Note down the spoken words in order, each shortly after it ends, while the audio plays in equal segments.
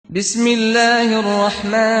بسم الله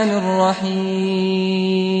الرحمن الرحيم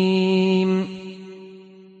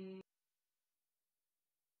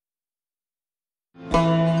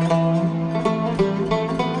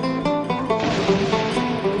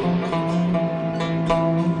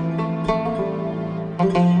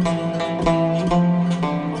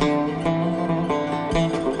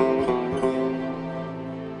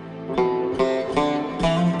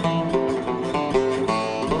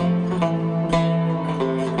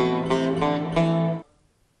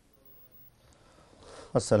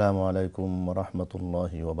السلام عليكم ورحمة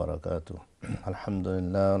الله وبركاته. الحمد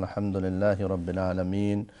لله رب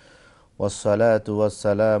العالمين، والصلاة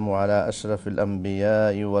والسلام على أشرف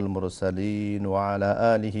الأنبياء والمرسلين وعلى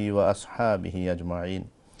آله وأصحابه أجمعين.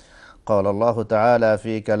 قال الله تعالى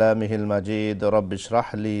في كلامه المجيد: رب اشرح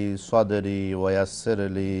لي صدري ويسر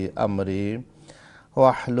لي أمري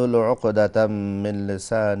واحلل عقدة من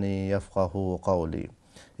لساني يفقه قولي.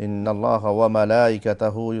 إن الله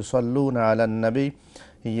وملائكته يصلون على النبي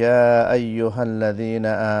يا أيها الذين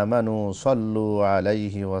آمنوا صلوا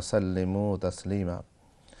عليه وسلموا تسليما.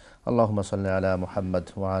 اللهم صل على محمد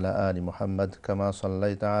وعلى آل محمد كما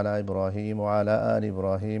صليت على إبراهيم وعلى آل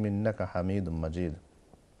إبراهيم إنك حميد مجيد.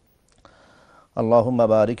 اللهم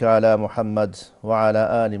بارك على محمد وعلى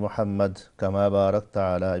آل محمد كما باركت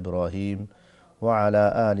على إبراهيم وعلى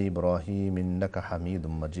آل إبراهيم إنك حميد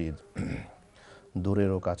مجيد.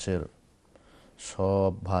 দূরের ও কাছের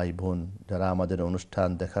সব ভাই বোন যারা আমাদের অনুষ্ঠান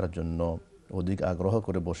দেখার জন্য অধিক আগ্রহ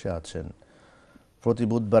করে বসে আছেন, প্রতি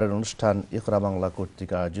বুধবারের অনুষ্ঠান ইকরা বাংলা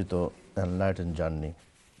কর্তৃক আয়োজিত এনলাইটেন্ড জার্নি,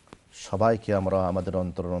 সবাইকে আমরা আমাদের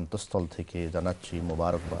অন্তঃস্থল থেকে জানাচ্ছি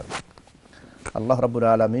মোবারকবাদ। আল্লাহ রাব্বুল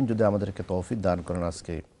আলামিন যদি আমাদেরকে তৌফিক দান করেন,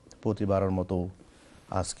 আজকে প্রতিবারের মতো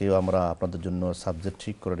আজকেও আমরা আপনাদের জন্য সাবজেক্ট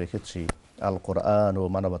ঠিক করে রেখেছি আল কোরআন ও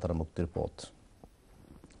মানবতার মুক্তির পথ।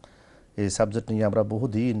 এই সাবজেক্ট নিয়ে আমরা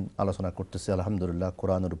বহুদিন আলোচনা করতেছি আলহামদুলিল্লাহ।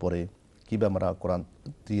 কোরআনের উপরে কীভাবে আমরা কোরআন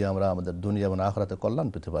দিয়ে আমরা আমাদের দুনিয়া এবং আখরাতে কল্যাণ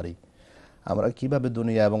পেতে পারি, আমরা কীভাবে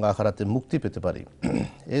দুনিয়া এবং আখরাতে মুক্তি পেতে পারি,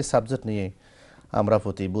 এই সাবজেক্ট নিয়ে আমরা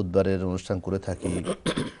প্রতি বুধবারের অনুষ্ঠান করে থাকি।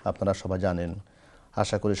 আপনারা সবাই জানেন,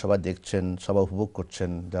 আশা করি সবাই দেখছেন, সবাই উপভোগ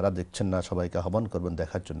করছেন। যারা দেখছেন না, সবাইকে আহ্বান করবেন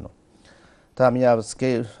দেখার জন্য। তা আমি আজকে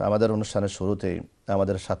আমাদের অনুষ্ঠানের শুরুতে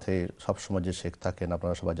আমাদের সাথে সবসময় যে শেখ থাকেন,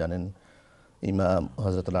 আপনারা সবাই জানেন, ইমাম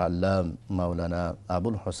হযরতুল আল্লাম মাওলানা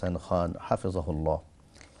আবুল হুসাইন খান হাফিজাহুল্লাহ।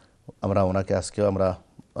 আমরা ওনাকে আজকেও আমরা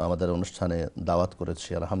আমাদের অনুষ্ঠানে দাওয়াত করেছি।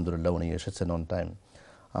 আলহামদুলিল্লাহ উনি এসেছেন অন টাইম।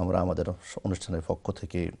 আমরা আমাদের অনুষ্ঠানের পক্ষ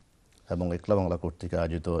থেকে এবং ইকরা বাংলা কর্তৃক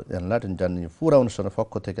আয়োজিত এনলাইটেন্ড জার্নি পুরো অনুষ্ঠানের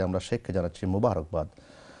পক্ষ থেকে আমরা শেখকে জানাচ্ছি মুবারকবাদ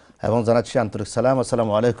এবং জানাচ্ছি আন্তরিক সালাম।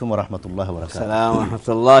 আসসালামু আলাইকুম ওয়া রাহমাতুল্লাহি ওয়া বারাকাতুহু। আসসালামু ওয়া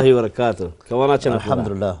রাহমাতুল্লাহি ওয়া বারাকাতুহু। কেমন আছেন?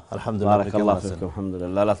 আলহামদুলিল্লাহ আলহামদুলিল্লাহ। বারাকাল্লাহু ফিকুম।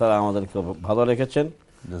 আলহামদুলিল্লাহ, আল্লাহ তাআলা আমাদেরকে ভালো রেখেছেন।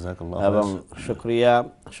 জাযাকাল্লাহ। এবং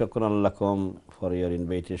শুকরান লাকুম ফর ইওর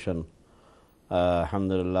ইনভাইটেশন।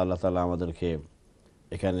 আলহামদুলিল্লাহ, আল্লাহ তাআলা আমাদেরকে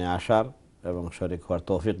এখানে আসার এবং শরীক হওয়ার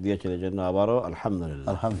তৌফিক দিয়েছেন, এই জন্য আবারও আলহামদুলিল্লাহ।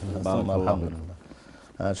 আলহামদুলিল্লাহ।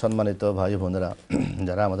 সম্মানিত ভাই বোনেরা,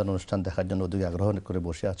 যারা আমাদের অনুষ্ঠান দেখার জন্য অধিক আগ্রহ করে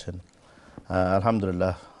বসে আছেন,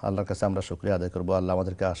 আলহামদুলিল্লাহ আল্লাহর কাছে আমরা শুকরিয়া আদায় করবো। আল্লাহ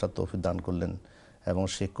আমাদেরকে আসার তৌফিক দান করলেন এবং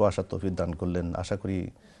শিক্ষক আসার তৌফিক দান করলেন। আশা করি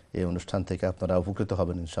এই অনুষ্ঠান থেকে আপনারা উপকৃত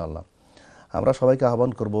হবেন ইনশাআল্লাহ। আমরা সবাইকে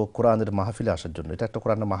আহ্বান করব কোরআনের মাহফিলে আসার জন্য। এটা একটা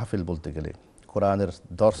কোরআনের মাহফিল বলতে গেলে, কোরআনের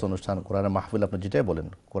দর্শ অনুষ্ঠান, কোরআনের মাহফিল আপনি যেটাই বলেন,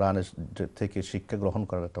 কোরআনের থেকে শিক্ষা গ্রহণ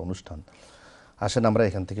করার একটা অনুষ্ঠান। আসেন আমরা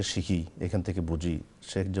এখান থেকে শিখি, এখান থেকে বুঝি।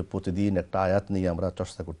 শেখ যে প্রতিদিন একটা আয়াত নিয়ে আমরা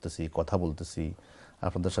চর্চা করতেছি, কথা বলতেছি,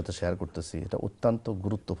 আপনাদের সাথে শেয়ার করতেছি, এটা অত্যন্ত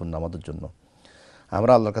গুরুত্বপূর্ণ আমাদের জন্য।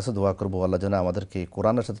 আমরা আল্লাহর কাছে দোয়া করবো, আল্লাহ যেন আমাদেরকে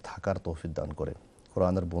কোরআনের সাথে থাকার তৌফিক দান করে,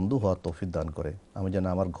 কোরআনের বন্ধু হওয়ার তৌফিক দান করে। আমি যেন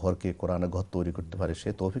আমার ঘরকে কোরআনের ঘর তৈরি করতে পারি,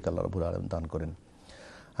 সেই তৌফিক আল্লাহ রাব্বুল আলামিন দান করেন।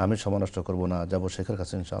 আমি সময় নষ্ট করবো না, যাবো শেখের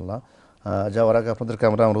কাছে ইনশাআল্লাহ। যাওয়ার আগে আপনাদেরকে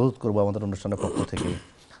আমরা অনুরোধ করবো আমাদের অনুষ্ঠানের পক্ষ থেকে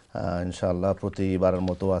ইনশাআল্লাহ প্রতিবারের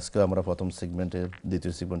মতো আজকেও আমরা প্রথম সেগমেন্টের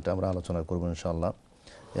দ্বিতীয় সেগমেন্টে আমরা আলোচনা করবো ইনশাআল্লাহ।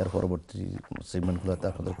 এর পরবর্তী সেগমেন্টগুলোতে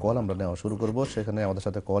আপনাদের কল আমরা নেওয়া শুরু করবো। সেখানে আমাদের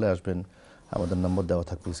সাথে কলে আসবেন, আমাদের নম্বর দেওয়া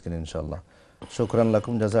থাকবে স্ক্রিনে ইনশাআল্লাহ। শুকরান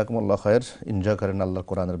লাকুম, জাযাকুমুল্লাহ খায়ের। এনজয় করেন আল্লাহর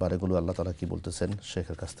কোরআনের বারেগুলো, আল্লাহ তাআলা কি বলতেছেন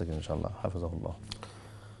শেখের কাছ থেকে ইনশাআল্লাহ। হাফিজাহুল্লাহ।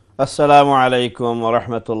 আসসালামু আলাইকুম ওয়া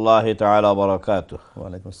রাহমাতুল্লাহি তাআলা ওয়া বারাকাতুহু। ওয়া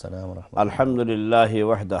আলাইকুম আসসালাম ওয়া রাহমাতুল্লাহ। আলহামদুলিল্লাহি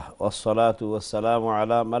ওয়াহদাহু ওয়াসসালাতু ওয়াসসালামু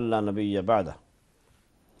আলা মান লা নাবিয়্যা বা'দা।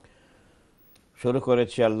 শুরু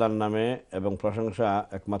করেছি আল্লাহর নামে এবং প্রশংসা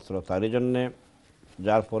একমাত্র তারই জন্যে,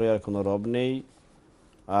 যার পরে আর কোনো রব নেই।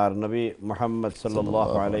 আর নবী মুহাম্মদ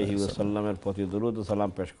সাল্লাল্লাহু আলাইহি ওয়াসাল্লামের প্রতি দুরূদ ও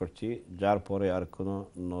সালাম পেশ করছি, যার পরে আর কোনো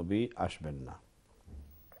নবী আসবেন না।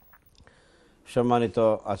 সম্মানিত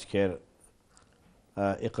আজকের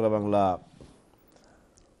ইকরা বাংলা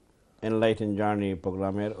এনলাইটেন্ড জার্নি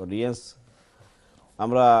প্রোগ্রামের অডিয়েন্স,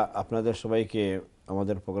 আমরা আপনাদের সবাইকে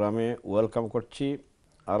আমাদের প্রোগ্রামে ওয়েলকাম করছি।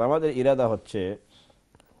 আর আমাদের ইরাদা হচ্ছে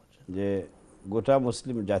যে গোটা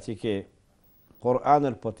মুসলিম জাতিকে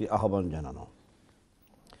কোরআনের প্রতি আহ্বান জানানো।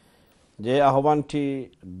 যে আহ্বানটি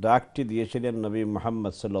ডাকটি দিয়েছিলেন নবী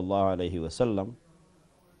মুহাম্মদ সাল্লাল্লাহু আলাইহি ওয়াসাল্লাম,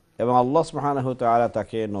 এবং আল্লাহ সুবহানাহু ওয়া তাআলা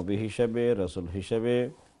তাকে নবী হিসেবে, রাসূল হিসেবে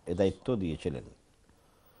এ দায়িত্ব দিয়েছিলেন।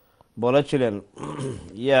 বলেছিলেন,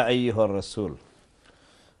 ইয়া আইয়ুহার রাসূল,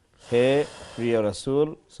 হে প্রিয় রাসূল,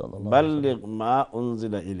 বাল্লিগ মা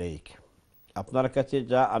উনজিলা ইলাইক, আপনার কাছে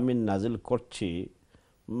যা আমি নাজিল করছি,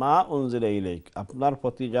 মা উনজিলা ইলাইক, আপনার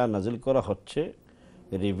প্রতি যা নাজিল করা হচ্ছে,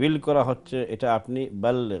 রিভিল করা হচ্ছে, এটা আপনি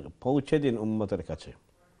বাল্লিগ, পৌঁছে দিন উম্মতের কাছে,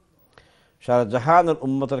 সারা জাহানের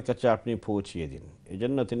উম্মতের কাছে আপনি পৌঁছিয়ে দিন। এই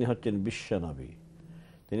জন্য তিনি হচ্ছেন বিশ্বনবী,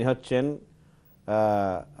 তিনি হচ্ছেন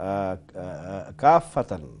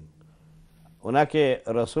কাফাতান, ওনাকে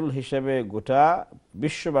রসুল হিসেবে গোটা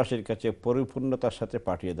বিশ্ববাসীর কাছে পরিপূর্ণতার সাথে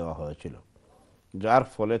পাঠিয়ে দেওয়া হয়েছিল, যার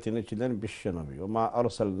ফলে তিনি ছিলেন বিশ্বনবী। ওমা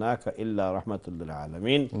আরসালনাকা ইল্লা রাহমাতুল লিল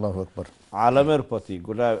আলামিন, আল্লাহু আকবার। আলমের প্রতি,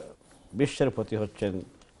 গোটা বিশ্বের প্রতি হচ্ছেন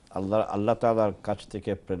আল্লাহ তাআলার কাছ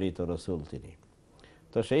থেকে প্রেরিত রসুল তিনি।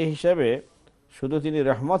 তো সেই হিসাবে শুধু তিনি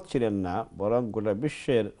রহমত ছিলেন না, বরং গোটা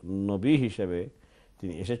বিশ্বের নবী হিসেবে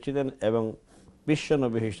তিনি এসেছিলেন, এবং বিশ্ব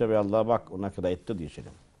নবী হিসেবে আল্লাহ পাক ওনাকে দায়িত্ব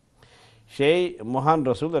দিয়েছিলেন। সেই মহান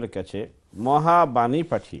রসুলের কাছে মহাবাণী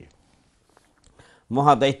পাঠিয়ে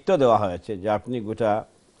মহা দায়িত্ব দেওয়া হয়েছে যে আপনি গোটা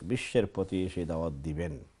বিশ্বের প্রতি সেই দাওয়াত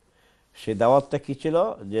দিবেন। সেই দাওয়াতটা কি ছিল?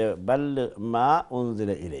 যে বাল্লিগ মা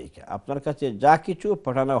উনজিলা ইলাইকা, আপনার কাছে যা কিছু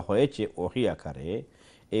পাঠানো হয়েছে ওহী আকারে,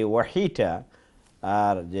 এই ওহীটা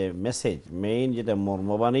আর যে মেসেজ, মেইন যেটা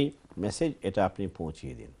মর্মবাণী মেসেজ, এটা আপনি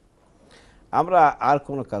পৌঁছিয়ে দিন। আমরা আর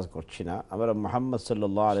কোনো কাজ করছি না, আমরা মুহাম্মদ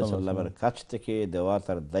সাল্লাল্লাহু আলাইহি সাল্লামের কাছ থেকে দেওয়া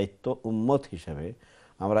তার দায়িত্ব উম্মত হিসাবে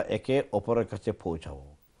আমরা একে অপরের কাছে পৌঁছাবো।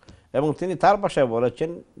 এবং তিনি তার ভাষায় বলেছেন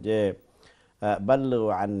যে বাল্লিগু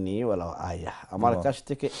আন্নী ওয়ালাউ আয়াহ, আমার কাছ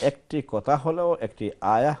থেকে একটি কথা হলেও, একটি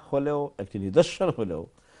আয়াহ হলেও, একটি নিদর্শন হলেও,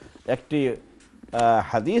 একটি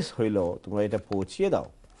হাদিস হইলেও তোমরা এটা পৌঁছিয়ে দাও।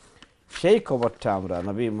 সেই খবরটা আমরা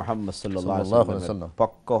নবী মুহাম্মদ সাল্লাল্লাহু আলাইহি ওয়াসাল্লামের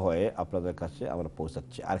পক্ষ হয়ে আপনাদের কাছে আমরা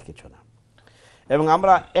পৌঁছাচ্ছি, আর কিছু না। এবং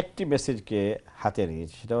আমরা একটি মেসেজকে হাতে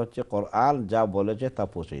নিয়েছি, সেটা হচ্ছে কোরআন যা বলেছে তা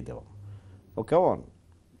পৌঁছে দেওয়া। ও কেমন?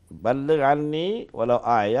 বাল্লিগ আন্নী ওয়ালাউ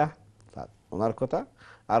আয়াহ, ওনার কথা।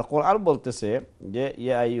 আর কোরআন বলতেছে যে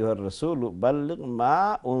ইয়া আইয়ুহার রাসূল বাল্লিগ মা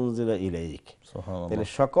উনজিলা ইলাইক, তাহলে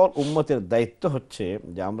সকল উম্মতের দায়িত্ব হচ্ছে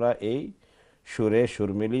যে আমরা এই সুরে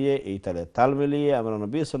সুর মিলিয়ে, এই তালে তাল মিলিয়ে আমরা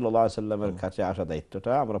নবী সাল্লাল্লাহু আলাইহি সাল্লামের কাছে আসা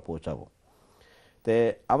দায়িত্বটা আমরা পৌঁছাবো। তে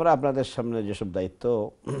আমরা আপনাদের সামনে যেসব দায়িত্ব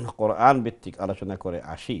কোরআন ভিত্তিক আলোচনা করে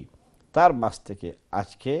আসি, তার মাঝ থেকে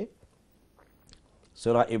আজকে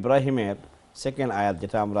সূরা ইব্রাহিমের সেকেন্ড আয়াত,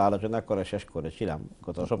 যেটা আমরা আলোচনা করে শেষ করেছিলাম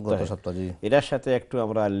গত সপ্তাহে, এটার সাথে একটু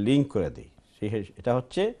আমরা লিঙ্ক করে দিই। এটা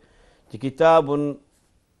হচ্ছে যে কিতাবুন,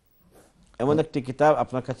 এমন একটি কিতাব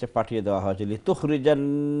আপনার কাছে পাঠিয়ে দেওয়া হয়েছে, লিতুখরিজান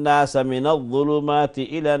নাসা মিনাজ-যুলুমাতি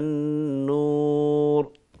ইলান নূর,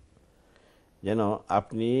 যেন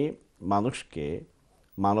আপনি মানুষকে,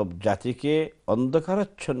 মানব জাতিকে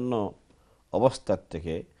অন্ধকারাচ্ছন্ন অবস্থার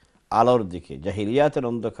থেকে আলোর দিকে, জাহিলিয়াতের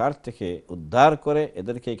অন্ধকার থেকে উদ্ধার করে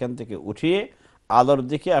এদেরকে এখান থেকে উঠিয়ে আলোর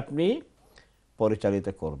দিকে আপনি পরিচালিত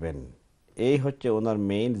করবেন। এই হচ্ছে ওনার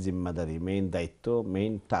মেইন জিম্মাদারি, মেইন দায়িত্ব,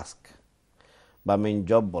 মেইন টাস্ক বা মেইন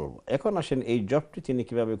জব বলবো। এখন আসেন এই জবটি তিনি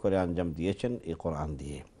কিভাবে করে আঞ্জাম দিয়েছেন এই কোরআন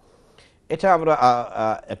দিয়ে। এটা আমরা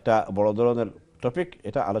একটা বড় ধরনের টপিক,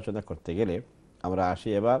 এটা আলোচনা করতে গেলে আমরা আসি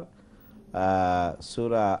এবার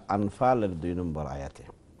সূরা আনফালের 2 নম্বর আয়াতে।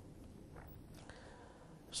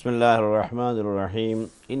 বিসমিল্লাহির রহমানির রহিম।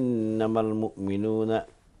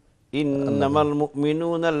 ইন্নামাল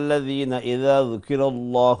মুমিনুনা আল্লাযীনা ইযা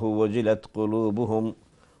যুকিরাল্লাহু ওয়াজিলাত কুলুবুহুম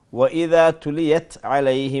ওয়া ইযা তুলিয়াত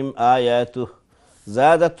আলাইহিম আয়াতুহু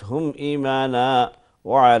যাদাতহুম ঈমানা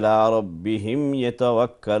ওয়া আলা রাব্বিহিম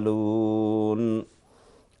ইয়াতাওয়াক্কালুন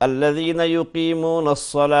الذين يقيمون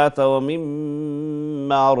الصلاة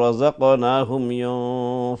ومما رزقناهم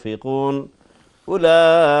ينفقون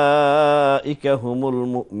أولئك هم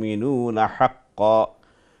المؤمنون حقا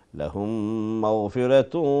لهم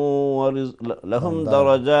مغفرة لهم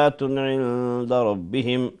درجات عند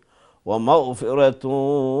ربهم ومغفرة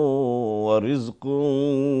ورزق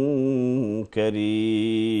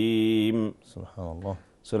كريم. سبحان الله.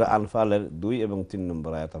 সূরা আনফালের 2 এবং 3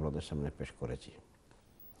 নম্বর আয়াত আপনাদের সামনে পেশ করেছি।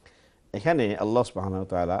 এখানে আল্লাহ সুবহানাহু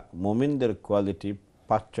ওয়া তাআলা মুমিনদের কোয়ালিটি,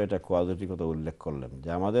 5-6টা কোয়ালিটির কথা উল্লেখ করলেন, যে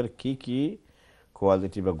আমাদের কি কি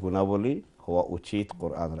কোয়ালিটি বা গুণাবলী হওয়া উচিত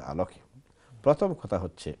কোরআনের আলোকে। প্রথম কথা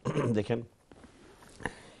হচ্ছে দেখেন,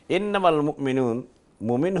 ইন্নামাল মুমিনুন,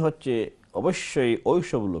 মুমিন হচ্ছে অবশ্যই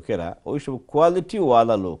ওইসব লোকেরা, ওইসব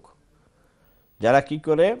কোয়ালিটিওয়ালা লোক যারা কি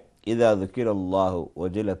করে, ইযা যুকিরাল্লাহু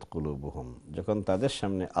ওয়াজিলাত কুলুবুহুম, যখন তাদের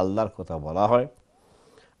সামনে আল্লাহর কথা বলা হয়,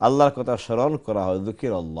 আল্লাহর কথা স্মরণ করা হয়,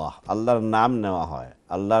 যুকিরাল্লাহ, আল্লাহর নাম নেওয়া হয়,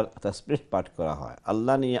 আল্লাহর তাসবিহ পাঠ করা হয়,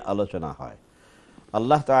 আল্লাহ নিয়ে আলোচনা হয়,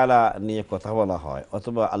 আল্লাহ তাআলা নিয়ে কথা বলা হয়,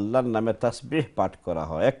 অথবা আল্লাহর নামে তাসবিহ পাঠ করা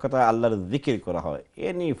হয়, এক কথা আল্লাহর জিকির করা হয়,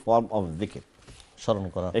 এনি ফর্ম অফ জিকির স্মরণ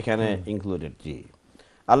করা এখানে ইনক্লুডেড। জি,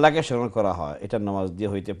 আল্লাহকে স্মরণ করা হয়, এটা নামাজ দিয়ে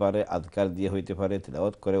হইতে পারে, আযকার দিয়ে হইতে পারে,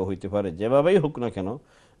 তিলাওয়াত করেও হইতে পারে, যেভাবেই হোক না কেন,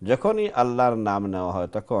 যখনই আল্লাহর নাম নেওয়া হয়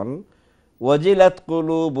তখন ওয়াজিলাত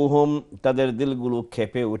কুলুবুহুম, তাদের দিলগুলো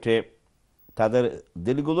ক্ষেপে উঠে, তাদের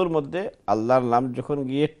দিলগুলোর মধ্যে আল্লাহর নাম যখন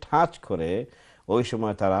গিয়ে ঠাঁচ করে, ওই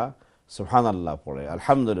সময় তারা সুবহানাল্লাহ পড়ে,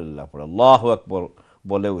 আলহামদুলিল্লাহ পড়ে, আল্লাহু আকবার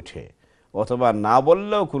বলে উঠে, অথবা না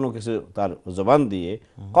বললেও কোনো কিছু তার জবান দিয়ে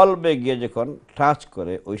কলবে গিয়ে যখন টাচ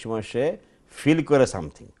করে, ওই সময় সে ফিল করে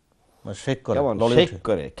সামথিং, শেক করে, কেমন শেক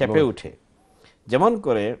করে, কেঁপে উঠে। যেমন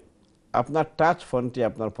করে আপনার টাচ ফোনটি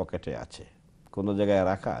আপনার পকেটে আছে, কোনো জায়গায়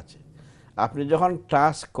রাখা আছে, আপনি যখন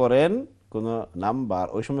টাচ করেন কোনো নাম্বার,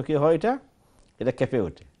 ওই সময় কি হয়, এটা কেঁপে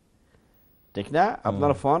ওঠে, ঠিক না?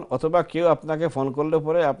 আপনার ফোন, অথবা কেউ আপনাকে ফোন করলে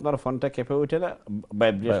পরে আপনার ফোনটা কেঁপে ওঠে না,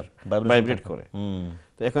 ভাইব্রেট করে।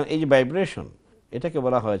 তো এখন এই যে ভাইব্রেশন, এটাকে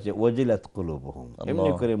বলা হয়েছে ওয়াজিলাত কুলুবুহুম।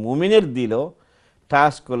 এমনি করে মুমিনের দিলও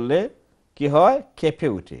টাচ করলে কি হয়, কেঁপে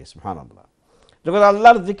উঠে। সুবহানাল্লাহ। যখন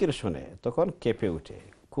আল্লাহর জিকির শুনে তখন কেঁপে উঠে।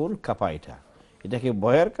 কোন কাপা এটা? এটা কি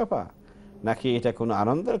ভয়ের কাপা, নাকি এটা কোনো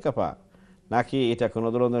আনন্দের কাপা, নাকি এটা কোনো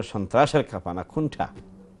ধরনের সন্ত্রাসের কাপা, না কোনটা?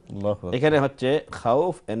 এখানে হচ্ছে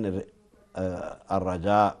খাউফ এন্ড আর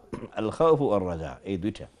রাজা, আল খাউফ আর রাজা, এই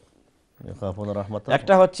দুইটা।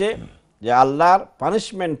 একটা হচ্ছে যে আল্লাহর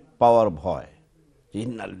পানিশমেন্ট পাওয়ার ভয়,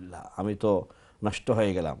 ইন্নালিল্লাহ, আমি তো নষ্ট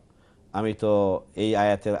হয়ে গেলাম, আমি তো এই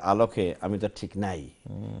আয়াতের আলোকে আমি তো ঠিক নাই,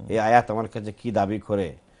 এই আয়াত আমার কাছে কি দাবি করে,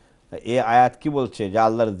 এই আয়াত কি বলছে যে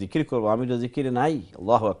আল্লাহর জিকির করবো, আমি তো জিকিরে নাই।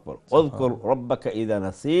 আল্লাহু আকবার। উযকুর রাব্বাকা ইযা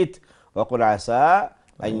নাসিত ওয়া কুল আসা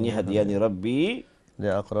আন ইয়াহদিয়ানি রাব্বি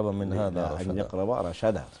লিআকরাবা মিন হাযা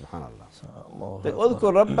রাশাদা। সুবহানাল্লাহ।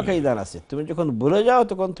 উযকুর রাব্বাকা ইযা নাসিত, তুমি যখন ভুলে যাও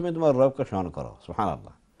তখন তুমি তোমার রবকে স্মরণ করো।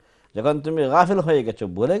 সুবহানাল্লাহ। যখন তুমি গাফিল হয়ে গেছো,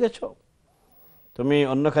 ভুলে গেছো, তুমি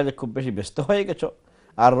অন্য কাজে খুব বেশি ব্যস্ত হয়ে গেছো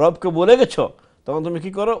আর রবকে ভুলে গেছো, তখন তুমি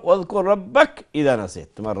কি করো, উযকুর রাব্বাক ইযা নাসিত,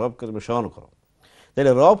 তোমার রবকে তুমি স্মরণ করো।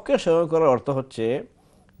 তাহলে রবকে স্মরণ করার অর্থ হচ্ছে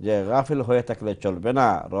যে গাফিল হয়ে থাকলে চলবে না,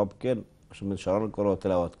 রবকে স্মরণ করো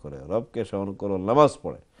তেলাওয়াত করে, রবকে স্মরণ করো নামাজ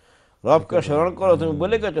পড়ে, রবকে স্মরণ করো, তুমি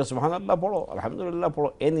বলে গেছো সুবহানাল্লাহ পড়ো, আলহামদুলিল্লাহ পড়ো,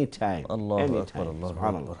 এনি টাইম, এনি টাইম।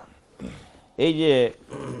 সুবহানাল্লাহ। এই যে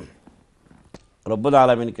রব্বুল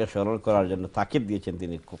আলামিনকে স্মরণ করার জন্য তাকিদ দিয়েছেন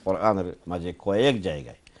তিনি কোরআনের মাঝে কয়েক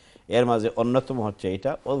জায়গায়, এর মাঝে অন্যতম হচ্ছে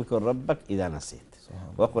এটা, উযকুর রাব্বাক ইযা নাসিত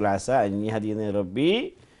ওয়া কুল আসা আন ইয়াহদিয়ানি রাব্বি,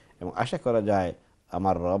 এবং আশা করা যায়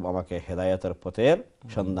আমার রব আমাকে হেদায়েতের পথের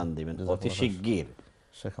সন্ধান দিবেন অতি শিগগির।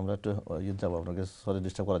 শেখ, আমরা একটু যাব, আপনাকে সরি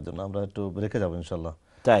ডিস্টার্ব করার জন্য, আমরা একটু ব্রেকে যাব ইনশাআল্লাহ।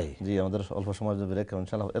 তাই? জি, আমাদের অল্প সময় ব্রেক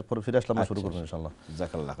ইনশাআল্লাহ, এরপর ফিরে আসলে আমরা শুরু করব ইনশাআল্লাহ।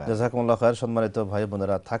 জাযাকাল্লাহ খায়ের। সম্মানিত ভাই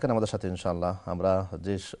বোনেরা, থাকেন আমাদের সাথে ইনশাআল্লাহ। আমরা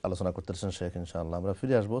যে আলোচনা করতেছেন শেখ, ইনশাআল্লাহ আমরা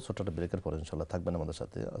ফিরে আসবো ছোট্ট একটা ব্রেকের পর ইনশাআল্লাহ। থাকবেন আমাদের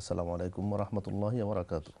সাথে। আসসালামু আলাইকুম ওয়া রাহমাতুল্লাহি ওয়া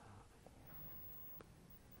বারাকাতুহু।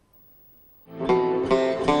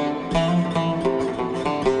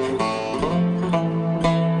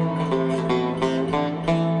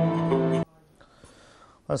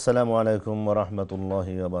 আসসালামু আলাইকুম ওয়া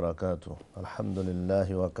রাহমাতুল্লাহি ওয়া বারাকাতুহু।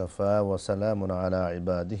 আলহামদুলিল্লাহি ওয়া কাফা ওয়া সালামুন আলা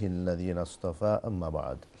ইবাদিহিল্লাযীনা ইসতাফা, আম্মা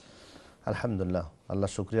বা'দ। আলহামদুলিল্লাহ,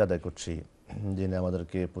 আল্লাহর শুকরিয়া আদায় করছি যিনি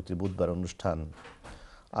আমাদেরকে প্রতি বুধবার অনুষ্ঠান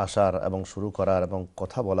আসার এবং শুরু করার এবং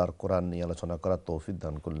কথা বলার, কোরআন নিয়ে আলোচনা করার তৌফিক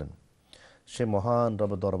দান করলেন। সে মহান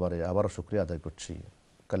রবের দরবারে আবারও শুকরিয়া আদায় করছি।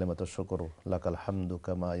 কালিমাতুশ শুকর লাকাল হামদু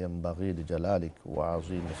কামা ইয়ানবাগি লিজালালিক ওয়া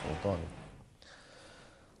আযীমি সুলতানিক।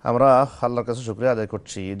 আমরা আল্লাহর কাছে শুকরিয়া আদায়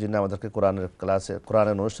করছি যিনি আমাদেরকে কোরআনের ক্লাসে,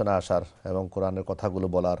 কোরআনের অনুষ্ঠানে আসার এবং কোরআনের কথাগুলো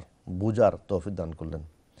বলার, বুঝার তৌফিক দান করলেন।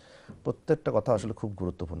 প্রত্যেকটা কথা আসলে খুব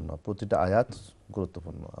গুরুত্বপূর্ণ, প্রতিটা আয়াত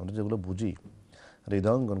গুরুত্বপূর্ণ। আমরা যেগুলো বুঝি,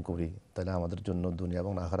 হৃদয়ঙ্গন করি, তাহলে আমাদের জন্য দুনিয়া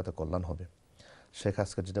এবং আখিরাতে কল্যাণ হবে। শেখ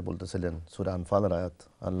আজকে যেটা বলতেছিলেন সূরা আনফালের আয়াত,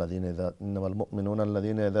 ইন্নামাল মুমিনুনা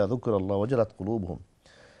আল্লাযীনা ইযা যুকিরাল্লাহু ওয়াজিলাত কুলুবুহুম।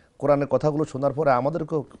 কোরআনের কথাগুলো শোনার পরে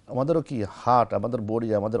আমাদেরও কি হার্ট, আমাদের বডি,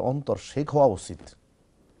 আমাদের অন্তর শেখ হওয়া উচিত।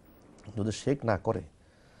 যদি শেখ না করে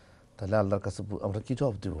তাহলে আল্লাহর কাছে আমরা কি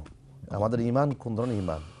জবাব দেব? আমাদের ইমান কোন ধরনের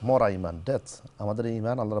ইমান? মরা ইমান, ডেথ। আমাদের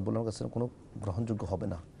ইমান আল্লাহ রাব্বুল আলামিনের কাছে কোনো গ্রহণযোগ্য হবে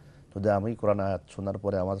না যদি আমি কোরআন আয়াত শোনার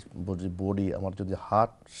পরে আমার বডি, আমার যদি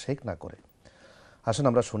হার্ট শেখ না করে। আসেন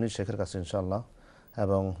আমরা শুনি শেখের কাছে ইনশাআল্লাহ,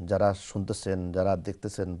 এবং যারা শুনতেছেন, যারা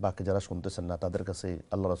দেখতেছেন, বাকি যারা শুনতেছেন না, তাদের কাছে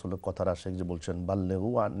আল্লাহ রাসূলের কথাটা শেখ যে বলছেন, বাল্লিগু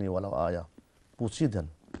আন্নী ওয়ালাউ আয়া, পৌঁছিয়ে দেন,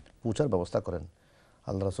 পৌঁছার ব্যবস্থা করেন।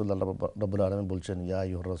 আল্লাহ রাসূল আল্লাহ রাব্বুল আলামিন বলছেন, ইয়া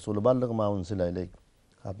আইয়ুহার রাসূল বাল্লিগ মা উনজিলা ইলাইক,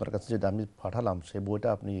 আপনার কাছে যেটা আমি পাঠালাম সেই বইটা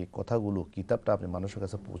আপনি, কথাগুলো, কিতাবটা আপনি মানুষের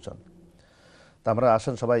কাছে পৌঁছান। তা আমরা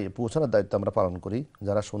আসুন সবাই পৌঁছানোর দায়িত্ব আমরা পালন করি।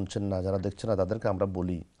 যারা শুনছেন না, যারা দেখছেন না, তাদেরকে আমরা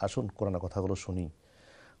বলি আসুন কোরআনের কথাগুলো শুনি,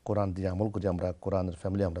 কোরআন দিয়ে আমল করি, আমরা কোরআনের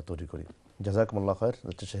ফ্যামিলি আমরা তৈরি করি। জাযাকুমুল্লাহ খায়র।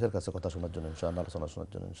 হচ্ছে শেখের কাছে কথা শোনার জন্য ইনশাআল্লাহ, আলোচনা শোনার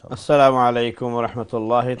জন্য ইনশাআল্লাহ। আসসালামু আলাইকুম ওয়া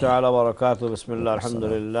রাহমাতুল্লাহি তাআলা ওয়া বারাকাতুহু। বিসমিল্লাহ,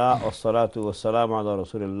 আলহামদুলিল্লাহ, ওয়াসসালাতু ওয়াসসালামু আলা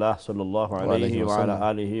রাসূলিল্লাহ সাল্লাল্লাহু আলাইহি ওয়া আলা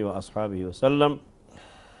আলিহি ওয়া আসহাবিহি ওয়াসাল্লাম।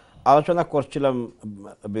 আলোচনা করছিলাম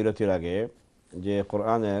বিরতির আগে যে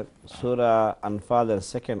কোরআনের সূরা আনফালের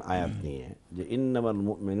সেকেন্ড আয়াত নিয়ে, যে ইন্নামাল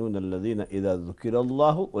মুমিনুনা আল্লাযীনা ইযা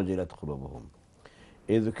যুকিরাল্লাহু ওয়াজিলাত কুলুবুহুম।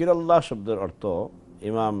 এই যুকিরাল্লাহ শব্দের অর্থ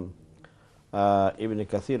ইমাম ইবনে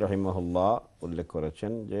কাসির রাহিমাহুল্লাহ উল্লেখ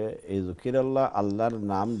করেছেন যে এই যুকিরাল্লাহ, আল্লাহর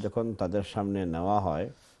নাম যখন তাদের সামনে নেওয়া হয়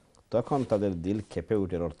তখন তাদের দিল কেঁপে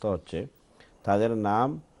ওঠে। অর্থ হচ্ছে তাদের নাম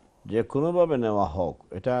যে কোনোভাবে নেওয়া হোক,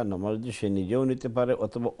 এটা নামাজি সে নিজেও নিতে পারে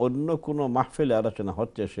অথবা অন্য কোনো মাহফিলে আলোচনা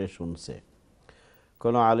হচ্ছে সে শুনছে,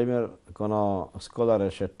 কোনো আলিমের কোনো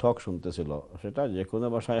স্কলারের সে টক শুনতেছিল, সেটা যে কোনো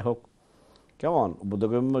ভাষায় হোক, কেমন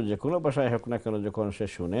বোধগম্য যে কোনো ভাষায় হোক না কেন, যখন সে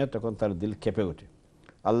শুনে তখন তার দিল কেঁপে ওঠে।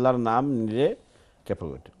 আল্লাহর নাম নিলে কেঁপে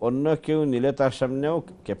ওঠে, অন্য কেউ নিলে তার সামনেও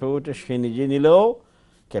কেঁপে ওঠে, সে নিজে নিলেও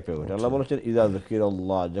কেঁপে ওঠে। আল্লাহ বলেছেন ইযা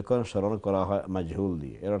যুকিরাল্লাহ, যখন স্মরণ করা হয় মাজহুল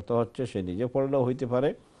দিয়ে। এর অর্থ হচ্ছে সে নিজে পড়লেও হইতে পারে,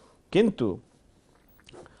 কিন্তু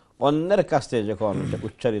অন্যের কাছ থেকে যখন এটা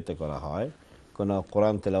উচ্চারিত করা হয়, কোনো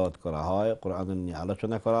কোরআন তেলাওয়াত করা হয়, কোরআন নিয়ে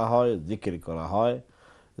আলোচনা করা হয়, জিকির করা হয়।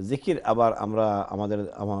 জিকির আবার আমরা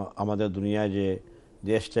আমাদের দুনিয়ায়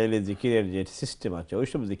যে স্টাইলে জিকিরের যে সিস্টেম আছে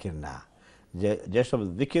ওইসব জিকির না, যেসব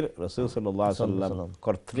জিকির রাসূল সাল্লাল্লাহু আলাইহি ওয়াসাল্লাম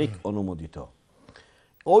কর্তৃক অনুমোদিত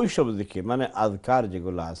ওইসব জিকির, মানে আযকার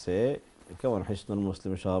যেগুলো আছে, কেমন হিসনুল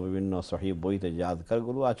মুসলিম সহ বিভিন্ন সহিহ বইতে যে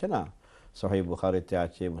আযকারগুলো আছে না, সহিহ বুখারীতে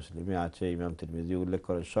আছে, মুসলিমে আছে, ইমাম তিরমিজি উল্লেখ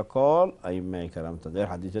করে, সকল আইম্মায়ে কেরাম তাদের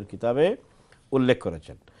হাদিসের কিতাবে উল্লেখ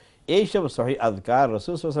করেছেন। এইসব সহিহ আযকার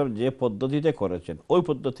রাসূল সাল্লাল্লাহু আলাইহি ওয়াসাল্লাম যে পদ্ধতিতে করেছেন ওই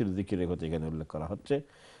পদ্ধতির জিকিরের কথা এখানে উল্লেখ করা হচ্ছে।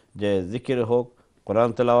 যে জিকির হোক, কোরআন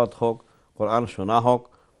তেলাওয়াত হোক, কোরআন শোনা হোক,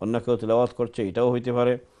 অন্য কেউ তেলাওয়াত করছে এটাও হইতে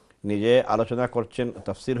পারে, নিজে আলোচনা করছেন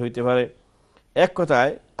তাফসির হইতে পারে। এক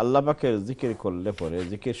কথায় আল্লাহ পাকের জিকির করলে পরে,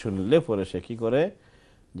 জিকির শুনলে পরে সে কি করে,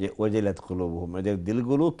 যে ওয়াজিলাত কুলুবুহুম, এদের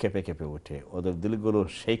দিলগুলো কেঁপে কেঁপে ওঠে, ওদের দিলগুলো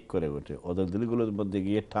শেক করে ওঠে, ওদের দিলগুলোর মধ্যে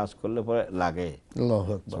গিয়ে টাচ করলে পরে লাগে।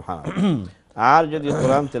 আর যদি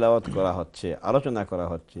কোরআন তেলাওয়াত করা হচ্ছে, আলোচনা করা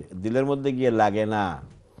হচ্ছে, দিলের মধ্যে গিয়ে লাগে না,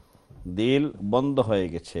 দিল বন্ধ হয়ে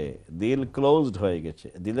গেছে, দিল ক্লোজড হয়ে গেছে,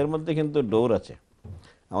 দিলের মধ্যে কিন্তু ডোর আছে,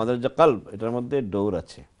 আমাদের যে কলব এটার মধ্যে ডোর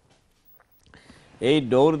আছে, এই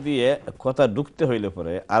ডোর দিয়ে কথা ঢুকতে হইলে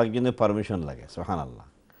পরে আরেকজনের পারমিশন লাগে, সুবহানাল্লাহ।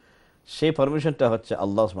 সেই পারমিশনটা হচ্ছে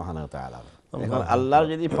আল্লাহ সুবহানাহু ওয়া তাআলা। এখন আল্লাহর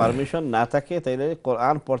যদি পারমিশন না থাকে তাহলে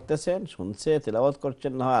কোরআন পড়তেছেন, শুনছে, তেলাওয়াত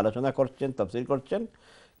করছেন, না হয় আলোচনা করছেন, তাফসীর করছেন,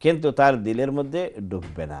 কিন্তু তার দিলের মধ্যে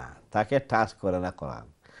ঢুকবে না, তাকে টাচ করে না কোরআন,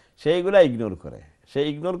 সেইগুলা ইগনোর করে, সে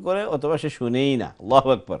ইগনোর করে অথবা সে শুনেই না। আল্লাহু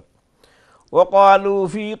আকবার। ওয়াকালু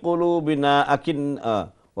ফি কুলুবিনা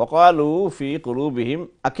ওয়াকালু ফি কুলুবিহিম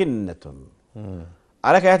আকিন্নাতুন।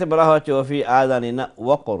 আরেক আয়াতে বলা হচ্ছে ওয়াফি আযানিনা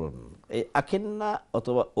ওয়াকরুন। এই আকিন্না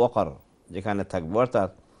অথবা ওয়াকর যেখানে থাকবে, অর্থাৎ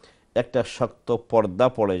একটা শক্ত পর্দা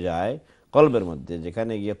পড়ে যায় কলবের মধ্যে,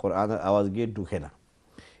 যেখানে গিয়ে কোরআনের আওয়াজ গিয়ে ঢুকে না।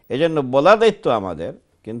 এই জন্য বলার দায়িত্ব আমাদের,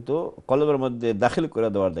 কিন্তু কলবের মধ্যে দাখিল করে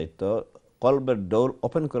দেওয়ার দায়িত্ব, কলবের ডোর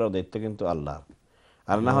ওপেন করার দায়িত্ব কিন্তু আল্লাহর।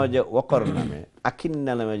 আর না হয় যে ওয়াকর নামে,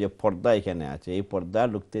 আকিন্না নামে যে পর্দা এখানে আছে, এই পর্দা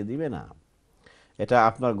ঢুকতে দিবে না। এটা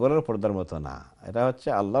আপনার ঘরের পর্দার মতো না, এটা হচ্ছে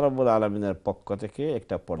আল্লাহ রাব্বুল আলামিনের পক্ষ থেকে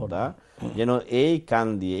একটা পর্দা, যেন এই কান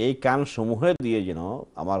দিয়ে, এই কান সমূহে দিয়ে যেন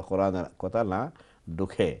আমার কোরআনের কথা না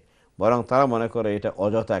ঢুকে, বরং তারা মনে করে এটা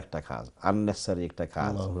অযথা একটা কাজ, আননেসারি একটা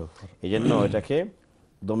কাজ, এই জন্য এটাকে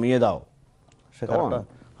দমিয়ে দাও।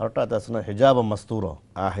 হিজাব মাস্তুরা,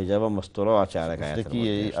 হিজাব মাস্তুরা আছে আরেক আয়াতের কি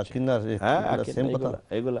এই আকিন্না সেম কথা,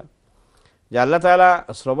 এইগুলা যে আল্লাহ তাআলা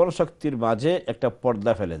শ্রবণ শক্তির মাঝে একটা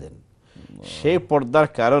পর্দা ফেলে দেন, সেই পর্দার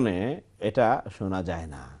কারণে এটা শোনা যায়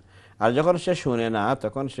না। আর যখন সে শুনে না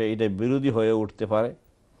তখন সে এটা বিরোধী হয়ে উঠতে পারে,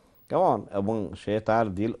 কেমন, এবং সে তার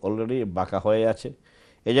দিল অলরেডি বাঁকা হয়ে আছে,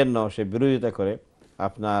 এই জন্য সে বিরোধিতা করে।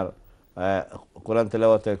 আপনার কোরআন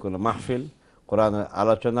তেলাওয়াতের কোনো মাহফিল, কোরআনের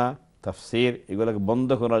আলোচনা, তাফসির এগুলোকে বন্ধ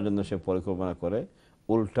করার জন্য সে পরিকল্পনা করে,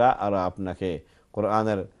 উল্টা আর আপনাকে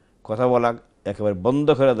কোরআনের কথা বলা একেবারে বন্ধ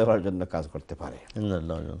করে দেওয়ার জন্য কাজ করতে পারে।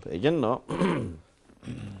 এই জন্য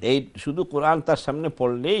এই শুধু কোরআন তার সামনে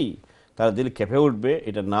পড়লেই তার দিল কেঁপে উঠবে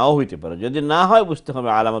এটা নাও হইতে পারে, যদি না হয় বুঝতে হবে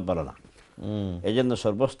আলামত ভালো না। এই জন্য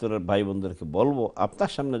সর্বস্তরের ভাই বোনদেরকে বলবো,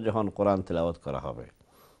 আপনার সামনে যখন কোরআন তেলাওয়াত করা হবে,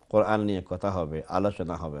 কোরআন নিয়ে কথা হবে,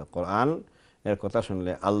 আলোচনা হবে, কোরআন এর কথা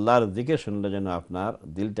শুনলে, আল্লাহর জিকির শুনলে যেন আপনার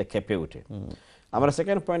দিলটা কেঁপে ওঠে। আমরা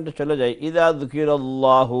সেকেন্ড পয়েন্টে চলে যাই, ইযা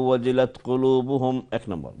যুকিরাল্লাহু ওয়াজিলাত কুলুবুহুম, 1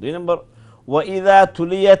 নম্বর। 2 নম্বর, ওয়া ইযা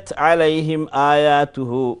তুলিয়াত আলাইহিম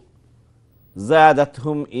আয়াতুহু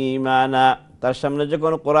যাদাতহুম ঈমানা, তার সামনে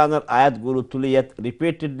যখন কোরআনের আয়াতগুলো তুলিয়াত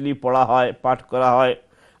রিপিটেডলি পড়া হয়, পাঠ করা হয়,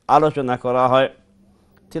 আলোচনা করা হয়।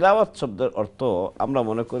 তিলাওয়াত শব্দের অর্থ আমরা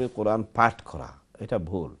মনে করি কোরআন পাঠ করা, এটা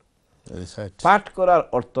ভুল। পাঠ করার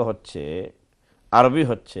অর্থ হচ্ছে, আরবি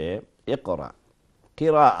হচ্ছে ইকরা,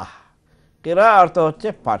 কিরাআহ। কিরাআহ অর্থ হচ্ছে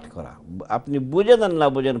পাঠ করা। আপনি বুঝেন আর না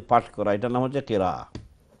বুঝেন, পাঠ করা, এটা নাম হচ্ছে কিরাআহ।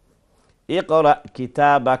 ইকরা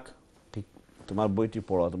কিতাবাক, তোমার বইটি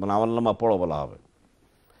পড়ো, তোমার আমলনামা পড়ো বলা হবে।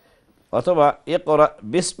 অথবা ইকরা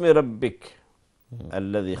বিসমি রাব্বিক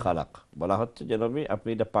আল্লাযী খালাক, বলা হচ্ছে যে নবী আপনি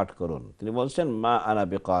এটা পাঠ করুন। তিনি বলছেন মা আনা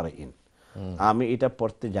বিকারিন, আমি এটা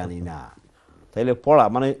পড়তে জানি না। তাইলে পড়া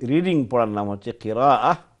মানে রিডিং, পড়ার নাম হচ্ছে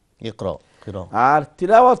কিরাআহ, ইকরা। আর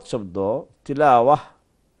তিলাওয়াত শব্দ তিলাওয়াহ,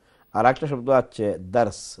 আর একটা শব্দ আছে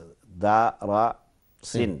দার্স, দারা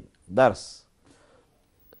সিন, দার্স,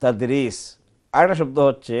 তাদরিস। আরেকটা শব্দ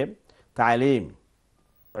হচ্ছে তালিম,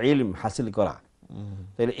 ইলম হাসিল করা।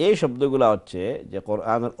 তাহলে এই শব্দগুলো হচ্ছে যে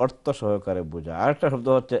কোরআনের অর্থ সহকারে বোঝা। আরেকটা শব্দ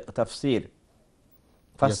হচ্ছে তাফসির,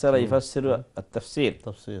 ফাসসারা ইউফাসসিরু আত-তাফসির।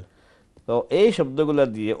 তো এই শব্দগুলো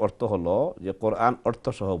দিয়ে অর্থ হলো যে কোরআন অর্থ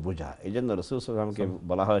সহ বোঝা। এই জন্য রাসূল সাল্লাল্লাহু আলাইহি ওয়াসাল্লামকে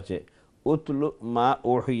বলা হয়েছে উতলু মা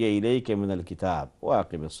উহিয়া ইলাইকা মিনাল কিতাব ওয়া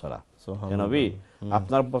আকিমিস সালাহ। নবী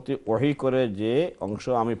আপনার প্রতি ওহী করে যে অংশ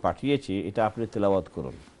আমি পাঠিয়েছি এটা আপনি তেলাওয়াত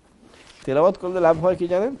করুন। তেলাওয়াত করলে লাভ হয় কি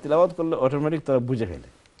জানেন? তেলাওয়াত করলে অটোমেটিক তারা বুঝে ফেলে,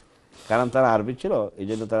 কারণ তারা আরবি ছিল, এই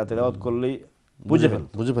জন্য তারা তেলাওয়াত করলেই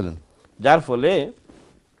বুঝে ফেলেন। যার ফলে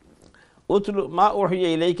উতলু মা উহিয়া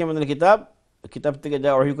ইলাইকা মিনাল কিতাব, কিতাব থেকে যা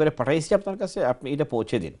ওহী করে পাঠাইছি আপনার কাছে, আপনি এটা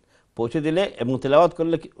পৌঁছে দিন। পৌঁছে দিলে এবং তেলাওয়াত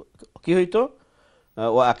করলে কি হইতো?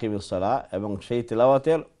 ওয়া আকিমিস সালাহ, এবং সেই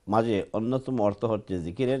তেলাওয়াতের মাঝে অন্যতম অর্থ হচ্ছে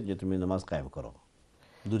জিকিরের, যে তুমি নামাজ কায়েম করো।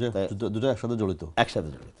 দুটো একসাথে জড়িত।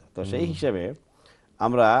 তো সেই হিসাবে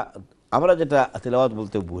আমরা যেটা তেলাওয়াত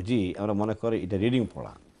বলতে বুঝি, আমরা মনে করি এটা রিডিং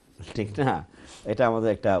পড়া, ঠিক না? এটা আমাদের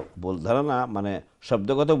একটা ভুল ধারণা, মানে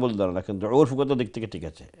শব্দগত ভুল ধারণা, কিন্তু উর্ফগত দিক থেকে ঠিক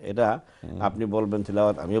আছে। এটা আপনি বলবেন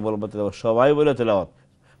তেলাওয়াত, আমিও বলবো তেলাওয়াত, সবাই বলে তেলাওয়াত।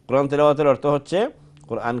 কোরআন তেলাওয়াতের অর্থ হচ্ছে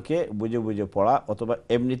কোরআনকে বুঝে বুঝে পড়া অথবা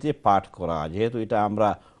এমনিতে পাঠ করা। যেহেতু এটা আমরা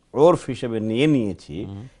উর্ফ হিসেবে নিয়েছি,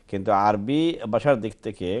 কিন্তু আরবি ভাষার দিক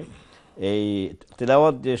থেকে এই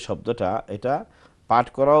তেলাওয়াত যে শব্দটা, এটা পাঠ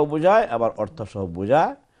করাও বোঝায়, আবার অর্থ সহ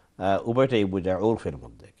বোঝায়, উভয়টাই বোঝায় উর্ফের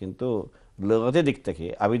মধ্যে। কিন্তু লুগাতের দিক থেকে,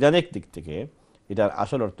 আবিধানিক দিক থেকে এটার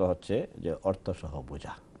আসল অর্থ হচ্ছে যে অর্থ সহ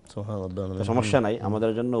বোঝা। সমস্যা নাই,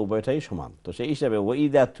 আমাদের জন্য উভয়টাই সমান। তো সেই হিসাবে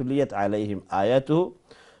ওয়াইদা তুলিয়াত আলাইহিম আয়াতুহু,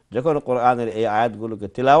 যখন কোরআনের এই আয়াতগুলোকে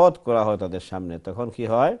তিলাওয়াত করা হয় তাদের সামনে, তখন কি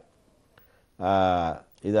হয়?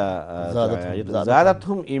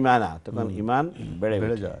 যাদাতহুম ঈমানা, তখন ঈমান বেড়ে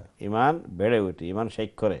যায়, ঈমান বেড়ে ওঠে, ঈমান শেখ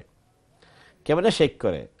করে। কেমনে শেখ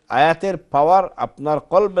করে? আয়াতের পাওয়ার আপনার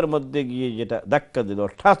কলবের মধ্যে গিয়ে যেটা ধাক্কা দিল,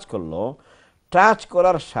 টাচ করলো, টাচ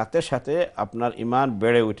করার সাথে সাথে আপনার ঈমান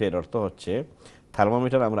বেড়ে ওঠে। এর অর্থ হচ্ছে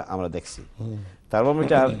থার্মোমিটার আমরা দেখছি,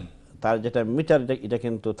 থার্মোমিটার তার যেটা মিটার, এটা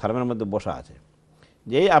কিন্তু থার্মের মধ্যে বসা আছে।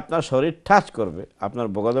 যেই আপনার শরীর টাচ করবে, আপনার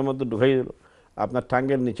বগলের মধ্যে ঢুকাই দিল, আপনার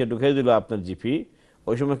টাঙ্গের নিচে ঢুকাই দিল আপনার জিপি,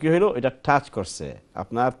 ওই সময় কি হইলো? এটা টাচ করছে,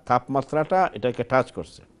 আপনার তাপমাত্রাটা এটাকে টাচ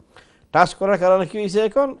করছে। টাচ করার কারণে কি হয়েছে?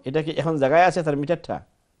 এটা কি এখন জায়গায় আছে তার মিটারটা?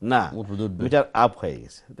 না, মিটার আপ হয়ে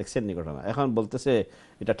গেছে। দেখছেন নি ঘটনা? এখন বলতেছে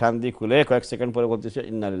এটা ঠান দিয়ে খুলে কয়েক সেকেন্ড পরে বলতেছে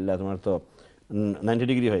ইন্নালিল্লাহ, তোমার তো 90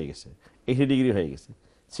 ডিগ্রি হয়ে গেছে, 80 ডিগ্রি হয়ে গেছে।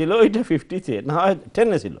 ছিল এটা 50-তে, না হয়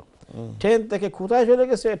 10-এ ছিল, 10 থেকে কোথায় চলে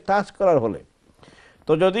গেছে টাচ করার হলে।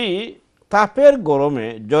 তো যদি তাপের গরমে,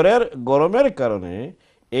 জ্বরের গরমের কারণে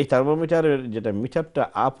এই থার্মোমিটারের যেটা মিটারটা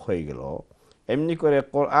আপ হয়ে গেল, এমনি করে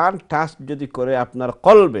কোরআন টাচ যদি করে আপনার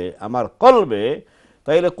কলবে, আমার কলবে,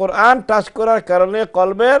 তাইলে কোরআন টাচ করার কারণে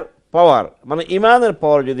কলবের পাওয়ার, মানে ইমানের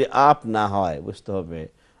পাওয়ার যদি আপ না হয়, বুঝতে হবে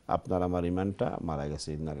আপনার আমার ইমানটা মারা গেছে।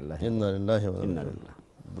 ইন্নালিল্লাহি ওয়া ইন্না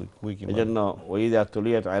ইলাইহি। এজন্য ওয়াইদা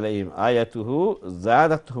তুলিয়াত আলাইহিম আয়াতুহু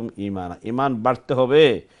যাদাতহুম ঈমানা, ঈমান বাড়তে হবে,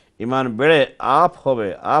 ঈমান বেড়ে আপ হবে,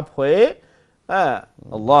 আপ হয়ে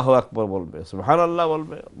আল্লাহু আকবার বলবে, সুবহানাল্লাহ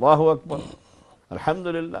বলবে, আল্লাহু আকবার,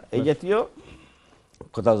 আলহামদুলিল্লাহ, এই জাতীয়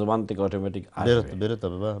কথা জবান থেকে অটোমেটিক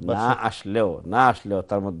না আসলেও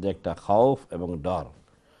তার মধ্যে একটা খাউফ এবং ডর,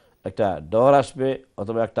 একটা ডর আসবে,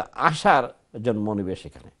 অথবা একটা আশার জন্ম নিবে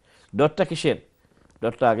সেখানে। ডরটা কিসের?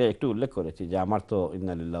 ডরটা আগে একটু উল্লেখ করেছি যে আমার তো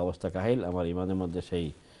ইন্নালিল্লাহ অবস্থা কাহিল, আমার ইমানের মধ্যে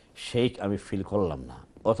সেই আমি ফিল করলাম না,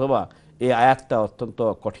 অথবা এই আয়াতটা অত্যন্ত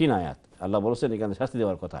কঠিন আয়াত, আল্লাহ বলেছেন এখানে শাস্তি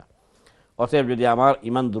দেওয়ার কথা। অতএব যদি আমার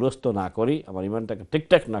ইমান দুরস্ত না করি, আমার ইমানটাকে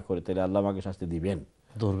ঠিকঠাক না করি, তাহলে আল্লাহ আমাকে শাস্তি দিবেন।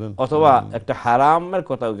 ধরবেন, অথবা একটা হারামের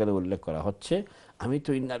কথা ওখানে উল্লেখ করা হচ্ছে, আমি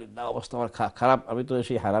তো ইন্নালিল্লাহ, অবস্থা আমার খারাপ, আমি তো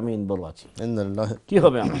সেই হারামে ইনভলভ আছি, কি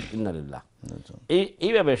হবে আমার, ইন্নালিল্লাহ।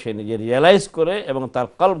 এইভাবে সে নিজে রিয়েলাইজ করে এবং তার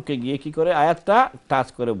কলবকে গিয়ে কি করে আয়াতটা টাচ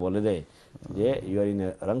করে বলে দেয় যে you R in a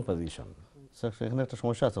wrong position. এখানে একটা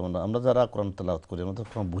সমস্যা আছে, আমরা যারা কোরআন তেলাওয়াত করি আমরা তো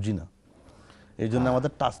কোরআন বুঝি না, এই জন্য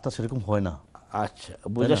আমাদের টাচটা সেরকম হয় না। আচ্ছা,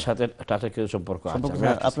 বুঝার সাথে টাচের কিছু সম্পর্ক আছে।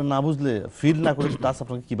 আপনি না বুঝলে, ফিল না করে টাচ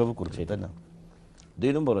আপনাকে কিভাবে করছে, তাই না? 2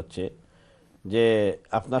 নম্বর হচ্ছে যে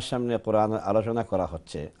আপনার সামনে কোরআন আলোচনা করা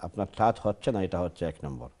হচ্ছে, আপনার টাচ হচ্ছে না, এটা হচ্ছে 1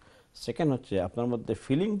 নম্বর। সেকেন্ড হচ্ছে আপনার মধ্যে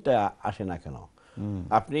ফিলিংটা আসে না কেন?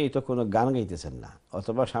 আপনি তো কোনো গান গাইতেছেন না,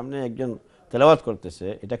 অথবা সামনে একজন তেলাওয়াত করতেছে,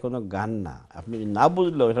 এটা কোনো গান না, আপনি না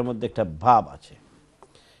বুঝলেও এটার মধ্যে একটা ভাব আছে।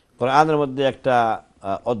 কোরআনের মধ্যে একটা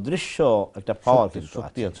অদৃশ্য একটা পাওয়ার কিন্তু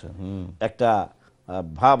শক্তি আছে, একটা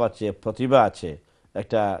ভাব আছে, প্রতিভা আছে,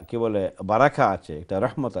 একটা কি বলে বারাকা আছে, একটা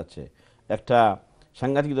রহমত আছে, একটা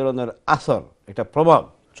সাংঘাতিক ধরনের আসর, একটা প্রভাব,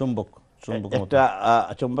 চুম্বক একটা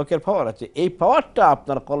চুম্বকের পাওয়ার আছে। এই পাওয়ারটা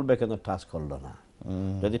আপনার কলবে কেন টাচ করলো না?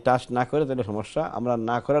 যদি টাচ না করে তাহলে সমস্যা। আমরা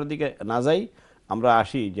না করার দিকে না যাই, আমরা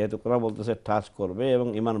আসি, যেহেতু কোরআন বলতেছে টাচ করবে এবং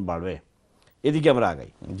ঈমান বাড়বে, এদিকে আমরা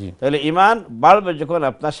আগাই। তাহলে ঈমান বাড়বে যখন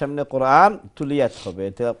আপনার সামনে কোরআন তুলিয়াত হবে,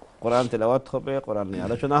 কোরআন তেলাওয়াত হবে, কোরআন নিয়ে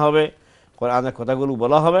আলোচনা হবে, কোরআনের কথাগুলো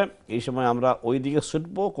বলা হবে। এই সময় আমরা ওই দিকে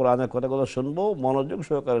ছুটবো, কোরআনের কথাগুলো শুনবো, মনোযোগ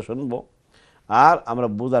সহকারে শুনবো, আর আমরা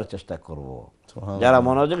বোঝার চেষ্টা করব। যারা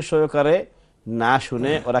মনোযোগ সহকারে না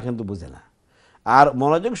শুনে ওরা কিন্তু বুঝে না, আর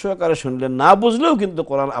মনোযোগ সহকারে শুনলে না বুঝলেও কিন্তু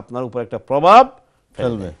কোরআন আপনার উপর একটা প্রভাব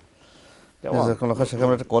ফেলবে।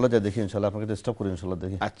 কলেজে দেখি ইনশাআল্লাহ, আপনাকে ডিস্টার্ব করি ইনশাআল্লাহ,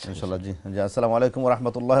 দেখি ইনশাআল্লাহ। জি জি, আসসালামু আলাইকুম ওয়া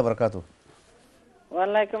রাহমাতুল্লাহি ওয়া বারাকাতুহু।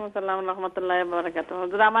 ওয়ালাইকুম আসসালাম ওয়া রাহমাতুল্লাহি ওয়া বারাকাতুহু।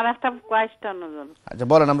 হুজুর, আমার একটা কোয়েশ্চন হুজুর। আচ্ছা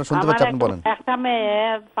বলেন, আমরা শুনতে পাচ্ছি, আপনি বলেন। একটা মেয়ে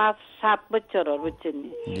 5-7 বছরের, বুঝছেন?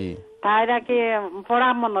 জি। তাইরা কি পড়া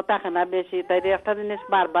মনে থাকে না বেশি, তাইরে একটা জিনিস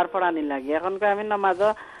বারবার পড়ানি লাগে। এখন আমি নামাজও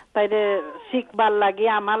তাইরে শিখবার লাগি,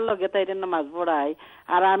 আমার লগে তাইরে নামাজ পড়াই,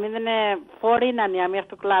 আর আমি মানে পড়ি নানি, আমি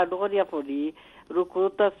একটু ক্লাউড করিয়া পড়ি, রুকু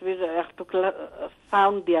তাসবিহ একটু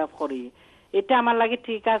সাউন্ড দিয়া করি। এটা আমার লাগে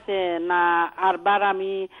ঠিক আছে না? আরবার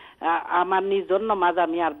আমি আমার নিজের নামাজ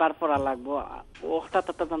আমি আরবার পড়া লাগবো? ওটা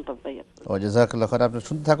তো জানতে চাই। ও জাযাকাল্লাহ খাইর, আপনি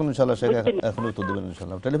শুনতে থাকুন ইনশাআল্লাহ, শেখ এখন উত্তর দিবেন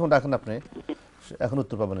ইনশাআল্লাহ। টেলিফোন রাখেন, আপনি এখন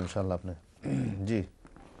উত্তর পাবেন ইনশাআল্লাহ আপনি। জি,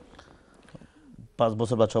 5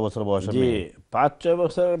 বছর বা 6 বছর বয়সে, জি, 5-6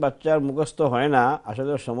 বছরের বাচ্চার মুখস্থ হয় না,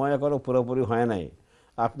 আসলে সময় এখনো পুরোপুরি হয় নাই।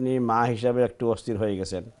 আপনি মা হিসাবে একটু অস্থির হয়ে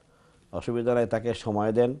গেছেন, অসুবিধা নাই, তাকে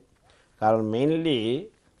সময় দেন। কারণ মেইনলি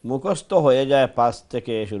মুখস্থ হয়ে যায় 5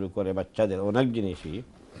 থেকে শুরু করে বাচ্চাদের অনেক জিনিসই,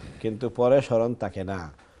 কিন্তু পরে স্মরণ থাকে না।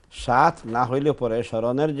 7 না হইলে পরে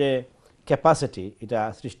স্মরণের যে ক্যাপাসিটি, এটা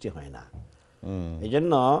সৃষ্টি হয় না। এই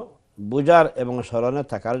জন্য বুঝার এবং স্মরণে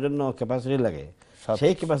থাকার জন্য ক্যাপাসিটি লাগে,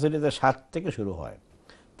 সেই ক্যাপাসিটিতে 7 থেকে শুরু হয়।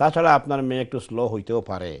 তাছাড়া আপনার মেয়ে একটু স্লো হইতেও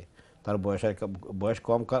পারে, তার বয়স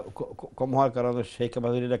কম হওয়ার কারণে সেই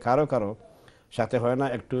ক্যাপাসিটিটা কারো সাথে হয় না,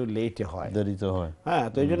 একটু লেটে হয়, দেরিতে হয়। হ্যাঁ,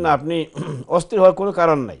 তো এই জন্য আপনি অস্থির হওয়ার কোনো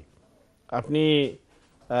কারণ নাই। আপনি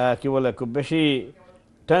কি বলে খুব বেশি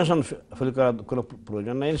টেনশন ফিল করার কোনো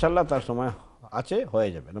প্রয়োজন নেই, ইনশাল্লাহ তার সময় আছে, হয়ে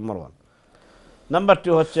যাবে। নাম্বার 1। নাম্বার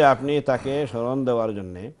 2 হচ্ছে আপনি তাকে স্মরণ দেওয়ার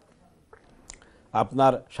জন্যে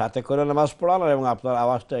আপনার সাথে করে নামাজ পড়ান, এবং আপনার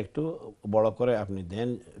আওয়াজটা একটু বড় করে আপনি দেন,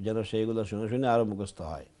 যেন সেইগুলো শুনে শুনে আরও মুখস্থ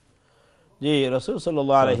হয়। জি, রাসূল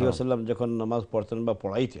সাল্লাল্লাহু আলাইহি ওয়াসাল্লাম যখন নামাজ পড়তেন বা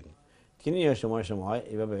পড়াইতেন, তিনি ওই সময়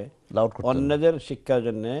এভাবে অন্যদের শিক্ষার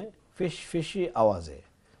জন্য ফিসফিসি আওয়াজে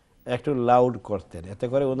একটু লাউড করতেন, এতে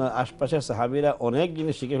করে ওনার আশপাশের সাহাবীরা অনেক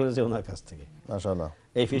জিনিস শিখে ফেলেছে ওনার কাছ থেকে। মাশাআল্লাহ,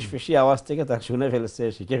 এই ফিসফিসি আওয়াজ থেকে তার শুনে ফেলছে,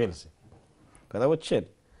 শিখে ফেলছে। কথা বুঝছেন?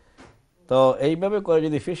 তো এইভাবে করে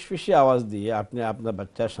যদি ফিসফিসি আওয়াজ দিয়ে আপনি আপনার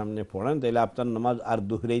বাচ্চার সামনে পড়েন, তাহলে আপনার নামাজ আর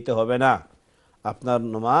দুহরাইতে হবে না, আপনার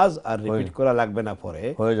নামাজ আর রিপিট করা লাগবে না, পরে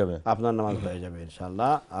হয়ে যাবে, আপনার নামাজ হয়ে যাবে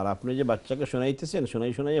ইনশাআল্লাহ। আর আপনি যে বাচ্চাকে শোনাইতেছেন,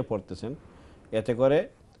 শোনাইয়ে পড়তেছেন, এতে করে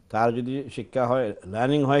তার যদি শিক্ষা হয়,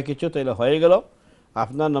 লার্নিং হয় কিছু, তাহলে হয়ে গেল,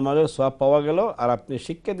 আপনার নামাজের সওয়াব পাওয়া গেল, আর আপনি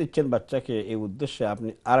শিক্ষা দিচ্ছেন বাচ্চাকে, এই উদ্দেশ্যে আপনি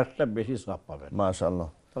আরেকটা বেশি সওয়াব পাবেন। মাশাআল্লাহ,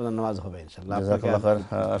 আপনার নামাজ হবে ইনশাআল্লাহ। জাযাকাল্লাহ খাইর,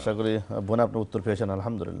 আশা করি বোন আপনি উত্তর পেয়েছেন,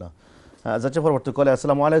 আলহামদুলিল্লাহ। যাচ্ছে পরবর্তী কলে।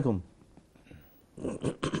 আসসালামু আলাইকুম।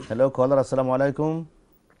 হ্যালো কলার, আসসালামু আলাইকুম।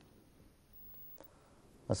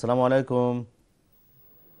 আসসালামু আলাইকুম।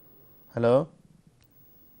 হ্যালো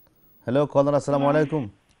হ্যালো কলার, আসসালামু আলাইকুম।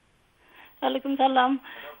 ওয়ালাইকুম সালাম।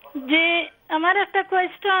 জি, আমার একটা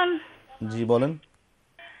কোয়েশ্চন। জি বলেন।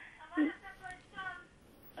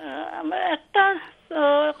 আমার একটা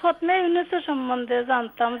খতমে ইউনুসের সম্বন্ধে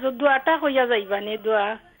জানতাম, যে দোয়াটা হইয়া যাইবানি, দোয়া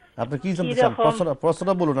আপনি কি জানতে চান?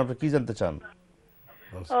 প্রশ্নটা বলুন, আপনি কি জানতে চান?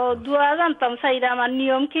 দোয়া জানতাম চাইরাম, আর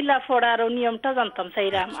নিয়ম কিলা পড়ার নিয়মটা জানতাম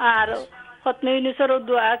চাইরাম, আর খতমে ইউনুসের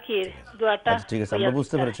দোয়া কি দোয়াটা আচ্ছা ঠিক আছে, আমরা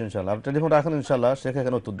বুঝতে পেরেছি ইনশাআল্লাহ। আপনি টেলিফোন রাখুন ইনশাআল্লাহ, শেখ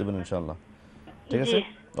এখানে উত্তর দেবেন ইনশাআল্লাহ। ঠিক আছে,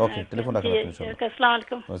 ওকে, টেলিফোন রাখুন আপনি ইনশাআল্লাহ। আসসালামু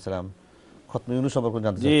আলাইকুম। আসসালাম। খতমে ইউনুস সম্পর্কে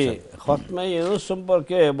জানতে জি, চাচ্ছেন? খতমে ইউনুস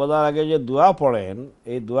সম্পর্কে বলার আগে যে দোয়া পড়েন,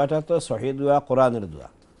 এই দোয়াটা তো সহিহ দোয়া, কোরআনের দোয়া।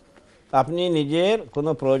 আপনি নিজের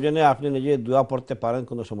কোনো প্রয়োজনে আপনি নিজে দোয়া পড়তে পারেন,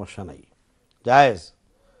 কোনো সমস্যা নাই, জায়েজ।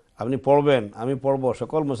 আপনি পড়বেন, আমি পড়ব,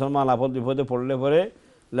 সকল মুসলমান আপদ বিপদে পড়লে পরে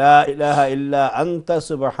লা ইলাহা ইল্লা আনতা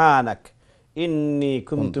সুবহানাক ইন্নী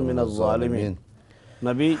কুনতু মিনাজ জালিমিন।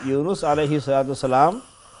 নবী ইউনুস আলাইহিস সালাম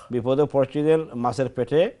বিপদে পড়ছিলেন মাছের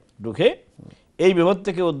পেটে ঢুকে। এই বিপদ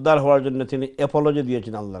থেকে উদ্ধার হওয়ার জন্য তিনি অ্যাপোলজি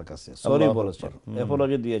দিয়েছেন আল্লাহর কাছে, সরি বলেছেন,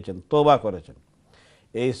 অ্যাপোলজি দিয়েছেন, তওবা করেছেন।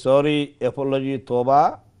 এই সরি, অ্যাপোলজি, তওবা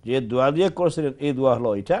যে দোয়া দিয়ে করেছিলেন, এই দোয়া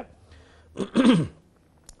হলো এটা,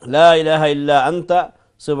 লা ইলাহা ইল্লা আনতা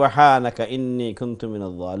সুবহানাকা ইন্নী কুনতু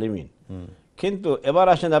মিনাজ জালিমিন। কিন্তু এবার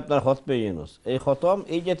আসেন আপনার খতমে ইউনুস, এই খতম,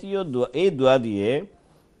 এই জাতীয় দোয়া, এই দোয়া দিয়ে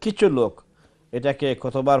কিছু লোক এটাকে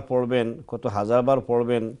কতবার পড়বেন, কত হাজারবার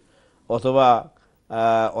পড়বেন, অথবা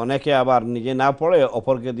অনেকে আবার নিজে না পড়ে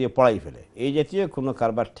অপরকে দিয়ে পড়াই ফেলে। এই জাতীয় কোনো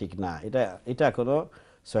কারবার ঠিক না। এটা কোনো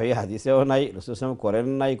সহিহ হাদিসেও নাই, রাসূল সাল্লাল্লাহু আলাইহি ওয়াসাল্লাম করেন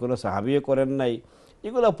নাই, কোনো সাহাবীও করেন নাই।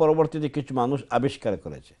 এগুলো পরবর্তীতে কিছু মানুষ আবিষ্কার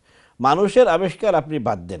করেছে। মানুষের আবিষ্কার আপনি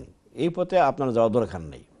বাদ দেন, এই পথে আপনার যাওয়া দরকার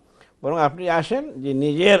নেই। বরং আপনি আসেন যে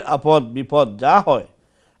নিজের আপদ বিপদ যা হয়,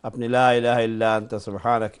 আপনি লা ইলাহা ইল্লা আনতা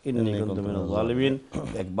সুবহানাক ইন্নী কুনতু মিনাজ জালিমিন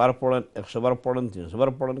একবার পড়েন, 100 বার পড়েন, 300 বার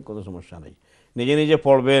পড়েন, কোনো সমস্যা নেই। নিজে নিজে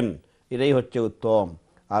পড়বেন, এটাই হচ্ছে উত্তম।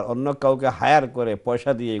 আর অন্য কাউকে হায়ার করে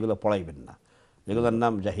পয়সা দিয়ে এগুলো পড়াইবেন না, যেগুলোর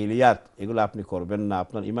নাম জাহিলিয়াত, এগুলো আপনি করবেন না।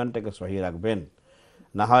 আপনার ইমানটাকে সহি রাখবেন।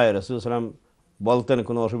 না হয় রাসূল সাল্লাল্লাহু আলাইহি ওয়াসাল্লাম বলতেন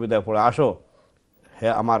কোনো অসুবিধায় পড়ে, আসো হে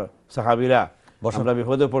আমার সাহাবীরা, আমরা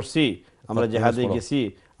বিপদে পড়ছি, আমরা জিহাদে গেছি,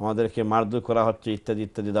 আমাদেরকে মারধর করা হচ্ছে, ইত্যাদি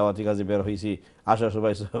ইত্যাদি, দাওয়াতি কাজে বের হয়েছি, আসো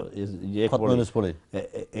সবাই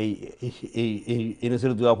এই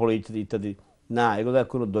ইউনুসের দোয়া পড়ে, ইত্যাদি ইত্যাদি। না, এগুলো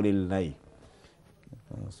কোনো দলিল নাই।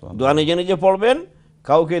 দোয়া নিজে নিজে পড়বেন,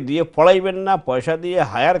 কাউকে দিয়ে পড়াইবেন না, পয়সা দিয়ে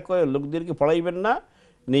হায়ার করে লোকদেরকে পড়াইবেন না,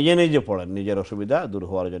 নিজে নিজে পড়েন নিজের অসুবিধা দূর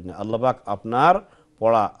হওয়ার জন্য। আল্লাহ পাক আপনার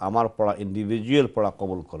পড়া, আমার পড়া, ইন্ডিভিজুয়াল পড়া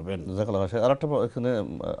কবুল করবেন। আর একটা এখানে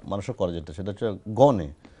মানুষের করে যেটা, সেটা হচ্ছে গনে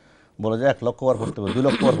বলে যে 1 লক্ষ বার পড়তে হবে, 2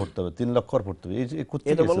 লক্ষ বার পড়তে হবে, 3 লক্ষ বার পড়তে হবে।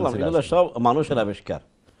 এটা বললাম, এগুলো সব মানুষের আবিষ্কার,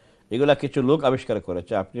 এগুলা কিছু লোক আবিষ্কার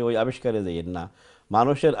করেছে। আপনি ওই আবিষ্কারে যাইয়েন না,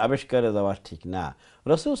 মানুষের আবিষ্কারে যাওয়া ঠিক না।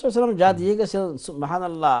 রাসূল সাল্লাল্লাহু আলাইহি ওয়াসাল্লাম যা দিয়ে গেছেন,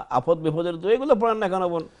 সুবহানাল্লাহ, আপদ বিপদের দোয়া, এগুলো পড়েন না কেন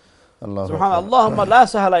বোন? সুবহান আল্লাহুম্মা লা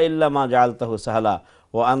সাহলা ইল্লা মা জাআলতাহু সাহলা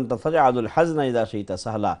ওয়া আনতা তাজআলুল হাজনা ইযা শি'তা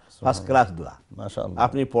সাহলা। ফার্স্ট ক্লাস দোয়া, মাশাআল্লাহ।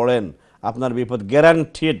 আপনি পড়েন, আপনার বিপদ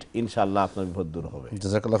গ্যারান্টিড, ইনশাআল্লাহ আপনার বিপদ দূর হবে।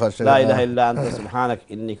 জাযাকাল্লাহু খাইর। লা ইলাহা ইল্লা আনতা সুবহানাক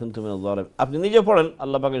ইন্নী কুনতু মিনাজ জালিমিন। আপনি নিজে পড়েন,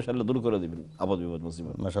 আল্লাহ পাক ইনশাআল্লাহ দূর করে দিবেন আপদ বিপদ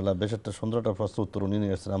মুসিবত। মাশাআল্লাহ, বেশ একটা সুন্দর একটা প্রশ্ন উত্তর উনি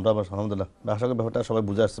নিয়ে আসছেন। আমরা আলহামদুলিল্লাহ আশা করি ব্যাপারটা সবাই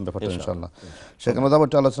বুঝে আসছেন ব্যাপারটা ইনশাআল্লাহ। সেখানে যাবো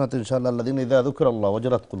আলোচনাতে ইনশাআল্লাহ। আল্লাযীনা ইযা যুকিরাল্লাহু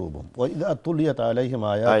ওয়াজিলাত কুলুবুহুম ওয়া ইযা তুলিয়াত আলাইহিম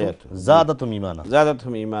আয়াতু যাদাতুহুম ঈমানা।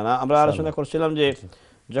 যাদাতুহুম ঈমানা। আমরা আলোচনা করছিলাম যে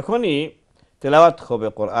যখনই তেলাওয়াত হবে,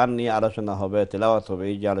 কোরআন নিয়ে আলোচনা হবে, তেলাওয়াত হবে,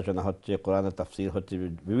 এই যে আলোচনা হচ্ছে, কোরআনের তাফসীর হচ্ছে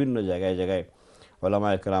বিভিন্ন জায়গায় জায়গায়,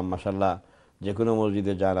 ওলামায়ে কেরাম মাশাআল্লাহ, যে কোনো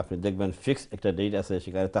মসজিদে যান আপনি দেখবেন ফিক্স একটা ডেট আছে,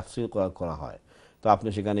 সেখানে তাফসীর করা হয়। তো আপনি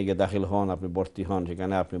সেখানে গিয়ে দাখিল হন, আপনি ভর্তি হন,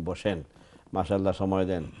 সেখানে আপনি বসেন, মাশাআল্লাহ সময়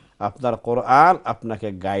দেন, আপনার কোরআন আপনাকে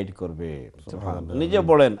গাইড করবে। নিজে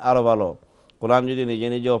পড়েন, আরো ভালো। কোরআন যদি নিজে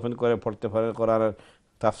নিজে ওপেন করে পড়তে পারেন, কোরআনের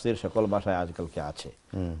তাফসীর সকল ভাষায় আজকালকে আছে,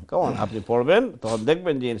 কেমন আপনি পড়বেন, তখন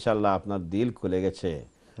দেখবেন যে ইনশাআল্লাহ আপনার দিল খুলে গেছে,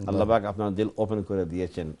 আল্লাহ পাক আপনার দিল ওপেন করে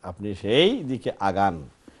দিয়েছেন, আপনি সেই দিকে আগান,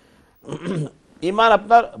 ঈমান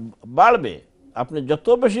আপনার বাড়বে। আপনি যত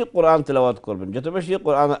বেশি কোরআন তেলাওয়াত করবেন, যত বেশি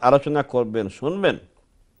কোরআন আলোচনা করবেন, শুনবেন,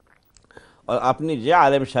 আপনি যে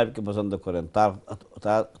আলেম সাহেবকে পছন্দ করেন,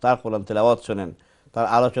 তার কোরআন তেলাওয়াত শোনেন, তার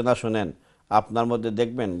আলোচনা শোনেন, আপনার মধ্যে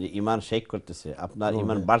দেখবেন যে ঈমান শেক করতেছে, আপনার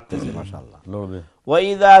ঈমান বাড়তেছে, মাশাআল্লাহ। ওয়া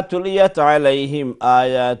ইযা তুলিয়াত আলাইহিম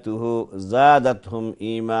আয়াতুহু যাদাতহুম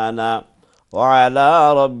ঈমানা ওয়া আলা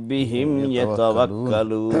রাব্বিহিম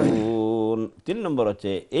ইয়াতাওয়াক্কালুন। 3 নম্বর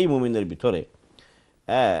হচ্ছে এই মুমিনের ভিতরে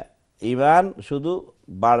ঈমান শুধু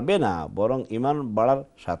বাড়বে না, বরং ঈমান বাড়ার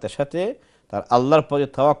সাথে সাথে তার আল্লাহর প্রতি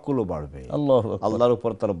তাওয়াক্কুলও বাড়বে, আল্লাহর উপর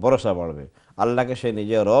তার ভরসা বাড়বে। আল্লাহকে সে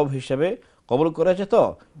নিজের রব হিসেবে কবুল করেছে, তো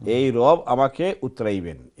এই রব আমাকে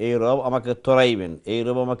উতরাইবেন, এই রব আমাকে তরাইবেন, এই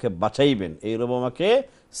রব আমাকে বাঁচাইবেন, এই রব আমাকে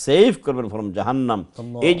সেভ করবেন ফ্রম জাহান্নাম,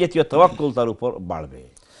 এই জাতীয় তাওয়াক্কুল তার উপর বাড়বে,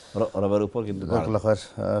 রবের উপর। কিন্তু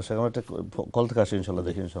সেখানে একটা কল থেকে আসি ইনশাআল্লাহ,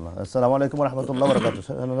 দেখি ইনশাআল্লাহ। আসসালামু আলাইকুম ওয়া রাহমাতুল্লাহি ওয়া বারাকাতুহু।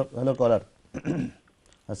 হ্যালো কলার,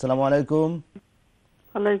 আসসালামু আলাইকুম।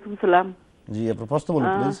 ওয়ালাইকুম সালাম। জি, আপনার প্রশ্ন বলুন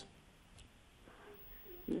প্লিজ।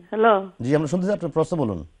 হ্যালো। জি, আমরা শুনতেছি, আপনার প্রশ্ন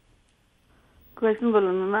বলুন। কোয়েশ্চেন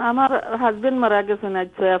বলুন না। আমার হাজবেন্ড মারা গেছেন আজ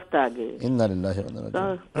 6 সপ্তাহ আগে। ইন্না লিল্লাহি ওয়া ইন্না ইলাইহি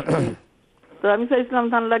রাজিউন। তো আমি চাইছিলাম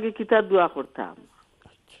তার লাগি কিতা দোয়া করতাম।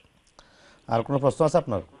 আর কোনো প্রশ্ন আছে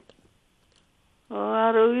আপনার?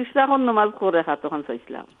 আর ইশরাকের নামাজ করে তখন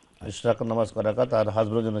চাইছিলাম। ইশরাকের নামাজ করার কথা। আর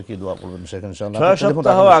হাজবেন্ডের জন্য কি দোয়া করবেন সেখানে ইনশাআল্লাহ? 6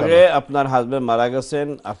 সপ্তাহ আগে আপনার হাজবেন্ড মারা গেছেন,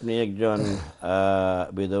 আপনি একজন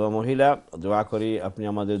বিধবা মহিলা, দোয়া করি আপনি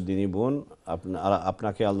আমাদের দিনী বোন,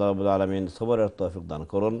 আপনাকে আল্লাহ রাব্বুল আলামিন সবরের তৌফিক দান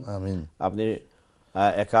করুন। আমিন। আপনি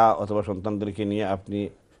একা অথবা সন্তানদেরকে নিয়ে আপনি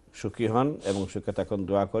সুখী হন এবং সুখে থাকুন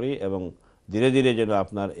দোয়া করি, এবং ধীরে ধীরে যেন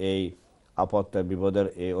আপনার এই আপদটা বিপদের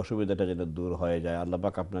এই অসুবিধাটা যেন দূর হয়ে যায়, আল্লাহ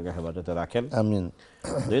পাক আপনাকে হেফাজতে রাখেন। আমিন।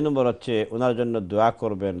 2 নম্বর হচ্ছে ওনার জন্য দোয়া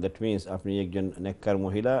করবেন। দ্যাট মিনস আপনি একজন নেককার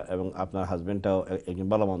মহিলা এবং আপনার হাজবেন্ডটাও একজন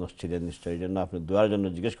ভালো মানুষ ছিলেন নিশ্চয়ই, এই জন্য আপনি দোয়ার জন্য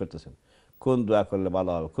জিজ্ঞেস করতেছেন কোন দোয়া করলে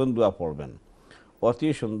ভালো হবে, কোন দোয়া পড়বেন। অতি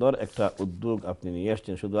সুন্দর একটা উদ্যোগ আপনি নিয়ে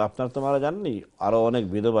আসছেন। শুধু আপনার তো মারা যাননি, আরও অনেক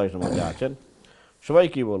বিধবা সমাজে আছেন। সবাই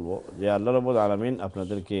কি বলবো যে আল্লাহ রাব্বুল আলামিন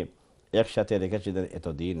আপনাদেরকে একসাথে রেখেছিলেন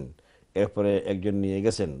এতদিন, এরপরে একজন নিয়ে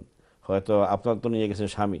গেছেন, হয়তো আপনার তো নিয়ে গেছেন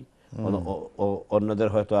স্বামী, অন্যদের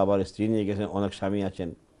হয়তো আবার স্ত্রী নিয়ে গেছেন, অনেক স্বামী আছেন,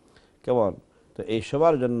 কেমন? তো এই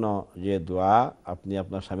সবার জন্য যে দোয়া আপনি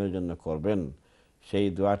আপনার স্বামীর জন্য করবেন, সেই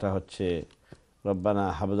দোয়াটা হচ্ছে রব্বানা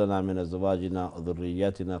হাবলানা মিন আজওয়াজিনা ওয়া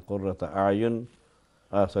যুররিয়াতিনা কুররাতা আয়ুন।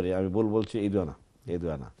 সরি, আমি ভুল বলছি, এই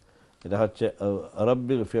দোয়া না, এটা হচ্ছে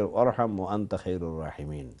রব্বিগফির ওয়ারহাম ওয়া আনতা খায়রুর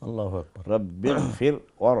রাহিমিন। আল্লাহু আকবার। রব্বিগফির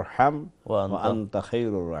ওয়ারহাম ওয়া আনতা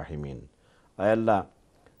খায়রুর রাহিমিন। আয় আল্লাহ,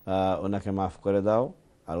 ওনাকে মাফ করে দাও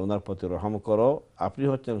আর ওনার প্রতি রহম করো, আপনি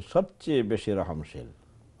হচ্ছেন সবচেয়ে বেশি রহমশীল।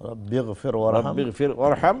 রব্বিগফির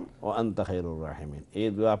ওয়ারহাম ওয়া আনতা খায়রুর রাহিমিন। এই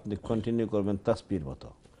দোয়া আপনি কন্টিনিউ করবেন তাসবির মতো,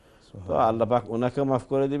 তো আল্লাহ পাক ওনাকে মাফ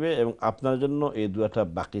করে দিবে এবং আপনার জন্য এই দোয়াটা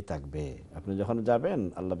বাকি থাকবে। আপনি যখন যাবেন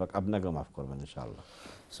আল্লাহ পাক আপনাকে মাফ করবেন ইনশাআল্লাহ।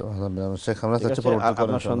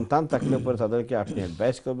 আপনার সন্তান থাকলে পরে তাদেরকে আপনি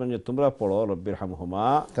অ্যাডভাইস করবেন যে তোমরা পড়ো রব্বিরহামহুমা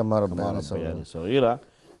কামা রাব্বায়ানি সগীরা।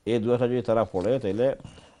 এই দোয়াটা যদি তারা পড়ে তাহলে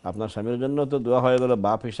আপনার স্বামীর জন্য তো দোয়া হয়ে গেল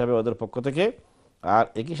বাপ হিসাবে ওদের পক্ষ থেকে, আর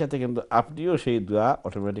একই সাথে কিন্তু আপনিও সেই দোয়া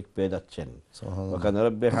অটোমেটিক পেয়ে যাচ্ছেন। ওখানে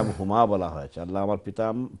রব্বিরহামহুমা বলা হয়েছে, আল্লাহ আমার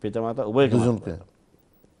পিতামাতা উভয়কে মাফ করে দাও।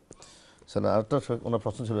 ওনার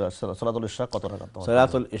প্রশ্ন ছিল সালাতুল ইশরাক কত রাকাত?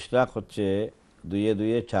 সালাতুল ইশরাক হচ্ছে 2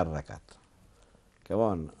 4 রাকাত।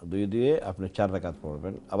 কেমন? 2 আপনি 4 রাকাত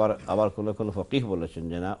পড়বেন। আবার কোনো ফকিহ বলেছেন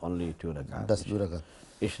যে না, অনলি 2 রাকাত।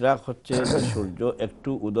 ইশরাক হচ্ছে সূর্য একটু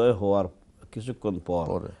উদয় হওয়ার কিছুক্ষণ পর,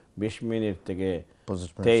 20 মিনিট থেকে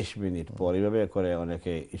 23 মিনিট পর, এইভাবে করে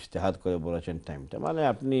অনেকে ইজতিহাদ করে বলেছেন টাইমটা। মানে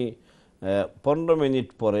আপনি 15 মিনিট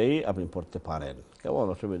পরেই আপনি পড়তে পারেন, কেমন?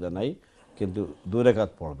 অসুবিধা নাই, কিন্তু 2 রাকাত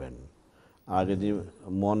পড়বেন। আর যদি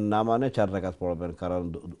মন না মানে 4 রাকাত পড়বেন, কারণ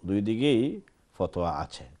 2 দিকেই ফতোয়া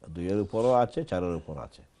আছে, 2 এর উপরও আছে, 4 এর উপর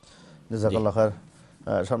আছে। জাযাকাল্লাহু খায়র।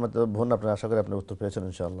 সম্মানিত বোন, আপনি আশা করি আপনি উত্তর পেয়েছেন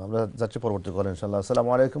ইনশাআল্লাহ। আমরা যাচ্ছি পরবর্তী কল ইনশাআল্লাহ। আসসালামু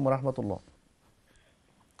আলাইকুম ওয়া রাহমাতুল্লাহ।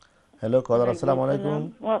 হ্যালো কলার, আসসালামু আলাইকুম।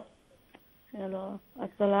 হ্যালো,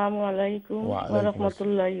 আসসালামু আলাইকুম ওয়া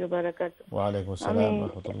রাহমাতুল্লাহি ওয়া বারাকাতুহু। ওয়া আলাইকুম আসসালাম ওয়া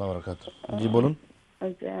রাহমাতুল্লাহি ওয়া বারাকাতুহু। জি বলুন।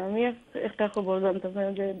 আচ্ছা, আমি একটা খবর জানতে চাই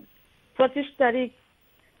যে 25 তারিখ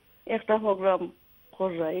একটা প্রোগ্রাম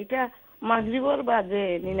কররা, এটা মাগরিবের বাদে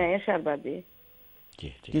না এশার বাদে?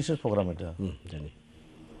 কিসের প্রোগ্রাম এটা? জানি।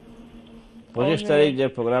 25 তারিখ যে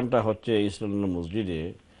প্রোগ্রামটা হচ্ছে ইসলামী মসজিদে,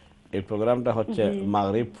 এই প্রোগ্রামটা হচ্ছে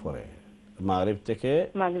মাগরিব পরে, মাগরিব থেকে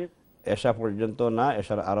এশা পর্যন্ত না,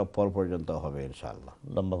 এশার আরো পর পর্যন্ত হবে ইনশাআল্লাহ।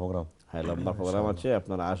 লম্বা প্রোগ্রাম। হ্যাঁ, লম্বা প্রোগ্রাম আছে,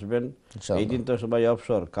 আপনারা আসবেন। এই দিন তো সবাই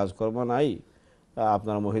অবসর, কাজকর্ম নাই,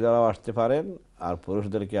 আপনারা মহিলারাও আসতে পারেন, আর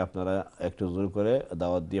পুরুষদেরকে আপনারা একটু জোর করে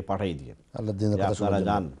দাওয়াত দিয়ে পাঠাই দিয়ে আপনারা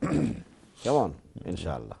যান, কেমন?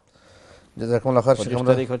 ইনশাআল্লাহ। জাযাকুমুল্লাহ খায়র। 25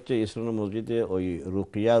 তারিখ হচ্ছে ইসলামী মসজিদে ওই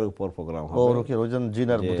রুকিয়ার উপর প্রোগ্রাম হবে। ওইজন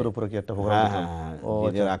জিনের ভূতের উপর কি একটা প্রোগ্রাম? হ্যাঁ,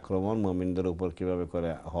 জিনের আক্রমণ মুমিনদের উপর কিভাবে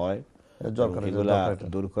করে হয়, এগুলা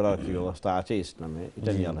দূর করার কি ব্যবস্থা আছে ইসলামে,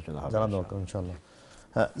 এটা নিয়ে আলোচনা হবে জানা দরকার ইনশাআল্লাহ।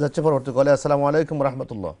 হ্যাঁ, যাচ্ছে পরবর্তী কলে। আসসালামু আলাইকুম ওয়া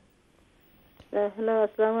রাহমাতুল্লাহ। হ্যালো,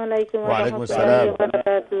 আসসালামু আলাইকুম ওয়া আলাইকুম আসসালাম।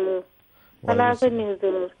 ভালো আছেন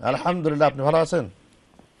হুজুর? আলহামদুলিল্লাহ, আপনি ভালো আছেন?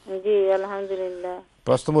 জি আলহামদুলিল্লাহ।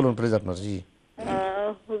 প্রশ্ন বলুন প্লিজ আপনার। জি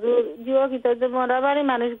হুজুর, জিও কিতাতে মরা বাড়ি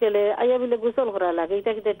মানুষ গেলে আইয়া বলে গোসল করা লাগে,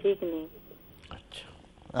 এটা কিটা ঠিক নেই? আচ্ছা,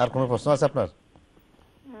 আর কোনো প্রশ্ন আছে আপনার?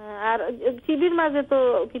 আর টিভির মাঝে তো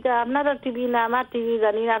কিটা আপনারা টিভি না আমার টিভি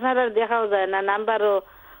জানি না, আপনারা দেখাও যায় না, নাম্বারও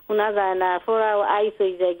শোনা যায় না, ফোরাও আইস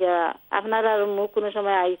হয়ে যায়, আপনারা মুখ কোনো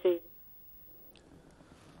সময় আইস হয়ে।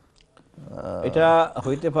 এটা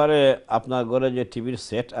হইতে পারে আপনার ঘরে যে টিভির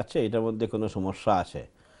সেট আছে এটার মধ্যে কোনো সমস্যা আছে।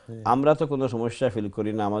 আমরা তো কোনো সমস্যা ফিল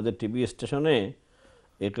করি না, আমাদের টিভি স্টেশনে,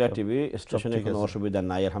 একলা টিভি স্টেশনে কোনো অসুবিধা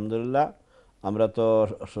নাই আলহামদুলিল্লাহ। আমরা তো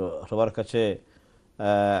সবার কাছে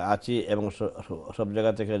আছি এবং সব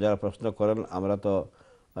জায়গা থেকে যারা প্রশ্ন করেন আমরা তো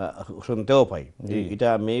শুনতেও পাই। এটা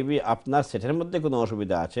মেবি আপনার সেটের মধ্যে কোনো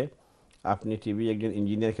অসুবিধা আছে, আপনি টিভি একজন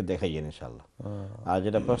ইঞ্জিনিয়ারকে দেখাইয়েন ইনশাল্লাহ। আর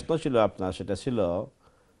যেটা প্রশ্ন ছিল আপনার সেটা ছিল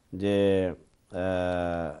যে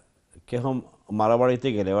কেহ মারা বাড়িতে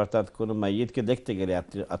গেলে অর্থাৎ কোনো মাইয়িতকে দেখতে গেলে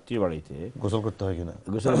আত্মীয় বাড়িতে গোসল করতে হয় কিনা,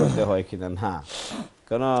 গোসল করতে হয় কিনা। না,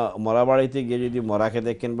 কেন মরা বাড়িতে গিয়ে যদি মরাকে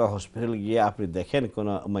দেখেন বা হসপিটাল গিয়ে আপনি দেখেন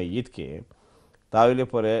কোনো মাইয়িতকে, তাহলে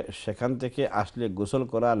পরে সেখান থেকে আসলে গোসল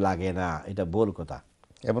করা লাগে না, এটা ভুল কথা,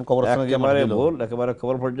 একেবারে ভুল। একেবারে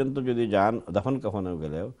কবর পর্যন্ত যদি যান দাফন কাফনেও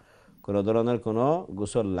গেলেও কোনো ধরনের কোনো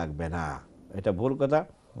গোসল লাগবে না, এটা ভুল কথা।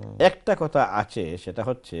 একটা কথা আছে, সেটা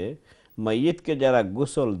হচ্ছে মাইয়িতকে যারা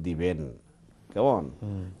গোসল দিবেন, কেমন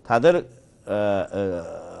তাদের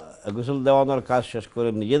গোসল দেওয়ানোর কাজ শেষ করে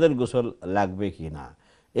নিজেদের গোসল লাগবে কি না,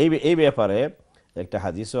 এই ব্যাপারে একটা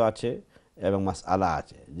হাদিসও আছে এবং মাসআলা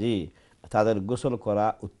আছে। জি, তাদের গোসল করা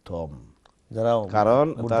উত্তম, কারণ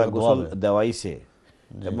তারা গোসল দেওয়াইছে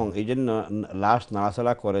এবং এই জন্য লাশ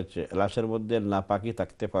নাড়াচাড়া করেছে, লাশের মধ্যে নাপাকি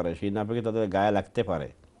থাকতে পারে, সেই নাপাকি তাদের গায়ে লাগতে পারে,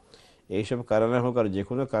 এইসব কারণে হোক আর যে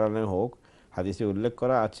কোনো কারণে হোক হাদিসে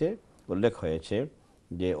উল্লেখ হয়েছে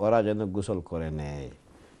যে ওরা যেন গোসল করে নেয়।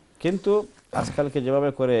 কিন্তু আজকালকে যেভাবে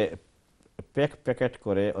করে প্যাকেট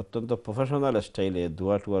করে অত্যন্ত প্রফেশনাল স্টাইলে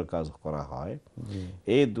দোয়া টুয়ার কাজ করা হয়,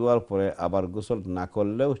 এই দোয়ার পরে আবার গোসল না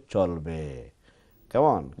করলেও চলবে,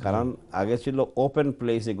 কেমন? কারণ আগে ছিল ওপেন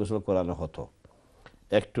প্লেসে গোসল করানো হতো,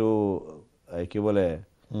 একটু কি বলে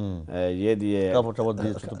ইয়ে দিয়ে কাপড়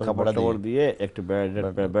টাপড় দিয়ে একটু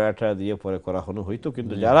বেড়াটা দিয়ে পরে করা হইতো।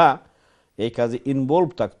 কিন্তু যারা এই কাজে ইনভলভ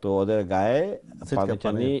থাকতো ওদের গায়ে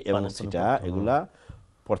পানি এবং ছিটা এগুলা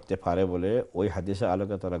পড়তে পারে বলে ওই হাদিসের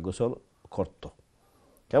আলোকে তারা গোসল করত।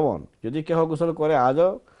 কেমন? যদি কেউ গোসল করে আজও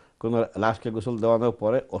কোনো লাশকে গোসল দেওয়ানোর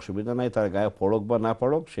পরে অসুবিধা নাই, তার গায়ে পড়ুক বা না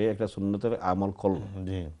পড়ুক, সে একটা সুন্নতের আমল করল।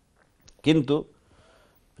 কিন্তু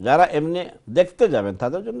যারা এমনি দেখতে যাবেন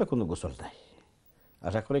তাদের জন্য কোনো গোসল নাই।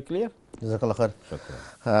 আশা করি ক্লিয়ার। জাযাকাল্লাহ খাইর।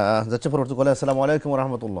 যাচ্ছে পরবর্তী কলার। আসসালামু আলাইকুম ওয়া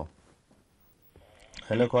রাহমাতুল্লাহ।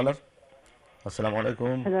 হ্যালো কলার, আসসালামু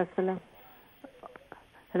আলাইকুম। হ্যালো,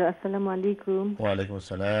 আসসালামু আলাইকুম। ওয়া আলাইকুম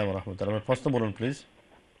আসসালাম ওয়া রাহমাতুল্লাহ। প্রশ্ন বলুন প্লিজ।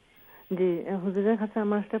 জি, হুজুরের কাছে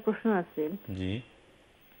আমার একটা প্রশ্ন আছে। জি,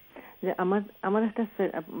 যে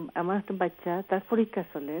আমার একটা বাচ্চা, তার পরীক্ষা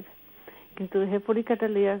চলে, কিন্তু হে পরীক্ষাটা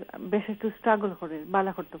লিয়া বেশ একটু স্ট্রাগল করে,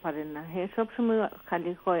 বালা করতে পারেন না। হে সবসময়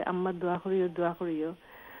খালি কয় আম্মা দোয়া করিও।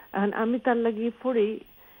 এখন আমি তার লাগি পড়ি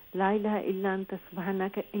লা ইলাহা ইল্লা আনতা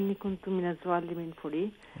সুবহানাকা ইন্নী কুনতু মিনাজ জালিমিন পড়ি,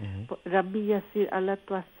 রাব্বি ইয়াসির আল্লাহ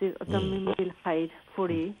তুয়াসির ওতাম্মিম বিল খাইর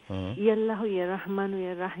পড়ি, ইয়া আল্লাহু ইয়া রাহমানু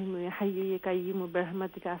ইয়া রাহিমু ইয়া হাইয়্যু ইয়া কাইয়্যুমু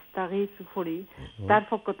বিরহমাতিকা আস্তাগীথু পড়ি। তার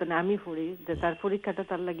পক্ষতে না আমি পড়ি যে তার পরীক্ষাটা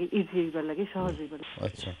তার লাগি ইজি হইবার লাগে, সহজ হইবার লাগে।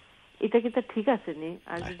 আচ্ছা, এটা কি তা ঠিক আছে নি?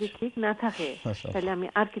 আর যদি ঠিক না থাকে তাহলে আমি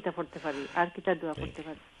আর কিতা পড়তে পারি, আর কিতা দোয়া করতে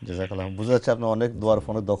পারি? জাযাকাল্লাহ। বুঝা যাচ্ছে আপনার অনেক দোয়ার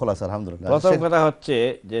ফোনের দখল আছে, আলহামদুলিল্লাহ। প্রথম কথা হচ্ছে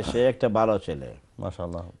যে সে একটা ভালো ছেলে,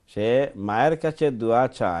 মাশাআল্লাহ। সে মায়ের কাছে দোয়া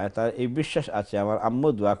চায়, তার এই বিশ্বাস আছে আমার আম্মু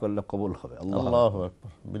দোয়া করলে কবুল হবে। আল্লাহু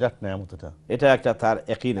আকবার, বিরাট নেয়ামত এটা। এটা একটা তার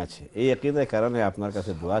ইয়াকিন আছে, এই ইয়াকিনের কারণে আপনার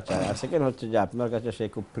কাছে দোয়া চায়। আর সেকেন্ড হচ্ছে যে আপনার কাছে সে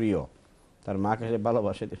খুব প্রিয়, তার মাকে সে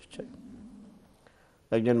ভালোবাসে নিশ্চয়।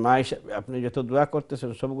 একজন মা হিসেবে আপনি যত দোয়া করতেছেন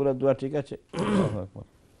সবগুলো দোয়া ঠিক আছে।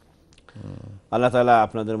 আল্লাহ তাআলা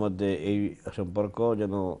আপনাদের মধ্যে এই সম্পর্ক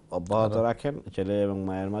যেন অব্যাহত রাখেন ছেলে এবং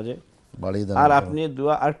মায়ের মাঝে। আর আপনি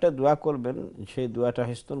আরেকটা দোয়া করবেন, সেই দোয়াটা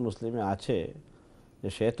হিস্তুল মুসলিমে আছে, যে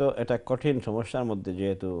সে তো এটা কঠিন সমস্যার মধ্যে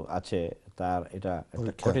যেহেতু আছে, তার এটা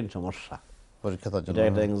একটা কঠিন সমস্যা, এটা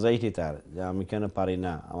একটা অ্যাংজাইটি তার, যে আমি কেন পারি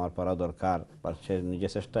না, আমার পারা দরকার, সে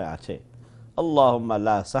নিজের চেষ্টায় আছে। আল্লাহুম্মা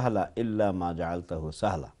লা সাহলা ইল্লা মা জাআলতাহু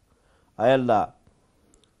সাহলা, আয় আল্লাহ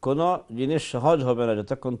কোনো জিনিস সহজ হবে না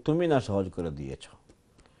যতক্ষণ তুমি না সহজ করে দিয়েছ।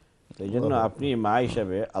 এই জন্য আপনি মা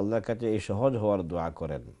হিসাবে আল্লাহর কাছে এই সহজ হওয়ার দোয়া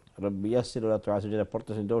করেন। রব্বি ইয়াসসির ওয়া তু'আসির যেটা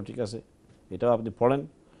পড়তেছেন এটাও ঠিক আছে, এটাও আপনি পড়েন।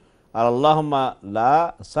 আর আল্লাহুম্মা লা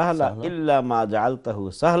সাহলা ইল্লা মা জাআলতাহু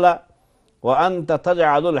সাহলা ওয়া আনতা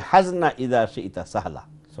তাজআলুল হাজনা ইযা শি'তা সাহলা।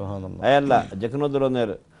 সুবহানাল্লাহ। আয় আল্লাহ যে কোনো ধরনের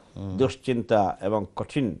দুশ্চিন্তা এবং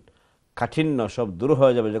কাঠিন্য সব দূর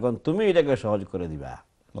হয়ে যাবে যখন তুমি এটাকে সহজ করে দিবা।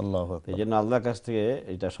 এই জন্য আল্লাহর কাছ থেকে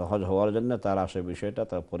এটা সহজ হওয়ার জন্য তার আসে বিষয়টা,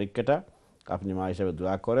 তার পরীক্ষাটা আপনি মা হিসেবে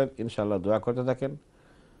দোয়া করেন, ইনশাআল্লাহ দোয়া করতে থাকেন,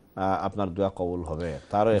 আপনার দোয়া কবুল হবে,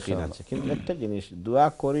 তারও ইয়াকিন আছে। কিন্তু একটা জিনিস, দোয়া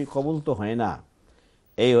করি কবুল তো হয় না,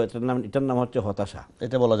 এটার নাম হচ্ছে হতাশা।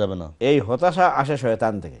 এটা বলা যাবে না। এই হতাশা আসে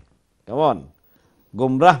শয়তান থেকে, কেমন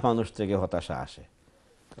গুমরাহ মানুষ থেকে হতাশা আসে,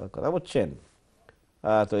 কথা বুঝছেন?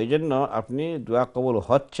 তো এই জন্য আপনি দোয়া কবুল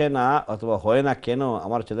হচ্ছে না অথবা হয় না কেন,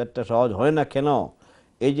 আমার ছেলেরটা সহজ হয় না কেন,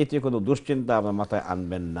 এই জাতীয় কোনো দুশ্চিন্তা আপনার মাথায়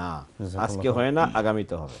আনবেন না। আজকে হয় না,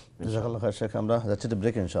 আগামীতে হবে। জাযাকাল্লাহ খায়ের শেখ, আমরা যাচ্ছি তো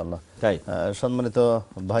ব্রেক ইনশাআল্লাহ। তাই সম্মানিত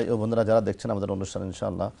ভাই ও বন্ধুরা যারা দেখছেন আমাদের অনুষ্ঠান,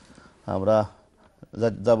 ইনশাআল্লাহ আমরা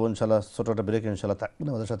যাবো ইনশাআল্লাহ ছোট একটা ব্রেক ইনশাআল্লাহ, থাকবেন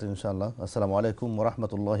আমাদের সাথে ইনশাআল্লাহ। আসসালামু আলাইকুম ওয়া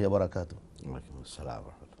রাহমাতুল্লাহি ওয়া বারাকাতুহু। ওয়ালাইকুম আসসালাম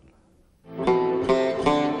ওয়া রাহমাতুল্লাহ।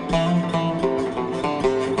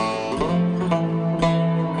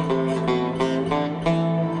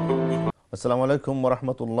 আসসালামু আলাইকুম ওয়া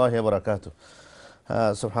রাহমাতুল্লাহি ওয়া বারাকাতুহু।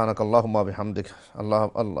 সুবহানাকাল্লাহুম্মা ওয়া বিহামদিক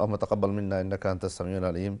আল্লাহুম্মা তাকাব্বাল মিন্না ইন্নাকা আনতাস সামিউল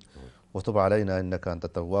আলিম ওয়া তুব আলাইনা ইন্নাকা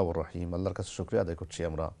আনতাত তাওয়াবুর রহিম। আল্লাহর কাছে শুকরিয়া আদায় করছি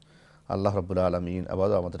আমরা, আল্লাহ রাব্বুল আলামিন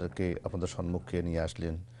আবারও আমাদেরকে আপনাদের সম্মুখে নিয়ে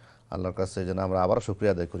আসলেন। আল্লাহর কাছে যেন আমরা আবারও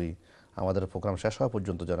শুকরিয়া আদায় করি, আমাদের প্রোগ্রাম শেষ হওয়া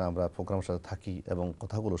পর্যন্ত যেন আমরা প্রোগ্রামের সাথে থাকি এবং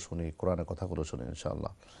কথাগুলো শুনি, কোরআনের কথাগুলো শুনি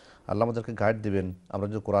ইনশাআল্লাহ। আল্লাহ আমাদেরকে গাইড দিবেন। আমরা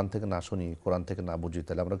যদি কোরআন থেকে না শুনি, কোরআন থেকে না বুঝি,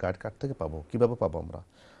 তাহলে আমরা গাইড কার থেকে পাবো, কীভাবে পাবো আমরা?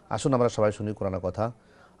 আসুন আমরা সবাই শুনি কোরআনের কথা।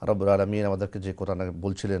 রব্বুল আলামিন আমাদেরকে যে কোরআনে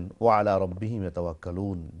বলছিলেন, ওয়া আলা রাব্বিহিম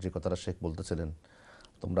ইয়াতাওয়াক্কালুন, যে কথাটা শেখ বলতেছিলেন,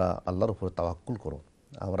 তোমরা আল্লাহর উপর তাওয়াক্কুল করো।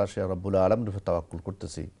 আমরা সে রব্বুল আলামিনের উপর তাওয়াক্কুল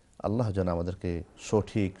করতেছি। আল্লাহ যেন আমাদেরকে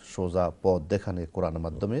সঠিক সোজা পথ দেখানে কোরআনের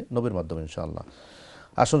মাধ্যমে, নবীর মাধ্যমে ইনশাআল্লাহ।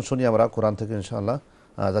 আসুন শুনি আমরা কোরআন থেকে ইনশাআল্লাহ।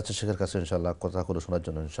 যাচ্ছে শেখের কাছে ইনশাআল্লাহ কথাগুলো শোনার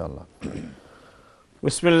জন্য ইনশাআল্লাহ।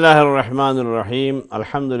 বিসমিল্লাহির রহমানির রহিম।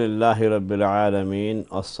 আলহামদুলিল্লাহি রাব্বিল আলামিন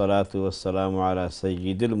ওয়াসসালাতু ওয়াসসালামু আলা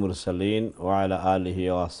সাইয়্যিদিল মুরসালিন ওয়া আলা আলিহি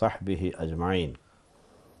ওয়া সাহবিহি আজমাইন।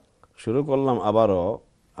 শুরু করলাম আবারও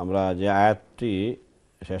আমরা যে আয়াতটি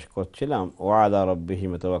শেষ করছিলাম, ওয়া আলা রাব্বিহিম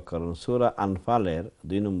ইয়াতাওয়াক্কালুন, সূরা আনফালের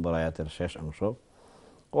 2 নম্বর আয়াতের শেষ অংশ।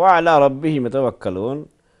 ওয়া আলা রাব্বিহিম ইয়াতাওয়াক্কালুন,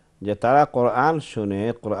 যে তারা কোরআন শুনে,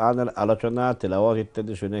 কোরআনের আলোচনা তেলাওয়াত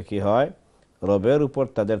ইত্যাদি শুনে কি হয়, রবের উপর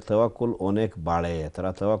তাদের তাওয়াক্কুল অনেক বাড়ে, তারা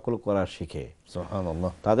তাওয়াক্কুল করা শিখে।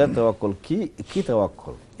 সুবহানাল্লাহ। তাদের তাওয়াক্কুল কি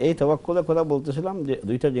তাওয়াক্কুল? এই তাওয়াক্কুলের কথা বলতেছিলাম যে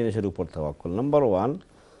 2টা জিনিসের উপর তাওয়াক্কুল। নাম্বার 1,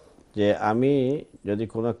 যে আমি যদি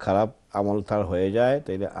কোনো খারাপ আমল তার হয়ে যায়,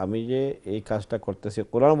 তাইলে আমি যে এই কাজটা করতেছি,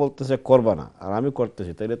 কোরআন বলতেছে করবা না, আর আমি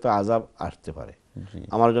করতেছি, তাইলে তো আযাব আসতে পারে,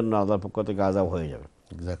 আমার জন্য আল্লাহর পক্ষ থেকে আযাব হয়ে যাবে।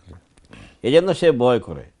 এক্স্যাক্টলি। এই জন্য সে ভয়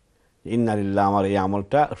করে, ইন্নালিল্লাহ, আমার এই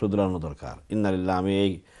আমলটা শুধরানো দরকার, ইন্নালিল্লাহ, আমি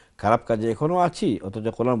এই খারাপ কাজে এখনও আছি, অথচ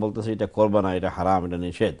কোরআন বলতেছে এটা করবা না, এটা হারাম, এটা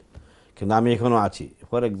নিষেধ, কিন্তু আমি এখনও আছি।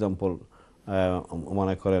 ফর এক্সাম্পল,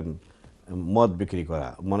 মনে করেন মদ বিক্রি করা,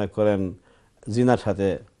 মনে করেন জিনার সাথে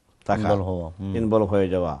ইনভলভ হয়ে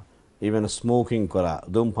যাওয়া, ইভেন স্মোকিং করা,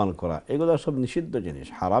 ধূমপান করা, এগুলো সব নিষিদ্ধ জিনিস,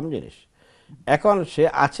 হারাম জিনিস। এখন সে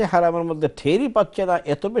আছে হারামের মধ্যে, ঠেরই পাচ্ছে না,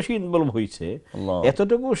 এত বেশি ইনভলভ হয়েছে,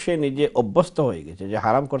 এতটুকু সে নিজে অভ্যস্ত হয়ে গেছে যে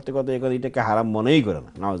হারাম করতে করতে এটাকে হারাম মনেই করে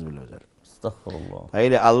না। নাউজুবিল্লাহ।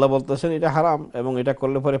 তাইলে আল্লাহ বলতেছেন এটা হারাম এবং এটা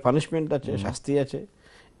করলে পরে পানিশমেন্ট আছে, শাস্তি আছে।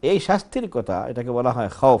 এই শাস্তির কথা, এটাকে বলা হয়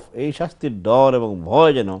খৌফ। এই শাস্তির ডর এবং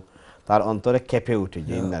ভয় যেন তার অন্তরে কেঁপে উঠে,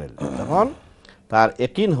 যে ইন্নালিল্লাহ। তখন তার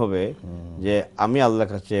ইয়াকিন হবে যে আমি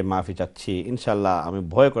আল্লাহর কাছে মাফি চাচ্ছি, ইনশাআল্লাহ আমি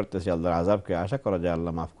ভয় করতেছি আল্লাহর আযাবকে, আশা করা যায়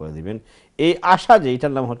আল্লাহ মাফ করে দিবেন। এই আশা, যে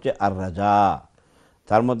এটার নাম হচ্ছে আর রাজা।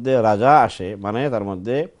 তার মধ্যে রাজা আসে, মানে তার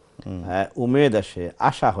মধ্যে উমেদ আসে,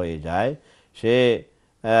 আশা হয়ে যায়। সে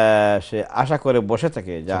আশা করে বসে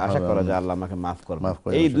থাকে, যা আশা করা যায় আল্লাহ আমাকে মাফ করবে।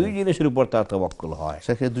 এই 2 জিনিসের উপর তার তাওয়াক্কুল হয়।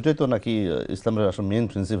 সেক্ষেত্রে দুটোই তো নাকি ইসলামের আসলে মেইন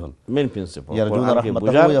প্রিন্সিপাল।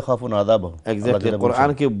 এক্স্যাক্টলি,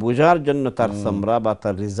 কোরআনকে বোঝার জন্য তার সামরা বা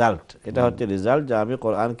তার রেজাল্ট, এটা হচ্ছে রেজাল্ট, যে আমি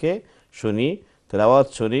কোরআনকে শুনি, তেলাওয়াত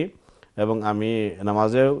শুনি, এবং আমি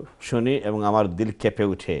নামাজেও শুনি, এবং আমার দিল কেঁপে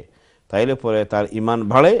উঠে, তাইলে পরে তার ঈমান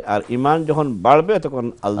বাড়ে। আর ঈমান যখন বাড়বে, তখন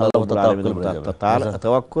আল্লাহ তার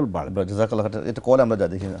তাওয়াক্কুল বাড়বে। জাযাকাল্লাহ। এটা কল আমরা যা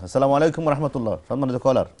দেখি। আসসালামু আলাইকুম ওয়া রাহমাতুল্লাহ। সম্মানিত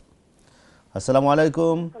কলার, আসসালামু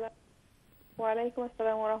আলাইকুম। ওয়া আলাইকুম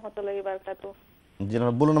আসসালাম ওয়া রাহমাতুল্লাহি ওয়া বারাকাতুহু। জি না,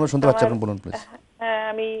 বলুন, আমরা শুনতে পাচ্ছি, আপনি বলুন প্লিজ। হ্যাঁ,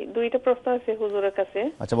 আমি 2টা প্রশ্ন আছে হুজুরের কাছে।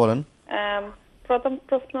 আচ্ছা, বলেন। প্রথম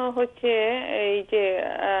প্রশ্ন হচ্ছে, এই যে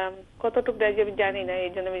কতটুকু আমি জানি না,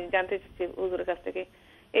 এই জন্য আমি জানতে চাচ্ছি হুজুরের কাছ থেকে।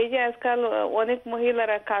 এই যে আজকাল অনেক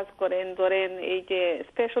মহিলারা কাজ করেন, ধরেন এই যে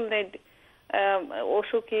স্পেশাল নেড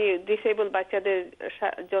অসুখী ডিসেবল বাচ্চাদের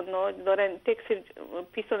জন্য, ধরেন ট্যাক্সির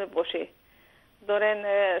পিছনে বসে, ধরেন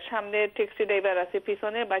সামনে ট্যাক্সি ড্রাইভার আছে,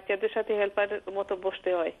 পিছনে বাচ্চাদের সাথে হেল্পার মতো বসতে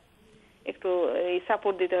হয়, একটু এই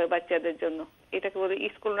সাপোর্ট দিতে হয় বাচ্চাদের জন্য। এটাকে বলে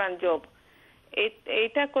স্কুল রান জব।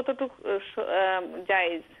 এইটা কতটুকু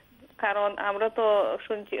জায়েজ? কারণ আমরা তো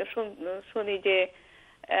শুনি যে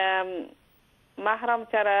মাহরাম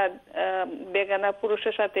ছাড়া বেগানা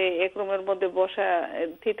পুরুষের সাথে এক রুমের মধ্যে বসা,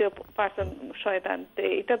 3য় পার্সন শয়তান।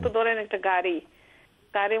 এটা তো ধরেন একটা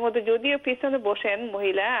গাড়ির মধ্যে যদিও পিছনে বসেন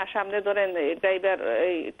মহিলা, আর সামনে ধরেন ড্রাইভার,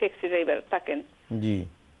 ট্যাক্সি ড্রাইভার থাকেন। জি।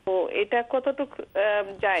 তো এটা কতটুকু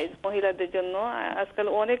জায়েজ মহিলাদের জন্য? আজকাল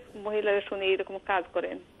অনেক মহিলারা শুনি এরকম কাজ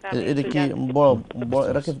করেন। এটা কি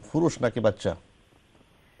পুরুষ নাকি বাচ্চা?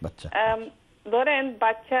 বাচ্চা। ধরেন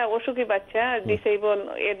বাচ্চা অসুখী বাচ্চা ডিসেবল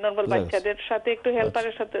নরমাল বাচ্চাদের সাথে একটু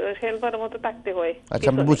হেল্পারের মতো থাকতে হয়। আচ্ছা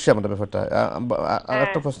আমি বুঝছি আমাদের ব্যাপারটা।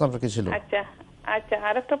 আরেকটা প্রশ্ন আপনার কি ছিল? আচ্ছা আচ্ছা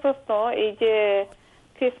আরেকটা প্রশ্ন, এই যে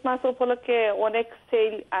ক্রিসমাস উপলক্ষে অনেক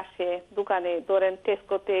সেল আসে দোকানে, ধরেন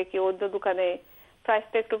টেস্কো থেকে কি অন্য দোকানে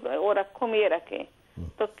প্রাইসটা একটু ওরা কমিয়ে রাখে,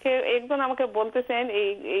 তো একজন আমাকে বলতেছেন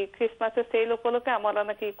এই ক্রিসমাসের সেল উপলক্ষে আমরা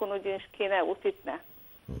নাকি কোনো জিনিস কেনা উচিত না,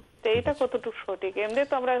 তো এটা কতটুকু সঠিক? এমনি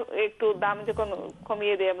তো আমরা একটু দাম যখন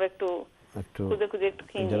কমিয়ে দিই আমরা একটু খুঁজে খুঁজে একটু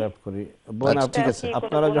কিনি। ঠিক আছে,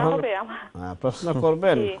 আপনারা যখন প্রশ্ন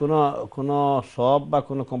করবেন কোন শপ বা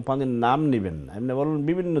কোন কোম্পানির নাম নেবেন না, এমনি বলুন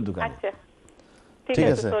বিভিন্ন দোকানে। আচ্ছা ঠিক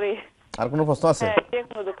আছে, সরি। আর কোনো প্রশ্ন আছে? হ্যাঁ, যে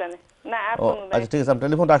কোনো দোকানে না আর কোনো নাই। আচ্ছা ঠিক আছে, আপনি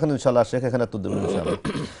টেলিফোন রাখেন, ইনশাআল্লাহ শেখ এখানে উত্তর দেবেন ইনশাআল্লাহ।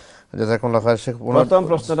 জাযাকুমুল্লাহ খাইর। শেখ প্রথম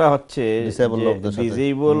প্রশ্নটা হচ্ছে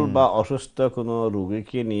ডিসেবল বা অসুস্থ কোনো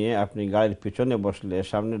রোগীকে নিয়ে আপনি গাড়ির পিছনে বসলে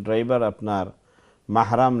সামনে ড্রাইভার আপনার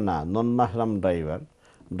মাহরাম না, নন মাহরাম ড্রাইভার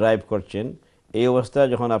ড্রাইভ করছেন, এই অবস্থায়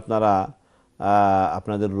যখন আপনারা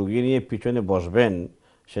আপনাদের রোগী নিয়ে পিছনে বসবেন,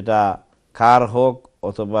 সেটা কার হোক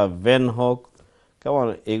অথবা ভ্যান হোক, কেমন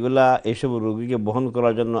এগুলা এইসব রোগীকে বহন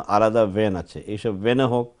করার জন্য আলাদা ভ্যান আছে, এইসব ভ্যানে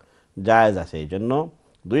হোক জায়েজ আছে। এই জন্য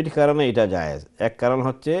দুইটি কারণে এটা জায়েজ। এক কারণ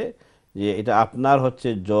হচ্ছে যে এটা আপনার হচ্ছে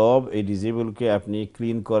জব, এই ডিজেবলকে আপনি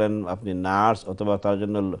ক্লিন করেন, আপনি নার্স অথবা তার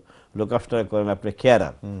জন্য লুক আফটার করেন, আপনি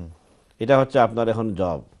কেয়ারার, এটা হচ্ছে আপনার এখন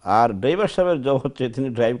জব। আর ড্রাইভার সাহেবের জব হচ্ছে তিনি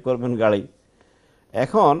ড্রাইভ করবেন গাড়ি।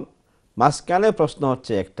 এখন মাঝখানে প্রশ্ন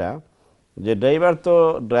হচ্ছে একটা, যে ড্রাইভার তো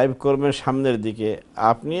ড্রাইভ করবেন সামনের দিকে,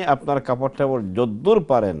 আপনি আপনার কাপড় টাপড় যদ্দূর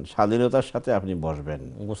পারেন স্বাধীনতার সাথে আপনি বসবেন,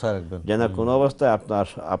 যেন কোনো অবস্থায়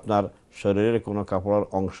আপনার শরীরের কোনো কাপড়ের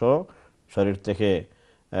অংশ শরীর থেকে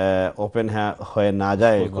ওপেন হয়ে না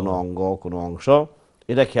যায়, কোনো অঙ্গ কোনো অংশ,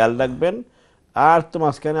 এটা খেয়াল রাখবেন। আর তো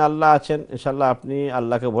মাঝখানে আল্লাহ আছেন, ইনশাল্লাহ আপনি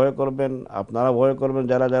আল্লাহকে ভয় করবেন, আপনারা ভয় করবেন,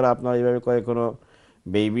 যারা যারা আপনারা এইভাবে করে কোনো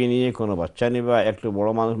বেবি নিয়ে কোনো বাচ্চা নিয়ে বা একটু বড়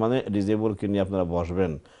মানুষ মানে ডিজেবলকে নিয়ে আপনারা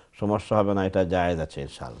বসবেন, সমস্যা হবে না, এটা জায়েজ আছে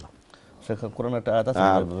ইনশাআল্লাহ। শেখ কোরআনে একটা আয়াত আছে,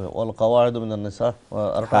 ওয়াল কাওয়াইদু মিনান নিসা,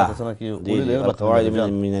 আর একটা আয়াত আছে নাকি ওয়াল কাওয়াইদু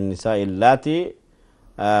মিনান নিসা ইল্লাতি,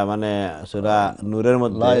 মানে সূরা নূরের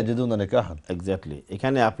মধ্যে লা ইয়াজিদুনা নিকাহান, এক্স্যাক্টলি।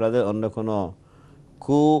 এখানে আপনাদের অন্য কোনো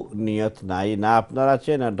নিয়ত নাই, না আপনার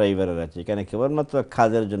আছে না ড্রাইভারের আছে, এখানে কেবলমাত্র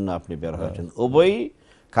কাজের জন্য আপনি বের হয়েছেন, উভয়ই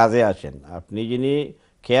কাজে আছেন। আপনি যিনি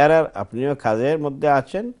কেয়ারার আপনিও কাজের মধ্যে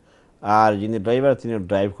আছেন, আর যিনি ড্রাইভার তিনি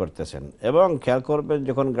ড্রাইভ করতেছেন। এবং খেয়াল করবেন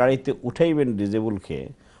যখন গাড়িতে উঠাইবেন ডিজেবলকে,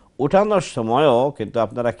 উঠানোর সময়ও কিন্তু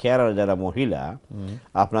আপনারা কেয়ারার যারা মহিলা,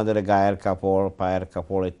 আপনাদের গায়ের কাপড় পায়ের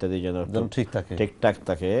কাপড় ইত্যাদি যেন ঠিকঠাক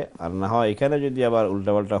থাকে, আর না হয় এখানে যদি আবার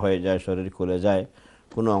উল্টাপাল্টা হয়ে যায়, শরীর খুলে যায়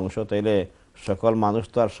কোনো অংশ, তাইলে সকল মানুষ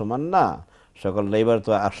তো আর সমান না, সকল ড্রাইভার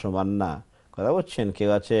তো আর সমান না, কথা বলছেন। কেউ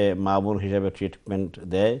আছে মা বোন হিসাবে ট্রিটমেন্ট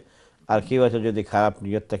দেয়, আর কেউ আছে যদি খারাপ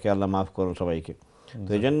নিয়ত থেকে আল্লাহ মাফ করুন সবাইকে। তো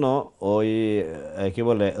এই জন্য ওই কি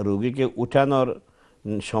বলে রুগীকে উঠানোর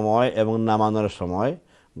সময় এবং নামানোর সময়,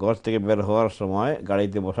 ঘর থেকে বের হওয়ার সময়,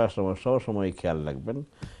 গাড়িতে বসার সময় সব সময় খেয়াল রাখবেন।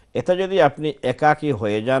 এটা যদি আপনি একাকী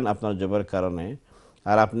হয়ে যান আপনার জবের কারণে,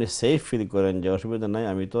 আর আপনি সেফ ফিল করেন যে অসুবিধা নাই,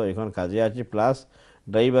 আমি তো এখন কাজে আছি, প্লাস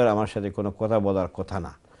ড্রাইভার আমার সাথে কোনো কথা বলার কথা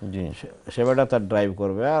না, সেবাটা তার ড্রাইভ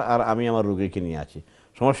করবে, আর আমি আমার রুগীকে নিয়ে আছি,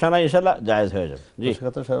 সমস্যা নাই, ইনশাআল্লাহ জায়েজ হয়ে যাবে। জি,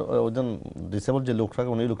 ওজন ডিসেবল যে লোকটা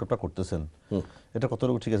উনি লোকটা করতেছেন, এটা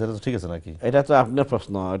কতটুকু ঠিক আছে? এটা তো ঠিক আছে নাকি? এটা তো আপনার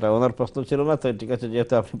প্রশ্ন, এটা ওনার প্রশ্ন ছিল না, তো ঠিক আছে,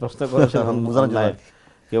 যেহেতু আপনি প্রশ্ন করেছেন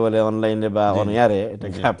কে বলে অনলাইনে বা অনএয়ারে,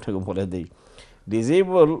 এটাকে আপনাকে বলে দিই।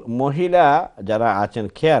 ডিজেবল মহিলা যারা আছেন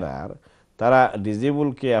কেয়ারার, তারা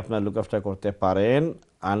ডিজেবলকে আপনার লুক আফটার করতে পারেন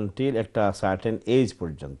আনটিল একটা সার্টেন এজ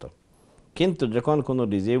পর্যন্ত। কিন্তু যখন কোনো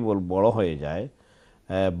ডিজেবল বড় হয়ে যায়,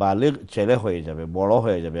 বালিগ ছেলে হয়ে যাবে, বড়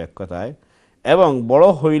হয়ে যাবে এক কথায়, এবং বড়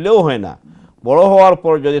হইলেও হয় না, বড় হওয়ার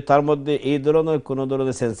পর যদি তার মধ্যে এই ধরনের কোনো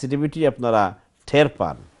ধরনের সেন্সিটিভিটি আপনারা টের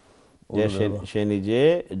পান, যে সে নিজে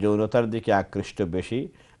যৌনতার দিকে আকৃষ্ট বেশি,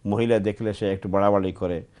 মহিলা দেখলে সে একটু বাড়াবাড়ি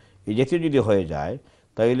করে, এই জাতীয় যদি হয়ে যায়,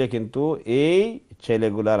 তাইলে কিন্তু এই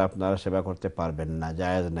ছেলেগুলার আপনারা সেবা করতে পারবেন না,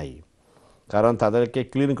 জায়েজ নাই। কারণ তাদেরকে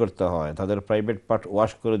ক্লিন করতে হয়, তাদের প্রাইভেট পার্ট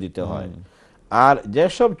ওয়াশ করে দিতে হয়। আর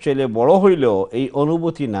যেসব ছেলে বড় হইলেও এই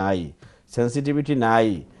অনুভূতি নাই, সেন্সিটিভিটি নাই,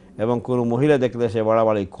 এবং কোনো মহিলা দেখলে সে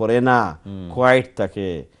বাড়াবাড়ি করে না, কোয়াইট থাকে,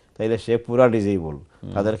 তাইলে সে পুরা ডিজেবল,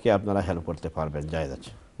 তাদেরকে আপনারা হেল্প করতে পারবেন, জায়েজ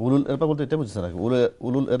আছে। উলুল ইরবা বলতে এটা বুঝছেন নাকি?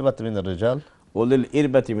 উলুল ইরবাতি মিনার রিজাল, উলুল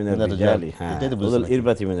ইরবাতি মিনার রিজাল, হ্যাঁ, উলুল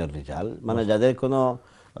ইরবাতি মিনার রিজাল, মানে যাদের কোনো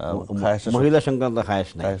মহিলা সংক্রান্ত খায়েশ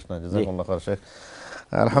নাই। জাযাকুমুল্লাহ খাইর শেখ।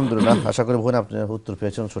 আলহামদুলিল্লাহ, আশা করি বোন আপনি উত্তর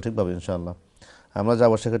পেয়েছেন সঠিকভাবে ইনশাআল্লাহ। আমরা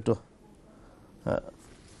যাবো শেখ একটু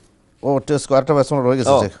টেস্ট আরেকটা প্রশ্ন রয়ে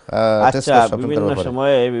গেছে। আচ্ছা, বিভিন্ন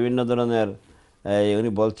সময়ে বিভিন্ন ধরনের উনি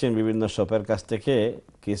বলছেন বিভিন্ন শপের কাছ থেকে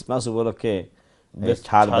ক্রিসমাস উপলক্ষে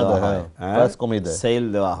ছাড় দেওয়া হয়, সেল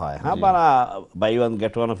দেওয়া হয়, হ্যাঁ, বা by one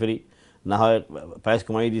get one free, না হয় প্রাইস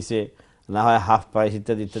কমাই দিছে, না হয় হাফ প্রাইস,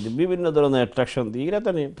 ইত্যাদি ইত্যাদি বিভিন্ন ধরনের অ্যাট্রাকশন দিয়ে এরা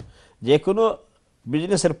তো নেই। যে কোনো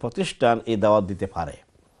বিজনেসের প্রতিষ্ঠান এই দাওয়াত দিতে পারে,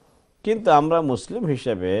 কিন্তু আমরা মুসলিম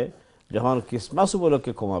হিসেবে যখন ক্রিসমাস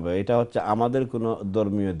উপলক্ষে কমাবে, এটা হচ্ছে আমাদের কোনো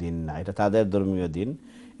ধর্মীয় দিন না, এটা তাদের ধর্মীয় দিন,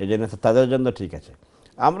 এই জন্য তাদের জন্য ঠিক আছে।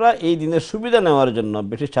 আমরা এই দিনের সুবিধা নেওয়ার জন্য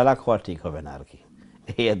বেশি চালাক হওয়া ঠিক হবে না আর কি,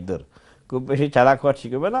 এই এর খুব বেশি চালাক হওয়া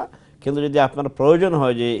ঠিক হবে না। কিন্তু যদি আপনার প্রয়োজন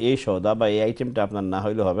হয় যে এই সওদা বা এই আইটেমটা আপনার না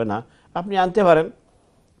হইলে হবে না, আপনি আনতে পারেন।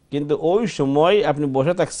 কিন্তু ওই সময় আপনি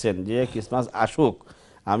বসে থাকছেন যে ক্রিসমাস আসুক,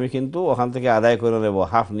 আমি কিন্তু ওখান থেকে আদায় করে নেব,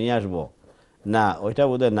 হাফ নিয়ে আসবো, না, ওইটা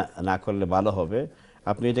বোধহয় না করলে ভালো হবে।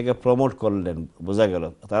 আপনি এটাকে প্রমোট করলেন, বোঝা গেল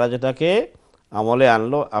তারা যেটাকে আমলে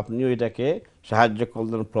আনলো, আপনিও এটাকে সাহায্য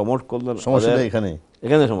করলেন, প্রমোট করলেন।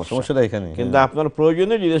 এখানে সমস্যাটা এখানে। কিন্তু আপনার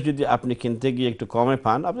প্রয়োজনীয় জিনিস যদি আপনি কিনতে গিয়ে একটু কমে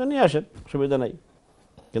পান, আপনি নিয়ে আসেন, সুবিধা নাই।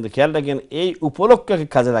 কিন্তু খেয়াল রাখেন এই উপলক্ষকে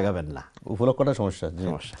কাজে লাগাবেন না, উপলক্ষটা সমস্যা।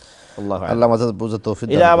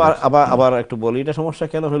 এটা আবার একটু বলি, এটা সমস্যা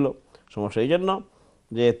কেন হলো? সমস্যা এই জন্য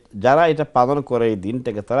যে যারা এটা পালন করে এই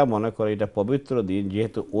দিনটাকে, তারা মনে করে এটা পবিত্র দিন,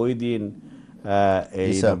 যেহেতু ওই দিন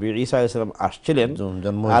এই নবী ঈসা আলাইহিস সালাম আসছিলেন,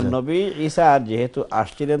 আর নবী ঈসা যেহেতু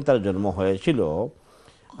আসছিলেন, তার জন্ম হয়েছিল,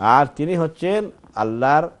 আর তিনি হচ্ছেন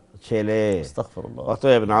আল্লাহর ছেলে,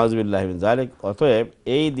 অতএব নাউযুবিল্লাহি মিন যালিক, অতএব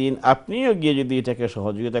এই দিন আপনিও গিয়ে যদি এটাকে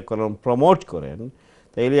সহযোগিতা করেন, প্রমোট করেন,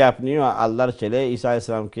 তাইলে আপনিও আল্লাহর ছেলে ঈসা আলাইহিস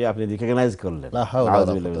সালামকে আপনি রিকগনাইজ করলেন,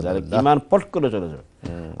 নাউযুবিল্লাহি মিন যালিক, ঈমান পট করে চলে যাবে।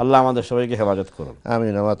 আল্লাহ আমাদের সবাইকে হেফাজত করুন,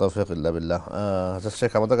 আমিন, ওয়া তাওফীক ইল্লা বিল্লাহ।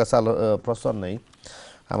 শেখ, আমাদের কাছে প্রশ্ন নেই,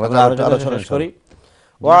 আমরা আলোচনা করি।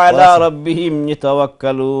 ওয়া আলা রাব্বিহিম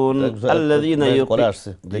ইয়াতাওয়াক্কালুন আল্লাযীনা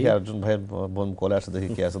আসছে, দেখি আরেকজন ভাইয়ের বোন কলে আসছে, দেখি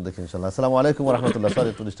কে আছে, দেখি ইনশাআল্লাহ। আসসালামু আলাইকুম ওয়া রাহমাতুল্লাহ। সরি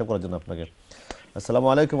একটু ডিস্টার্ব করার জন্য আপনাকে। আসসালামু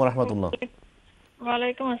আলাইকুম ওয়া রাহমাতুল্লাহ। ওয়া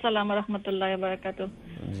আলাইকুম আসসালাম ওয়া রাহমাতুল্লাহি ওয়া বারাকাতুহু।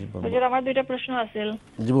 হুজুর, আমার দুইটা প্রশ্ন আছে।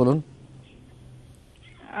 জি বলুন।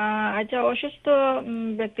 আচ্ছা, অসুস্থ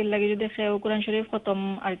ব্যক্তির লাগি যদি কেউ কোরআন শরীফ খতম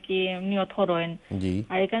আর কি নিয়ত করেন,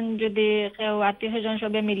 আর এখান যদি কেউ আত্মীয় স্বজন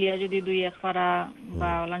সবে মিলিয়া যদি দুই এক পারা বা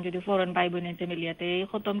ওলান যদি ফরেন ভাই বোনেতে মিলিয়াতে এই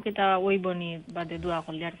খতম কিতা ওই বনি বাদে দোয়া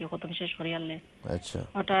করলে আর কি খতম শেষ করি আনলে। আচ্ছা,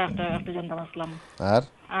 ওটা একটা জানতাম আসলাম।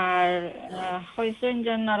 আর হইছেন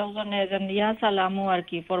যেন আরেকজনে যেন ইয়া সালামু আর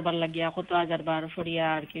কি পড়বার লাগিয়া কত হাজার বার ফরিয়া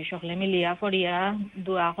আর কি সকলে মিলিয়া ফরিয়া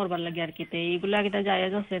দোয়া করবার লাগে আর কি, এইগুলা কিতা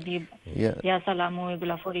জায়েজ আছে? ইয়া সালামু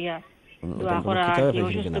এগুলা ফরিয়া দোয়া করা আর কি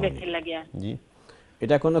অসুস্থ ব্যক্তির লাগিয়া। জি,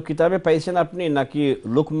 এটা কোন কিতাবে পাইছেন আপনি নাকি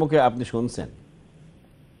লোকমুখে আপনি শুনছেন?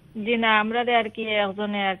 জি না, আমরা আর কি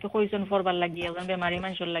একজনে আর কি কইছেন পড়বার লাগিয়া, একজন বেমারি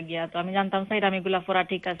মানুষের লাগিয়া, তো আমি জানতাম চাই আমি এগুলা পড়া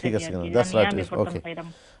ঠিক আছে ঠিক আছে।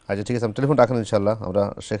 আচ্ছা ঠিক আছে, আমি টেলিফোন রাখেন, ইনশাআল্লাহ আমরা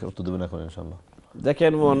শেখ উত্তর দেবেন এখন ইনশাআল্লাহ।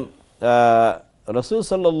 দেখেন বোন, রাসূল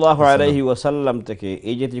সাল্লাল্লাহু আলাইহি ওয়াসাল্লাম থেকে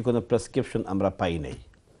এই জাতীয় কোনো প্রেসক্রিপশন আমরা পাই নাই,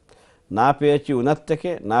 না পেয়েছি উনার থেকে,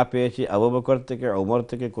 না পেয়েছি আবু বকর থেকে, ওমর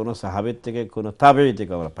থেকে, কোনো সাহাবীর থেকে, কোনো তাবেঈ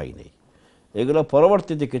থেকে আমরা পাই নাই। এগুলো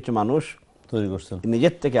পরবর্তীতে কিছু মানুষ তৈরি করছেন,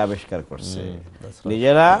 নিজের থেকে আবিষ্কার করছে,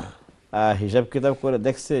 নিজেরা হিসাব কিতাব করে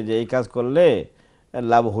দেখছে যে এই কাজ করলে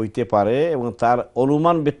লাভ হইতে পারে, এবং তার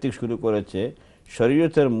অনুমান ভিত্তিক শুরু করেছে।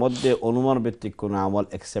 শরীয়তের মধ্যে অনুমান ভিত্তিক কোনো আমল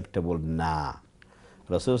অ্যাকসেপ্টেবল না।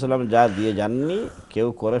 রাসূল সাল্লাল্লাহু আলাইহি ওয়াসাল্লাম যা দিয়ে যাননি, কেউ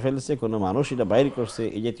করে ফেলছে, কোনো মানুষ এটা বাইর করছে,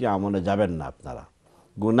 এই জাতীয় আমলে যাবেন না, আপনারা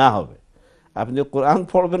গুনাহ হবে। আপনি কোরআন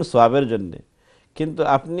পড়বেন সওয়াবের জন্যে, কিন্তু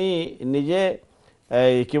আপনি নিজে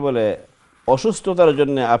এই কি বলে অসুস্থতার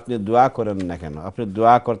জন্য আপনি দোয়া করেন না কেন? আপনি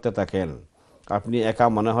দোয়া করতে থাকেন, আপনি একা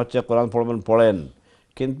মনে হচ্ছে কোরআন পড়বেন, পড়েন,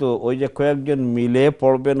 কিন্তু ওই যে কয়েকজন মিলে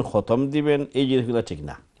পড়বেন, খতম দিবেন, এই জিনিসগুলো ঠিক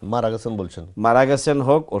না। মারা গেছেন বলছেন, মারা গেছেন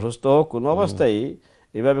হোক, অসুস্থ হোক, কোনো অবস্থায়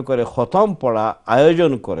এভাবে করে খতম পড়া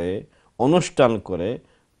আয়োজন করে, অনুষ্ঠান করে,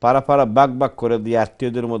 পাড়া পাড়া বাগ বাগ করে দিয়ে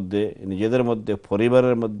আত্মীয়দের মধ্যে, নিজেদের মধ্যে,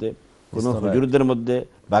 পরিবারের মধ্যে, কোনো হুজুরদের মধ্যে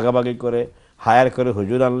ভাগাভাগি করে হায়ার করে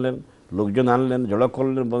হুজুর আনলেন, লোকজন আনলেন, জড়ো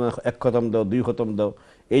করলেন, এক খতম দাও, দুই খতম দাও,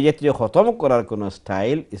 এই জাতীয় খতম করার কোনো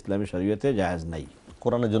স্টাইল ইসলামী শরীয়তে জায়েজ নাই,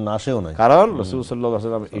 কোরআনের জন্য আসেও নাই। কারণ রাসূল সাল্লাল্লাহু আলাইহি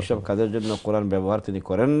ওয়াসাল্লাম এইসব কাজের জন্য কোরআন ব্যবহার তিনি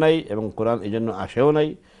করেন নাই, এবং কোরআন এই জন্য আসেও নাই।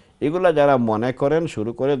 এগুলা যারা মনে করেন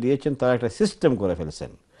শুরু করে দিয়েছেন, তারা একটা সিস্টেম করে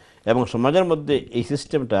ফেলছেন, এবং সমাজের মধ্যে এই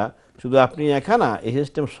সিস্টেমটা শুধু আপনি একা না, এই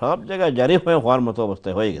সিস্টেম সব জায়গায় জারি হওয়ার মতো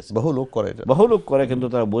অবস্থায় হয়ে গেছে। বহু লোক করে, কিন্তু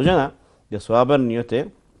তারা বোঝে না যে সওয়াবের নিয়তে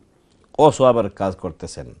অসওয়াবের কাজ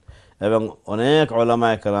করতেছেন, এবং অনেক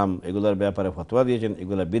উলামায়ে কেরাম এগুলোর ব্যাপারে ফতোয়া দিয়েছেন,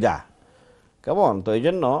 এগুলো বিদআহ। কেমন? তো এই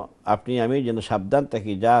জন্য আমি যেন সাবধান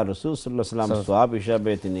থাকি, যা রাসূল সাল্লাল্লাহু আলাইহি ওয়াসাল্লাম সওয়াব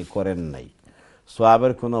হিসাবে তিনি করেন নাই,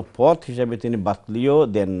 সওয়াবের কোনো পথ হিসাবে তিনি বাতলিও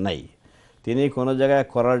দেন নাই, তিনি কোনো জায়গায়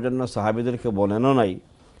করার জন্য সাহাবীদেরকে বলেনও নাই,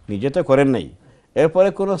 নিজে তো করেন নাই, এরপরে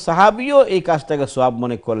কোনো সাহাবিও এই কাজটাকে সওয়াব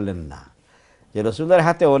মনে করলেন না। যে রাসূলের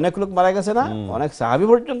হাতে অনেক লোক মারা গেছে না, অনেক সাহাবী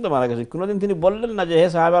পর্যন্ত মারা গেছে, কোনোদিন তিনি বললেন না যে হে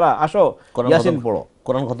সাহাবারা আসো ইয়াসিন পড়ো,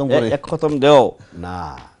 কোরআন খতম করে এক খতম দেও না,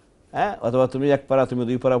 হ্যাঁ, অথবা তুমি এক পারা তুমি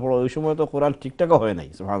দুই পারা পড়ো। ওই সময় তো কোরআন ঠিকঠাকও হয় নাই,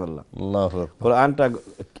 সুবহানাল্লাহ। আল্লাহু আকবার। কোরআনটা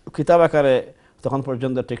কিতাব আকারে তখন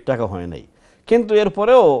পর্যন্ত ঠিকঠাকও হয় নাই। কিন্তু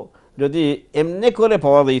এরপরেও যদি এমনি করে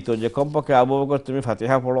পাওয়া যেত যে কমপক্ষে আবু বকর তুমি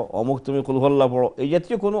ফাতিহা পড়ো, অমুক তুমি কুল হুয়াল্লাহ পড়ো, এই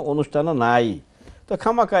জাতীয় কোনো অনুষ্ঠানও নাই, তো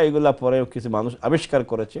খামাকা এগুলা পরেও কিছু মানুষ আবিষ্কার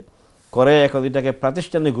করেছে, করে এখন এটাকে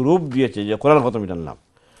প্রাতিষ্ঠানিক রূপ দিয়েছে যে কোরআন খতম এটার নাম।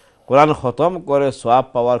 কোরআন খতম করে সওয়াব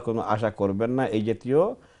পাওয়ার কোনো আশা করবেন না এই জাতীয়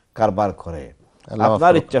কারবার করে।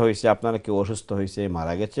 আপনার ইচ্ছা হয়েছে, আপনার কেউ অসুস্থ হয়েছে,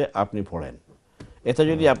 মারা গেছে, আপনি পড়েন, এতে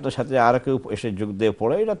যদি আপনার সাথে আর কেউ এসে যোগ দিয়ে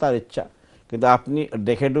পড়ে এটা তার ইচ্ছা, কিন্তু আপনি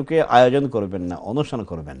দেখে ঢুকে আয়োজন করবেন না, অনুষ্ঠান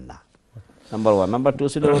করবেন না, নাম্বার 1। নাম্বার 2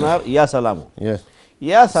 ছিল ওনার ইয়া সালামু।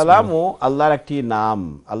 ইয়া সালামু আল্লাহর একটি নাম,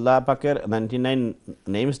 আল্লাহ পাকের 99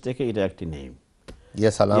 নেমস থেকে এটা একটি নেম,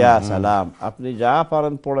 ইয়া সালাম। আপনি যা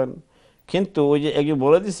পারেন পড়েন, কিন্তু ওই যে একজন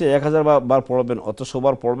বলে দিছে 1000 বার পড়বেন, অত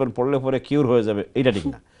সবার পড়বেন, পড়লে পরে কিউর হয়ে যাবে, এটা ঠিক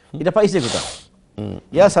না। এটা পাইছে কোথাও?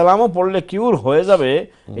 ইয়া সালামও পড়লে কিউর হয়ে যাবে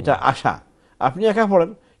এটা আশা। আপনি একা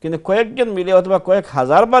পড়েন, কিন্তু কয়েকজন মিলে অথবা কয়েক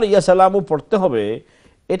হাজার বার ইয়া সালামও পড়তে হবে,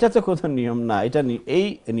 এটা তো কোনো নিয়ম না, এটা এই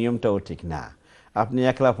নিয়মটাও ঠিক না। আপনি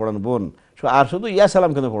একলা পড়েন বোন, আর শুধু ইয়া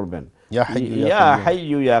সালাম কেন পড়বেন? ইয়া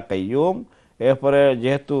হাইয়ু ইয়া কাইয়ুম। এরপরে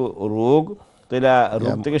যেহেতু রোগ, তো এটা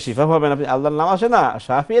রোগ থেকে শিফা পাবেন, আপনি আল্লাহর নাম আছে না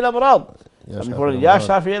শাফিউল আমরাদ, আপনি পড়েন ইয়া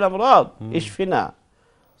শাফিউল আমরাদ ইশফিনা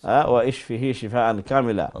ওয়া ইশফিহি শিফাআন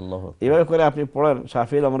কামিলা। এইভাবে করে আপনি পড়েন,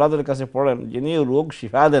 শাফিউল আমরাদের কাছে পড়েন, যিনি রোগ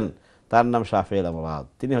শিফা দেন তার নাম শাফিউল আমরাদ,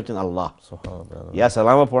 তিনি হচ্ছেন আল্লাহ। ইয়া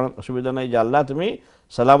সালামও পড়েন, অসুবিধা নাই, যে আল্লাহ তুমি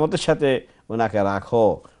সালামতের সাথে ওনাকে রাখো,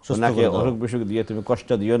 ওনাকে অসুখ বিসুখ দিয়ে তুমি কষ্ট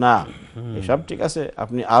দিও না, এসব ঠিক আছে।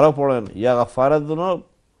 আপনি আরো পড়েন ইয়া গাফফারাদ যুনুব,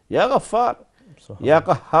 ইয়া গাফফার, ইয়া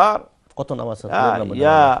কাহ্হার, কত নাম আছে,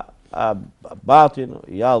 ইয়া বাতিন,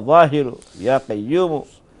 ইয়া যাহির, ইয়া কাইয়ুম,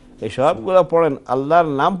 এই সবগুলো পড়েন। আল্লাহর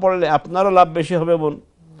নাম পড়লে আপনারও লাভ বেশি হবে বোন,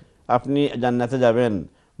 আপনি জান্নাতে যাবেন।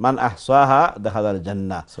 মান আহসাহা দাখালাল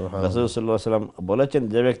জান্নাহ। রাসূল সাল্লাল্লাহু আলাইহি ওয়াসাল্লাম বলেছেন,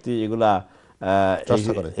 যে ব্যক্তি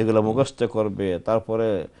এগুলা মুখস্থ করবে, তারপরে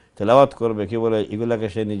তেলাওয়াত করবে, কি বলে এগুলাকে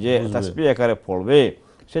সে নিজে তাসবিহ আকারে পড়বে,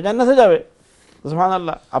 সে জান্নাতে যাবে।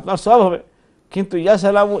 সুবহানাল্লাহ, আপনার সওয়াব হবে। কিন্তু ইয়া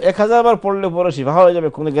সালামু 1000 বার পড়লে পরে শিফা হয়ে যাবে,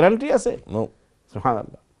 কোনো গ্যারান্টি আছে?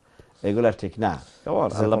 সুবহানাল্লাহ, এগুলা ঠিক না। কেমন?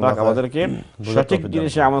 আল্লাহ পাক আমাদেরকে সঠিক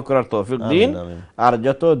জিনিসে আমল করার তৌফিক দিন। আর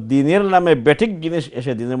যত দিনের নামে বেঠিক জিনিস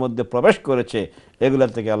এসে দিনের মধ্যে প্রবেশ করেছে,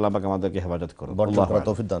 এগুলার থেকে আল্লাহ পাক আমাদেরকে হেফাজত করুন, বর্জন করার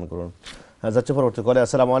তৌফিক দান করুন। হ্যাঁ, যাচ্ছে পরবর্তী কলে।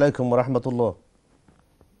 আসসালামু আলাইকুম ওয়া রাহমাতুল্লাহ।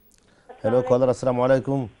 হ্যালো কলার, আসসালামু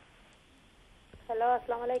আলাইকুম। হ্যালো,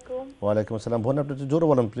 আসসালামু আলাইকুম। ওয়া আলাইকুম আসসালাম। বোন আপনি একটু জোরে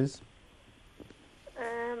বলেন প্লিজ।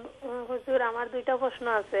 হুজুর, আমার দুইটা প্রশ্ন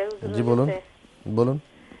আছে। জি বলুন, বলুন।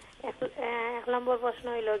 এক নম্বর প্রশ্ন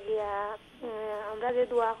হইল গিয়া, আমরা যে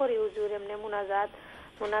দোয়া করি হুজুর, এমনি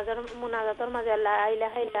মুনাজাতর মাঝে লা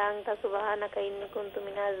ইলাহা ইল্লা আনতা সুবহানাকা ইন্নী কুনতু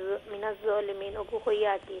মিনাজ জালিমিন ওকু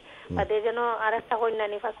কইয়া কি বাদে যেন আরেকটা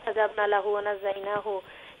কইনানি ফাস্তাজাবনা লাহু ওয়া নাযাইনাহু,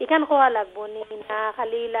 এখান কোয়া লাগবো নি না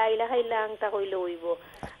খালি লা ইলাহা ইল্লা আনতা কইলে হইব?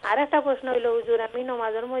 আরেকটা প্রশ্ন হইল হুজুর, আমি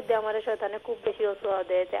নামাজের মধ্যে আমার শয়তানে খুব বেশি অসুবিধা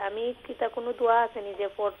দেয়, আমি কিতা কোনো দোয়া আছে নি যে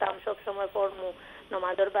পড়তাম সব সময় পড়মু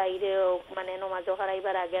নামাজের বাইরেও, মানে নামাজও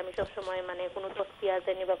হারাইবার আগে আমি সব সময় মানে কোনো তসবিহ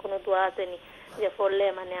আছে নি বা কোনো দোয়া আছে নি যে পড়লে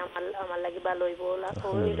মানে আমার লাগি ভালো হইব?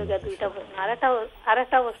 ওই লোক দুইটা প্রশ্ন।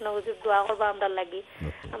 আরেকটা প্রশ্ন হুজুর, দোয়া করবা আমরা লাগি,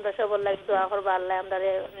 আমরা সবার লাগি দোয়া করবা, আল্লাহ আমরা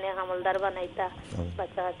নেক আমলদার বানাইতা,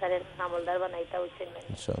 বাচ্চা কাচ্চারে আমলদার বানাইতা, হইছেন না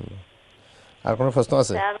ইনশাআল্লাহ। আর কোনো প্রশ্ন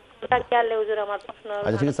আছে? হুজুর আমার প্রশ্ন।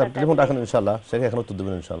 আচ্ছা ঠিক আছে, টেলিফোন রাখুন ইনশাআল্লাহ, শেখ এখন উত্তর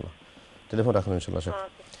দেবেন ইনশাআল্লাহ। টেলিফোন রাখুন ইনশাআল্লাহ শেখ।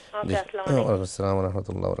 ওকে, আসসালামু আলাইকুম। ওয়া আলাইকুম আসসালাম ওয়া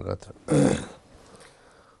রাহমাতুল্লাহি ওয়া বারাকাতুহু।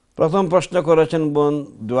 প্রথম প্রশ্ন করেছেন বোন,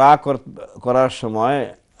 দোয়া করার সময়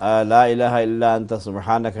লা ইলাহা ইল্লা আনতা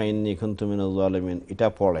সুবহানাকা ইন্নী কুনতু মিনাজ জালিমিন এটা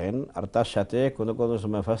পড়েন, আর তার সাথে কোনো কোনো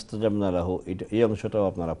সময় ফাস্তাজাবনা লাহু, এই অংশটাও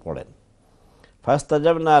আপনারা পড়েন।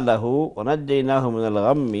 ফাস্তাজাবনা লাহু ওয়া নাজ্জাইনাহু মিনাল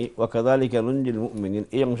গাম্মি ওয়া কাযালিকা নুনজিল মুমিনিন,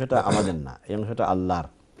 এই অংশটা আমাদের না, এই অংশটা আল্লাহর।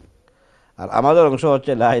 আর আমাদের অংশ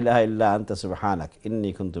হচ্ছে লা ইলাহা ইল্লা আনতা সুবহানাকা ইন্নী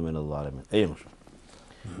কুনতু মিনাজ জালিমিন, এই অংশ।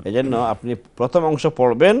 এজন্য আপনি প্রথম অংশ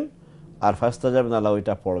পড়বেন, আর ফাস্তাজাবনা লাহু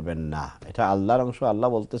এটা পড়বেন না, এটা আল্লাহর অংশ। আল্লাহ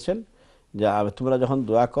বলতেছেন যে তোমরা যখন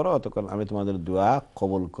দোয়া করো তখন আমি তোমাদের দোয়া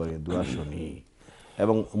কবুল করি, দোয়া শুনি,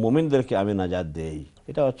 এবং মুমিনদেরকে আমি নাজাত দেই,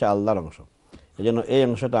 এটা হচ্ছে আল্লাহর অংশ। এই জন্য এই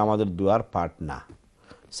অংশটা আমাদের দোয়ার পার্ট না।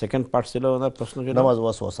 সেকেন্ড পার্ট ছিল ওনার প্রশ্ন, নামাজ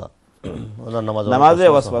ওয়াসওয়াসা, নামাজে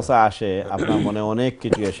ওয়াসওয়াসা আসে, আপনার মনে অনেক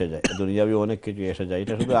কিছু এসে যায়, দুনিয়াবি অনেক কিছু এসে যায়,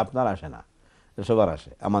 এটা শুধু আপনার আসে না, সবার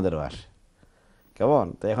আসে, আমাদেরও আসে। কেমন?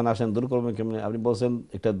 তো এখন আসেন দূর করবেন কেমনি? আপনি বলছেন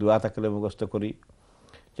একটা দোয়া থাকলে মুখস্থ করি,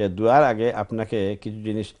 যে দোয়ার আগে আপনাকে কিছু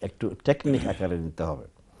জিনিস একটু টেকনিক আকারে নিতে হবে।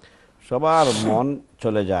 সবার মন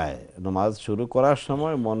চলে যায়, নামাজ শুরু করার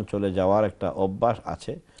সময় মন চলে যাওয়ার একটা অভ্যাস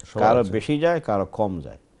আছে, কারো বেশি যায় কারো কম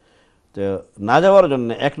যায়। তো না যাওয়ার জন্য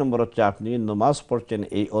 1 নম্বর হচ্ছে আপনি নামাজ পড়ছেন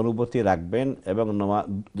এই অনুভূতি রাখবেন, এবং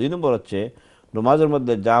 2 নম্বর হচ্ছে নামাজের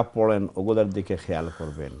মধ্যে যা পড়েন ওগুলোর দিকে খেয়াল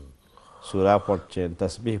করবেন। সূরা পড়ছেন,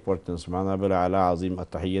 তাসবিহ পড়ছেন, সুবহানাল্লাহিল আলা আযীম,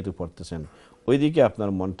 আত-তাহিয়াতু পড়তেছেন, ওই দিকে আপনার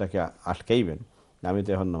মনটাকে আটকাইবেন। আমি তো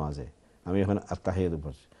এখন নামাজে, আমি এখন আত-তাহিয়াতু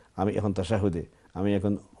পড়ছি, আমি এখন তাশাহুদে, আমি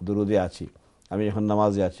এখন দুরুদে আছি, আমি এখন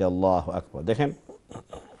নামাজে আছি, আল্লাহু আকবার। দেখেন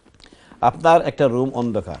আপনার একটা রুম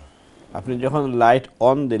অন্ধকার, আপনি যখন লাইট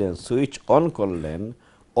অন দিলেন, সুইচ অন করলেন,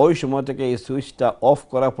 ওই সময় থেকে এই সুইচটা অফ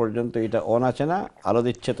করা পর্যন্ত এটা অন আছে না, আলো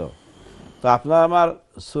দিচ্ছে। তো আপনার আমার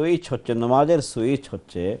সুইচ হচ্ছে, নামাজের সুইচ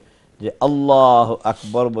হচ্ছে যে আল্লাহু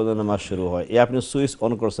আকবার বলে নামাজ শুরু হয়, এই আপনি সুইচ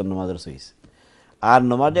অন করছেন নামাজের সুইচ। আর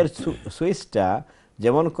নামাজের সুইচটা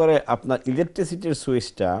যেমন করে আপনার ইলেকট্রিসিটির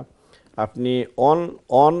সুইচটা আপনি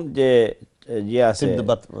অন যে আছে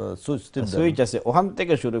সুইচ আছে ওখান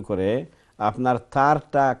থেকে শুরু করে আপনার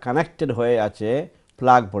তারটা কানেক্টেড হয়ে আছে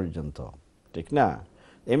প্লাগ পর্যন্ত, ঠিক না?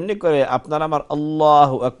 এমনি করে আপনার আমার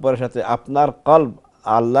আল্লাহু আকবারের সাথে আপনার কলব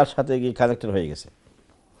আল্লাহর সাথে গিয়ে কানেক্টেড হয়ে গেছে।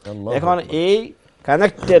 এখন এই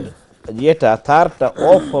কানেক্টেড যেটা তারটা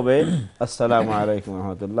অফ হবে, আসসালামু আলাইকুম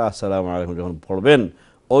রহমতুল্লাহ, আসসালামু আলাইকুম যখন পড়বেন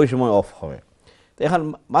ওই সময় অফ হবে। তো এখন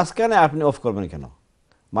মাঝখানে আপনি অফ করবেন কেন?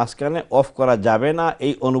 মাঝখানে অফ করা যাবে না,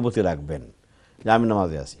 এই অনুভূতি রাখবেন যে আমি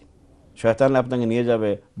নামাজে আছি। শয়তান আপনাকে নিয়ে যাবে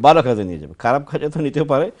ভালো কাজে নিয়ে যাবে, খারাপ কাজে তো নিতে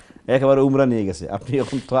পারে, একেবারে উমরা নিয়ে গেছে, আপনি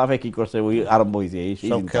এখন তোয়াফে কি করছে ওই আরম্ভ হয়েছে, এই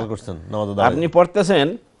খেয়াল করছেন আপনি পড়তেছেন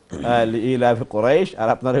ইলাফে কুরাইশ, আর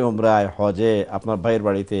আপনার উমরায়, হজে, আপনার ভাইয়ের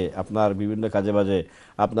বাড়িতে, আপনার বিভিন্ন কাজে বাজে,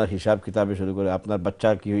 আপনার হিসাব কিতাবে শুরু করে আপনার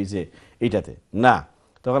বাচ্চার কি হয়েছে এইটাতে না।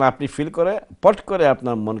 তখন আপনি ফিল করে পট করে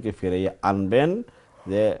আপনার মনকে ফিরিয়ে আনবেন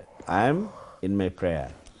যে I am in my prayer,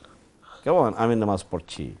 কেমন আমি নামাজ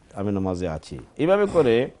পড়ছি, আমি নামাজে আছি। এইভাবে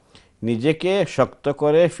করে নিজেকে শক্ত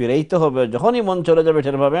করে ফিরাইতে হবে। যখনই মন চলে যাবে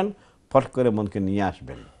টের পাবেন, ফট করে মনকে নিয়ে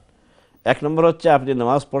আসবেন। 1 নম্বর হচ্ছে আপনি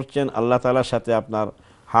নামাজ পড়ছেন, আল্লাহ তাআলার সাথে আপনার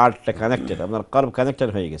হার্টটা কানেক্টেড, আপনার কলব কানেক্টেড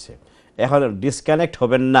হয়ে গেছে। এখন ডিসকানেক্ট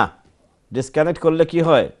হবেন না। ডিসকানেক্ট করলে কি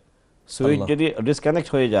হয়, সুইচ যদি ডিসকানেক্ট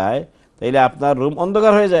হয়ে যায় তাইলে আপনার রুম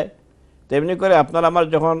অন্ধকার হয়ে যায়। তেমনি করে আপনার আমার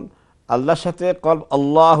যখন আল্লাহর সাথে কলব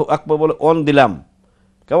আল্লাহু আকবার বলে অন দিলাম,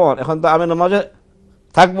 কেমন এখন তো আমি নামাজে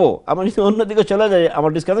থাকবো, আমি যদি অন্যদিকে চলে যাই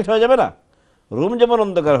আমার ডিসকানেক্ট হয়ে যাবে না? রুম যেমন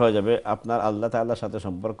অন্ধকার হয়ে যাবে, আপনার আল্লাহ তাআলার সাথে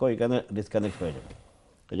সম্পর্ক এখানে ডিসকানেক্ট হয়ে যাবে।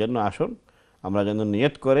 এই জন্য আসুন আমরা যেন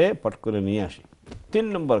নিয়ত করে পট করে নিয়ে আসি। 3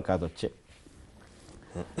 নম্বর কাজ হচ্ছে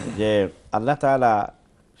যে আল্লাহ তাআলা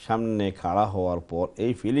সামনে খাড়া হওয়ার পর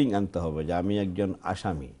এই ফিলিং আনতে হবে যে আমি একজন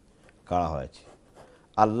আসামি, খাড়া হয়েছি,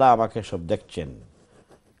 আল্লাহ আমাকে সব দেখছেন।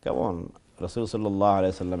 কেমন রাসূল সাল্লাল্লাহু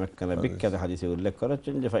আলাইহি ওয়াসাল্লাম একখানা বিখ্যাত হাদিসে উল্লেখ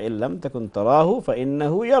করেছেন যে ফাইন লাম তাকুন তারাহু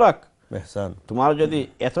ফাইন্নাহু ইয়ারাক। তোমার যদি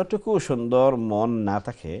এতটুকু সুন্দর মন না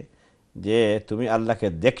থাকে যে তুমি আল্লাহকে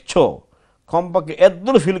দেখছো, কমপক্ষে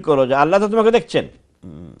এতদূর ফিল করো যে আল্লাহ তো তোমাকে দেখছেন,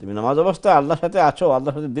 তুমি নামাজ অবস্থায় আল্লাহর সাথে আছো,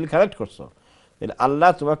 আল্লাহর সাথে দিল কানেক্ট করছো, তাহলে আল্লাহ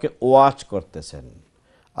তোমাকে ওয়াচ করতেছেন,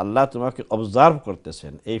 আল্লাহ তোমাকে অবজার্ভ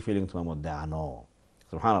করতেছেন, এই ফিলিং তোমার মধ্যে আনো।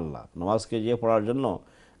 সুবহানাল্লাহ। নামাজকে গিয়ে পড়ার জন্য,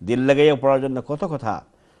 দিল লাগাইয়ে পড়ার জন্য কত কথা।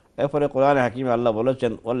 এরপরে কোরআনে হাকিমে আল্লাহ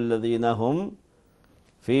বলেছেন ওয়াল্লাযীনা হুম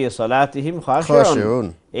ফি সালাতিহিম খাশিউন,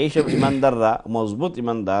 এইসব ইমানদাররা মজবুত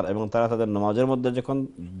ইমানদার, এবং তারা তাদের নামাজের মধ্যে যখন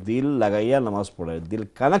দিল লাগাইয়া নামাজ পড়ে, দিল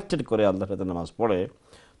কানেক্টেড করে আল্লাহর সাথে নামাজ পড়ে,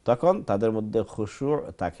 তখন তাদের মধ্যে খুশু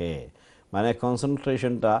থাকে, মানে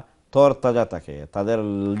কনসেন্ট্রেশনটা তরতাজা থাকে, তাদের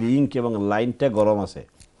লিঙ্ক এবং লাইনটা গরম আছে।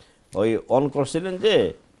 ওই অন করছিলেন যে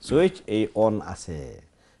সুইচ, এই অন আছে।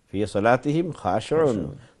 ফি সালাতিহিম খাশিউন,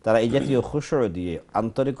 তারা এই জাতীয় খুশু দিয়ে,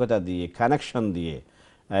 আন্তরিকতা দিয়ে, কানেকশন দিয়ে,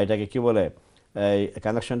 এটাকে কি বলে, এই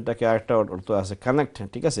কানেকশনটাকে আরেকটা অর্থ আছে কানেক্ট,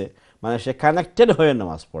 ঠিক আছে, মানে সে কানেক্টেড হয়ে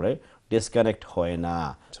নামাজ পড়ে, ডিসকানেক্ট হয় না।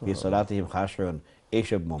 ফি সালাতিহিম খাশিউন,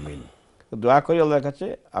 এইসব মুমিন। দোয়া করি আল্লাহর কাছে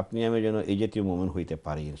আপনি আমি যেন এই জাতীয় মুমিন হইতে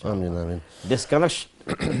পারি ইনশাআল্লাহ।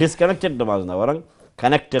 ডিসকানেক্টেড নামাজ না, বরং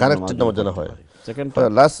কানেক্টেড নামাজ যেন হয়। সেকেন্ড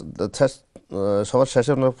লাস্ট সবার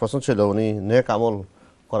শেষে ওনার প্রশ্ন ছিল, উনি নেক আমল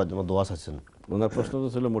করার জন্য দোয়া চাচ্ছেন। ওনার প্রশ্ন তো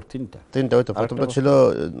ছিল মোট 3টা। হয়তো প্রথমটা ছিল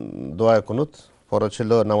দোয়া কুনুত, পরে ছিল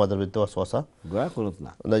নামাজের ভিতরে ওয়াসওয়াসা, দোয়া কুনুত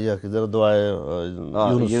না ইয়া কি যেন দোয়া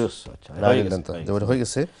ইউনুস, আচ্ছা হয়ে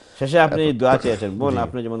গেছে। শেষে আপনি দোয়া চেয়েছেন, বল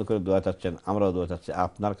আপনি যেমন করে দোয়া চাচ্ছেন, আমরাও দোয়া চাচ্ছি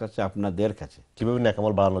আপনার কাছে, আপনাদের কাছে, কিভাবে নেক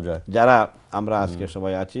আমল বাড়ানো যায়। যারা আমরা আজকে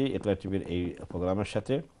সবাই আছি ইকরা টিভির এই প্রোগ্রামের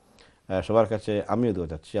সাথে, সবার কাছে আমিও দোয়া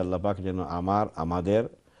চাচ্ছি আল্লাহ পাক যেন আমাদের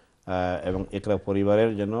এবং ইকরা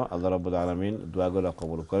পরিবারের জন্য আল্লাহ রাব্বুল আলামিন দোয়াগুলো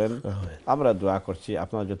কবুল করেন। আমরা দোয়া করছি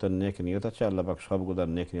আপনার যত নেক নিয়ত আছে আল্লাহ পাক সবগুলো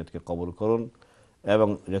নেক নিয়তকে কবুল করুন, এবং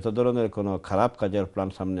যত ধরনের কোনো খারাপ কাজের প্ল্যান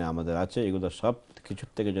সামনে আমাদের আছে এগুলো সব কিছুর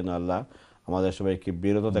থেকে যেন আল্লাহ আমাদের সবাইকে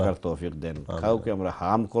বিরত থাকার তৌফিক দেন। কাউকে আমরা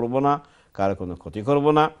হার্ম করব না, কারো কোনো ক্ষতি করব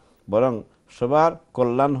না, বরং সবার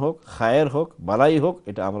কল্যাণ হোক, খায়ের হোক, বালাই হোক,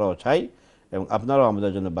 এটা আমরাও চাই এবং আপনারাও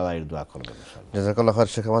আমাদের জন্য বালাইয়ের দোয়া করবেন ইনশাআল্লাহ। জাযাকাল্লাহু খাইর।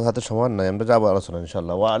 শেখ আমাদের হাতে সময় নাই, আমরা যাব আলোচনা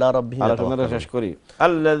ইনশাআল্লাহ। ওয়া আলা রাব্বিহি আলোচনাটা শেষ করি।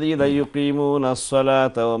 আল্লাযীনা ইউকিমুনাস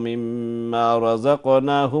সালাতা ওয়া মিম্মা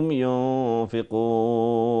রাযাকনাহুম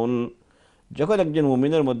ইউনফিকুন। যখন একজন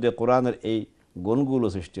মুমিনের মধ্যে কোরআনের এই গুণগুলো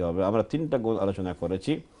সৃষ্টি হবে, আমরা তিনটা গুণ আলোচনা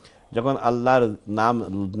করেছি। যখন আল্লাহর নাম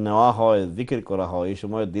নেওয়া হয়, জিকির করা হয়, এই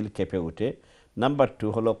সময় দিল কেঁপে ওঠে। নাম্বার 2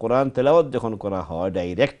 হলো কোরআন তেলাওয়াত যখন করা হয়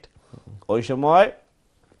ডাইরেক্ট, ওই সময়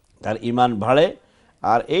তার ঈমান বাড়ে।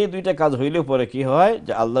 আর এই দুইটা কাজ হইলে পরে কি হয়,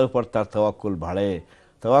 যে আল্লাহর উপর তার তাওয়াক্কুল বাড়ে।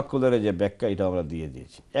 তাওয়াক্কুলের যে ব্যাখ্যা এটা আমরা দিয়ে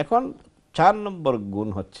দিয়েছি। এখন 4 নম্বর গুণ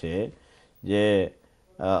হচ্ছে যে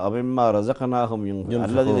আমিম্মা রাযাকনাহুম ইউনফিকুন,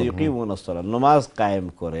 আল্লাযীনা ইউকিমুনাস সালাত, নামাজ কায়েম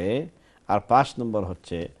করে। আর 5 নম্বর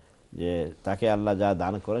হচ্ছে যে তাকে আল্লাহ যা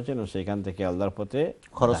দান করেছেন সেখান থেকে আল্লাহর পথে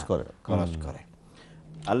খরচ করে।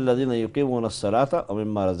 আল্লাযীনা ইউকিমুনাস সালাতা ওয়া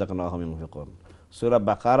মিম্মা রাযাকনাহুম ইউনফিকুন। সূরা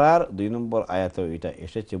বাকারার 2 নম্বর আয়াতে এটা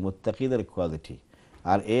এসেছে মুত্তাকিদের কোয়ালিটি,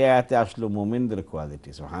 আর এই আয়াতে আসলো মুমিনদের কোয়ালিটি।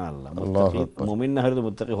 সুবহানাল্লাহ, মুমিন না হলে তো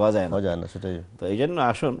মুত্তাকি হওয়া যায় না। সেটাই তো এই জন্য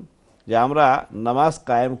আসুন যে আমরা নামাজ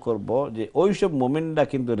কায়েম করব, যে ওইসব মুমিনরা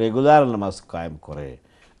কিন্তু রেগুলার নামাজ কায়েম করে।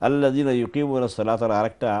 আল্লাযীনা ইউকিমুনাস সালাতার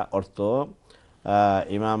আরেকটা অর্থ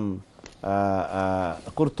ইমাম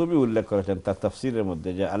কুরতুবী উল্লেখ করেছেন তার তাফসীরের মধ্যে,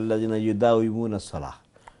 যে আল্লাযীনা ইউদাউমুনাস সালাহ,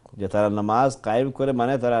 যে তারা নামাজ কায়েম করে,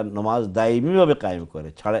 মানে তারা নামাজ দায়মিভাবে কায়েম করে,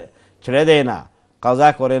 ছেড়ে দেয় না, কাজা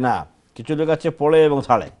করে না। কিছু লোক আছে পড়ে এবং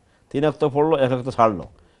ছাড়ে, 3 ওয়াক্ত পড়লো, 1 ওয়াক্ত ছাড়লো,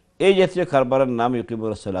 এই জাতীয় কারবারের নাম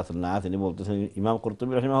ইউকিমুনাস সালাত না। তিনি বলতেছেন, ইমাম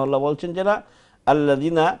কুরতুবী রাহিমাহুল্লাহ বলছেন যে না,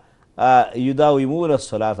 আল্লাযীনা ইউদাউমুনাস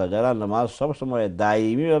সালাত, যারা নামাজ সবসময়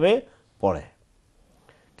দায়মিভাবে পড়ে।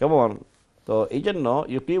 কেমন? তো এই জন্য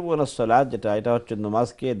ইউকিমুনাস সালাত যেটা, এটা হচ্ছে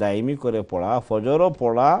নামাজকে দায়মি করে পড়া, ফজরও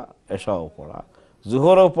পড়া, এশাও পড়া,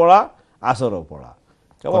 জুহরও পড়া, আসরও পড়া।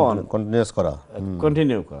 কেমন?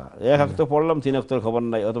 কন্টিনিউ করা। 1 ওয়াক্ত পড়লাম, 3 ওয়াক্তের খবর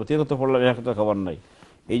নাই, অথবা 3 ওয়াক্ত পড়লাম, 1 ওয়াক্তের খবর নাই,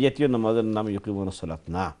 এই জাতীয় নামাজের নাম ইউকিমুনাস সালাত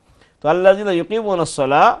না। তো আল্লাযীনা ইউকিমুনাস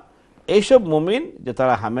সালাত, এইসব মুমিন যে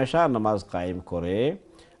তারা হামেশা নামাজ কায়েম করে।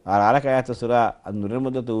 আর আরেক আয়াতে সূরা নূরের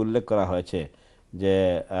মধ্যে তো উল্লেখ করা হয়েছে যে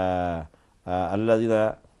আল্লাযীনা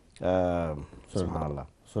সুবহানাল্লাহ,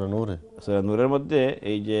 সূরা নূরের মধ্যে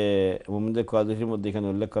এই যে মুমিনদের কোয়ালিটির মধ্যে এখানে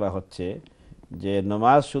উল্লেখ করা হচ্ছে যে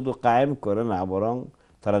নামাজ শুধু কায়েম করে না, বরং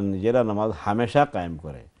তারা নিজেরা নামাজ হামেশা কায়েম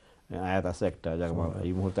করে। আয়াত আছে একটা, যা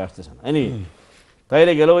এই মুহূর্তে আসতেছে না।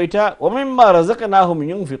 তাইলে গেল ওইটা, ওমিম্মা রাযাকনাহুম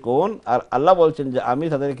ইউনফিকুন। আর আল্লাহ বলছেন যে আমি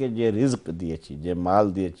তাদেরকে যে রিজক দিয়েছি, যে মাল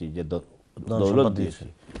দিয়েছি, যে দৌলত দিয়েছি,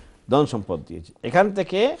 ধন সম্পদ দিয়েছি, এখান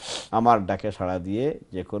থেকে আমার ডাকে সাড়া দিয়ে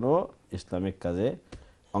যে কোনো ইসলামিক কাজে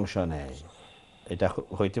অংশ নেয়। এটা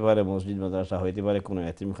হইতে পারে মসজিদ মাদ্রাসা, হইতে পারে কোনো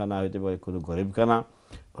এতিমখানা, হইতে পারে কোনো গরিবখানা,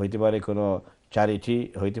 হইতে পারে কোনো চ্যারিটি,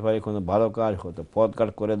 হইতে পারে কোনো ভালো কাজ, হয়তো পদ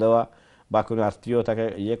কার্ড করে দেওয়া, বা কোনো আত্মীয় তাকে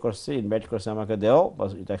করছে, ইনভাইট করছে আমাকে দেও, বা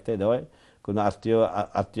এটাকে দেওয়ায়। কোনো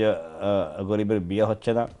আত্মীয় গরিবের বিয়ে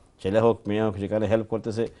হচ্ছে না, ছেলে হোক মেয়ে হোক, সেখানে হেল্প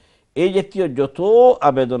করতেছে। এই জাতীয় যত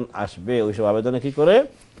আবেদন আসবে, ওইসব আবেদনে কি করে,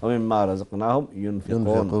 মিম্মা রাযাকনাহুম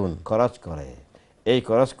ইউনফিকুন, খরচ করে। এই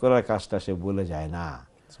খরচ করার কাজটা সে ভুলে যায় না।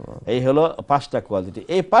 এই হলো 5টা কোয়ালিটি।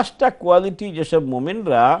 এই 5টা কোয়ালিটি যেসব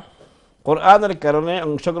মুমিনরা কোরআনের কারণে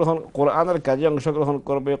অংশগ্রহণ, কোরআনের কাজে অংশগ্রহণ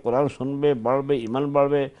করবে, কোরআন শুনবে, বাড়বে, ঈমান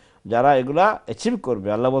বাড়বে, যারা এগুলা অ্যাচিভ করবে,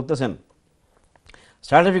 আল্লাহ বলতেছেন,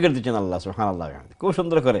 সার্টিফিকেট দিচ্ছেন আল্লাহ সুবহানাল্লাহ, খুব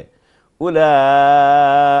সুন্দর করে,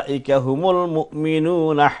 উলাইকা হুমুল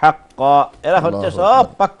মুমিনুনা হাক্কা, এরা হচ্ছে সব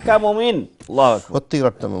পাক্কা মুমিন। আল্লাহু আকবার, সত্যিকার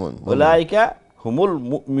অর্থে মুমিন। উলাইকা হুমুল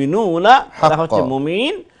মুমিনুনা, এরা হচ্ছে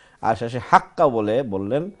মুমিন। আর শেষে হাক্কা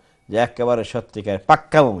বললেন যে একেবারে সত্যিকার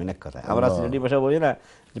পাক্কা মুমিন। এক কথা আমরা সিলেটি ভাষা বলি না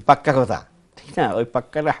যে পাক্কা কথা, ঠিক না? ওই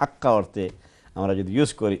পাক্কাটা হাক্কা অর্থে আমরা যদি ইউজ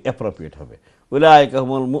করি অ্যাপ্রোপ্রিয়েট হবে। উলাইকা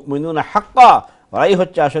হুমুল মুমিনুনা হাক্কা, ওরাই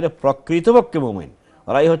হচ্ছে আসলে প্রকৃতপক্ষে মুমিন,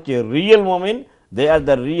 ওরাই হচ্ছে রিয়েল মুমিন। দে are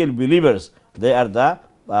the real believers, they are the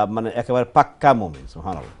মানে একেবারে পাক্কা মুমিন।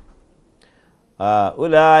 সুবহানাল্লাহ,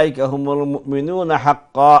 উলাইকা হুমুল মুমিনুনা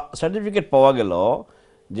হাক্কা। সার্টিফিকেট পাওয়া গেল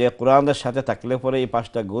যে কোরআনের সাথে থাকলে পরে এই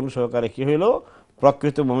 5টা গুণ সহকারে কি হইল,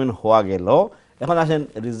 প্রকৃত মুমিন হওয়া গেল। এখন আসেন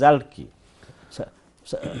রেজাল্ট কি?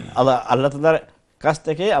 আল্লাহ তাআলার কাছ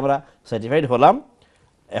থেকে আমরা সার্টিফাইড হলাম,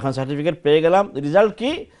 এখন সার্টিফিকেট পেয়ে গেলাম। রেজাল্ট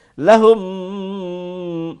কি? লাহুম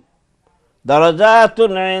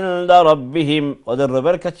দারাজাতুন ইনদা রাব্বিহিম, ওদের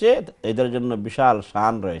রবের কাছে এদের জন্য বিশাল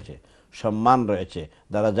শান রয়েছে, সম্মান রয়েছে,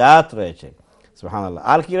 দারাজাত রয়েছে। সুবহানাল্লাহ।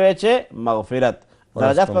 আর কি রয়েছে? মাগফিরাত।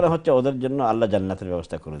 দারাজাত মানে হচ্ছে ওদের জন্য আল্লাহ জান্নাতের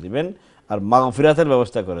ব্যবস্থা করে দিবেন। আর মাগফিরাতের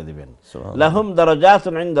ব্যবস্থা করে দিবেন। লাহুম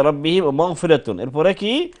দারাজাতুন ইনদা রাব্বিহিম ওয়া মাগফিরাতুন, এরপরে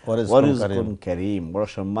কি ওয়া রিজকুন কারীম, বড়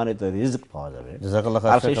সম্মানিত রিজক পাওয়া যাবে।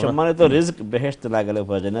 আর সেই সম্মানিত রিজক বেহেশতে না গেলে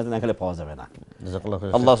পাওয়া যায় না, না গেলে পাওয়া যাবে না।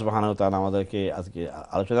 আল্লাহ সুবহানাহু ওয়া তাআলা আমাদেরকে আজকে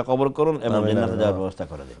আলোচনা কবুল করুন এবং জান্নাতে যাওয়ার ব্যবস্থা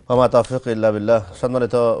করে দিন। ওয়া মা তাওফীক ইল্লা বিল্লাহ।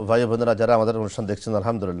 সম্মানিত ভাই বোনেরা যারা আমাদের অনুষ্ঠান দেখছেন,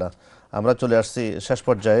 আলহামদুলিল্লাহ আমরা চলে আসছি শেষ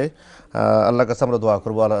পর্যায়ে। আল্লাহর কাছে আমরা দোয়া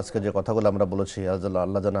করবো আজকে যে কথাগুলো আমরা বলেছি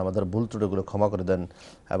আল্লাহ যেন আমাদের ভুল ত্রুটিগুলো ক্ষমা করে দেন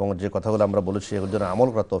এবং যে কথাগুলো আমরা বলেছি এগুলো যেন আমল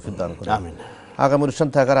করার তৌফিক দান করেন। আমিন। আগামী অনুষ্ঠান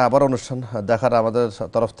থাকার আবার অনুষ্ঠান দেখার আমাদের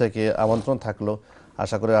তরফ থেকে আমন্ত্রণ থাকলো।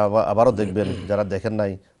 আশা করি আবারও দেখবেন। যারা দেখেন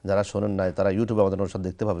নাই, যারা শোনেন নাই, তারা ইউটিউবে আমাদের অনুষ্ঠান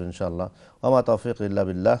দেখতে পাবেন ইনশাআল্লাহ। ওয়া মা তাওফীক ইল্লা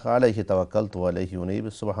বিল্লাহ, আলাইহি তাওয়াক্কালতু ওয়া ইলাইহি উনীব।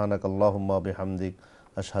 সুবহানাকাল্লাহুম্মা ওয়া বিহামদিক,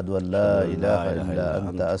 আশহাদু আল লা ইলাহা ইল্লা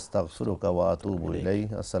আনতা আস্তাগফিরুকা ওয়া আতুবু ইলাইক।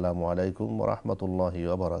 আসসালামু আলাইকুম ওয়া রাহমাতুল্লাহি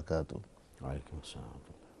ওয়া বারাকাতুহু। ওয়া আলাইকুম আসসালাম।